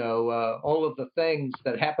 you know, all of the things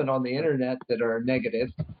that happen on the internet that are negative.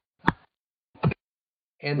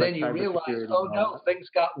 And then you realize, oh no, things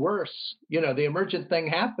got worse. You know, the emergent thing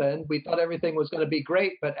happened. We thought everything was going to be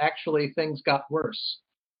great, but actually things got worse.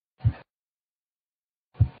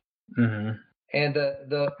 Mm-hmm. And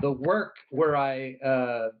the work where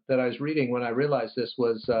that I was reading when I realized this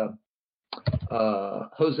was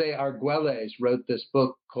Jose Arguelles wrote this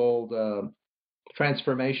book called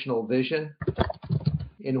Transformational Vision,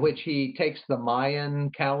 in which he takes the Mayan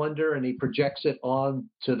calendar and he projects it on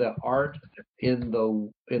to the art in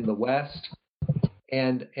the West,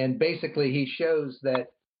 and basically he shows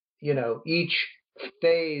that, you know, each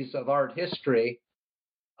phase of art history,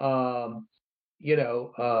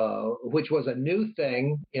 which was a new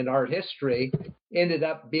thing in art history, ended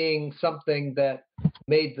up being something that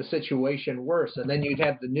made the situation worse. And then you'd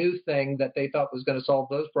have the new thing that they thought was going to solve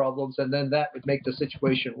those problems, and then that would make the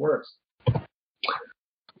situation worse.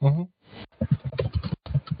 Mm-hmm.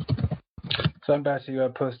 So I'm about to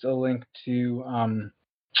post a link to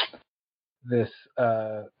this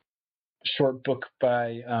short book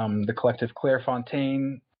by the collective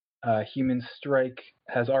Clairefontaine. Human Strike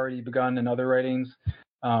has already begun, and other writings.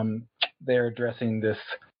 They're addressing this,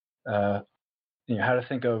 how to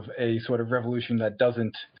think of a sort of revolution that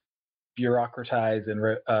doesn't bureaucratize and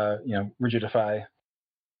rigidify.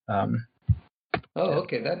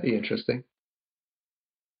 Okay, that'd be interesting.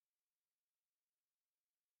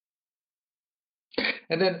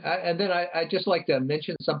 And then I just like to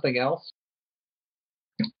mention something else.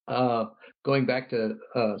 Going back to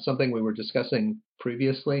something we were discussing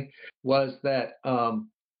previously, was that I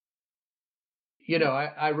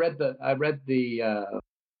read the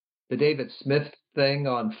David Smith thing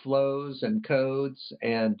on flows and codes,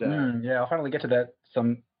 and I'll finally get to that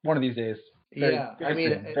one of these days.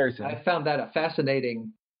 Very soon. I found that a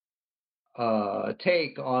fascinating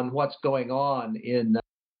take on what's going on in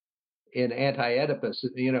Anti-Oedipus.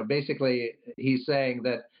 You know, basically he's saying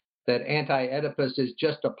that Anti-Oedipus is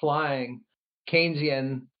just applying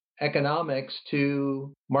Keynesian economics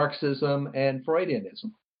to Marxism and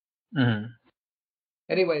Freudianism. Mm-hmm.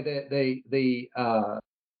 Anyway,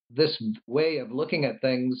 this way of looking at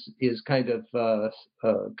things is kind of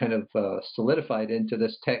solidified into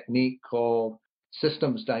this technique called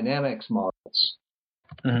systems dynamics models.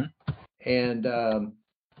 Mm-hmm. And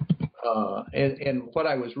what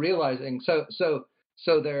I was realizing, so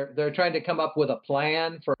they're trying to come up with a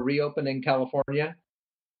plan for reopening California,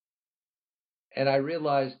 and I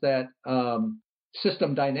realized that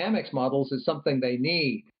system dynamics models is something they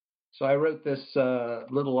need, So I wrote this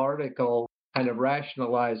little article kind of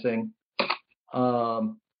rationalizing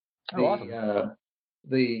awesome.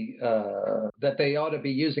 that they ought to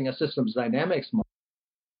be using a systems dynamics model.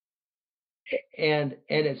 And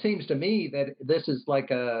it seems to me that this is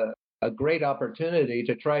like a great opportunity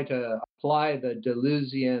to try to apply the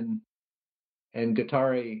Deleuzian and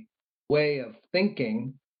Guattari way of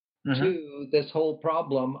thinking to this whole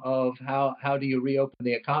problem of how do you reopen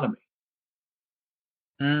the economy.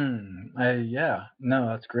 Yeah, no,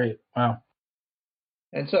 that's great. Wow.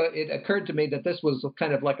 And so it occurred to me that this was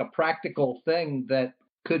kind of like a practical thing that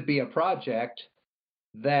could be a project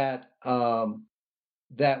that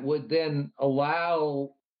that would then allow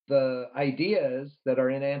the ideas that are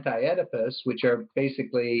in Anti-Oedipus, which are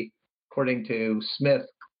basically, according to Smith,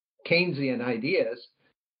 Keynesian ideas,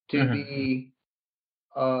 to be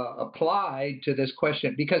applied to this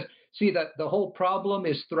question. Because see, that the whole problem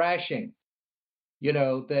is thrashing. You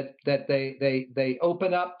know, that they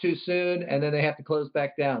open up too soon and then they have to close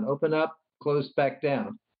back down. Open up, close back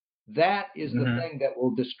down. That is the thing that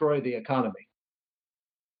will destroy the economy.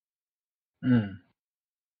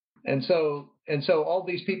 And so all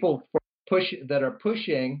these people that are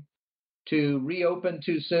pushing to reopen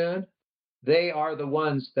too soon, they are the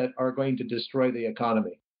ones that are going to destroy the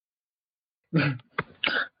economy.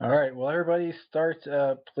 All right. Well, everybody start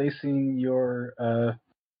placing your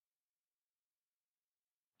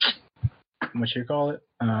what you call it?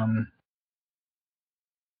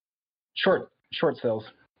 Short cells.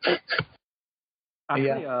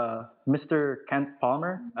 Actually, Mr. Kent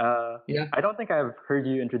Palmer, I don't think I've heard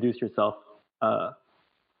you introduce yourself.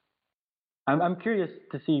 I'm curious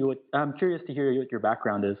to hear what your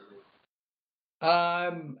background is.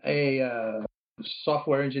 I'm a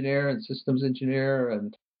software engineer and systems engineer,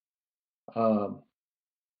 and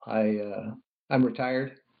I'm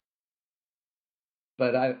retired.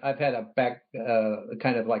 But I've had a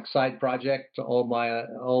kind of like side project all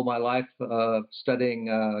my life, studying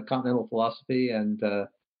continental philosophy and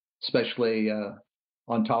especially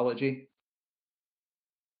ontology.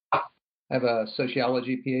 I have a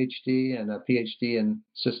sociology PhD and a PhD in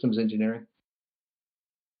systems engineering.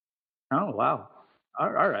 Oh wow! All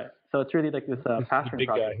right. So it's really like this passion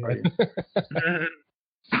project for you.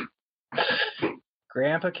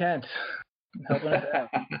 Grandpa Kent, helping us out.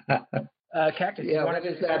 Cactus, yeah, what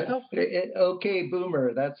is that? Okay,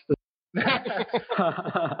 Boomer. That's the.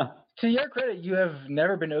 To your credit, you have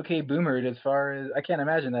never been okay boomered. As far as I can't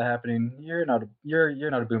imagine that happening. You're not a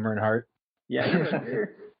boomer in heart. Yeah,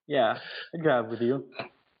 yeah. Good job with you.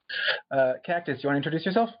 Cactus, you want to introduce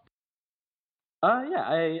yourself? Yeah.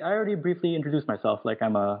 I already briefly introduced myself. Like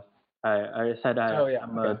I'm a. I said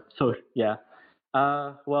I'm a social. Yeah.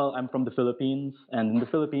 Well, I'm from the Philippines, and in the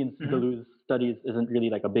Philippines, Deleuze studies isn't really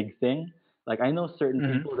like a big thing. Like I know certain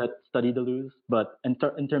people that study Deleuze, but in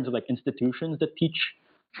terms of like institutions that teach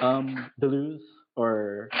Deleuze,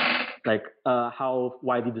 or like how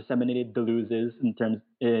widely disseminated Deleuze is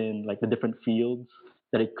in like the different fields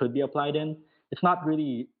that it could be applied in, it's not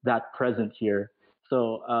really that present here.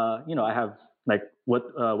 So I have like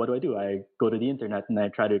what do? I go to the internet and I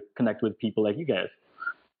try to connect with people like you guys.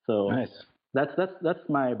 So nice. That's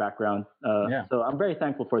my background. So I'm very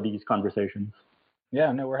thankful for these conversations.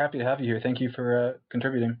 Yeah, no, we're happy to have you here. Thank you for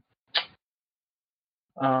contributing.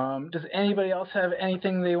 Does anybody else have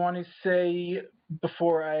anything they want to say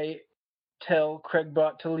before I tell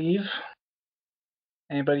Craigbot to leave?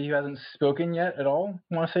 Anybody who hasn't spoken yet at all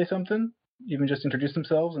want to say something? Even just introduce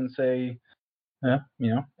themselves and say,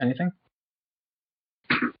 anything?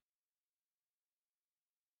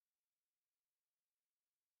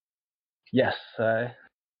 Yes, I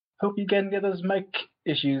hope you can get those mic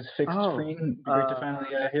issues fixed, Freem. It'd be great to finally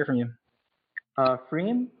hear from you.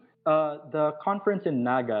 Freem? The conference in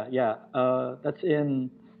Naga, that's in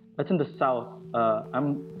the south.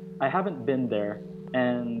 I haven't been there,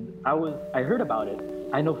 and I heard about it.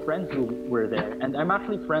 I know friends who were there, and I'm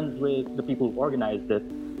actually friends with the people who organized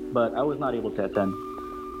it, but I was not able to attend.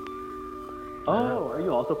 Oh, are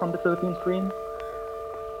you also from the Philippines, Freem?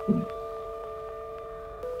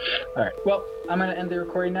 All right. Well, I'm going to end the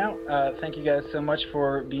recording now. Thank you guys so much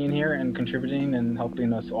for being here and contributing and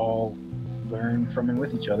helping us all learn from and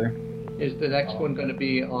with each other. Is the next one going to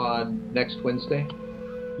be on next Wednesday?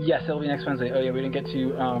 Yes, it'll be next Wednesday. Oh, yeah, we didn't get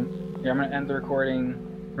to... I'm going to end the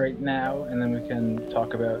recording right now, and then we can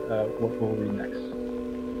talk about what we'll read next.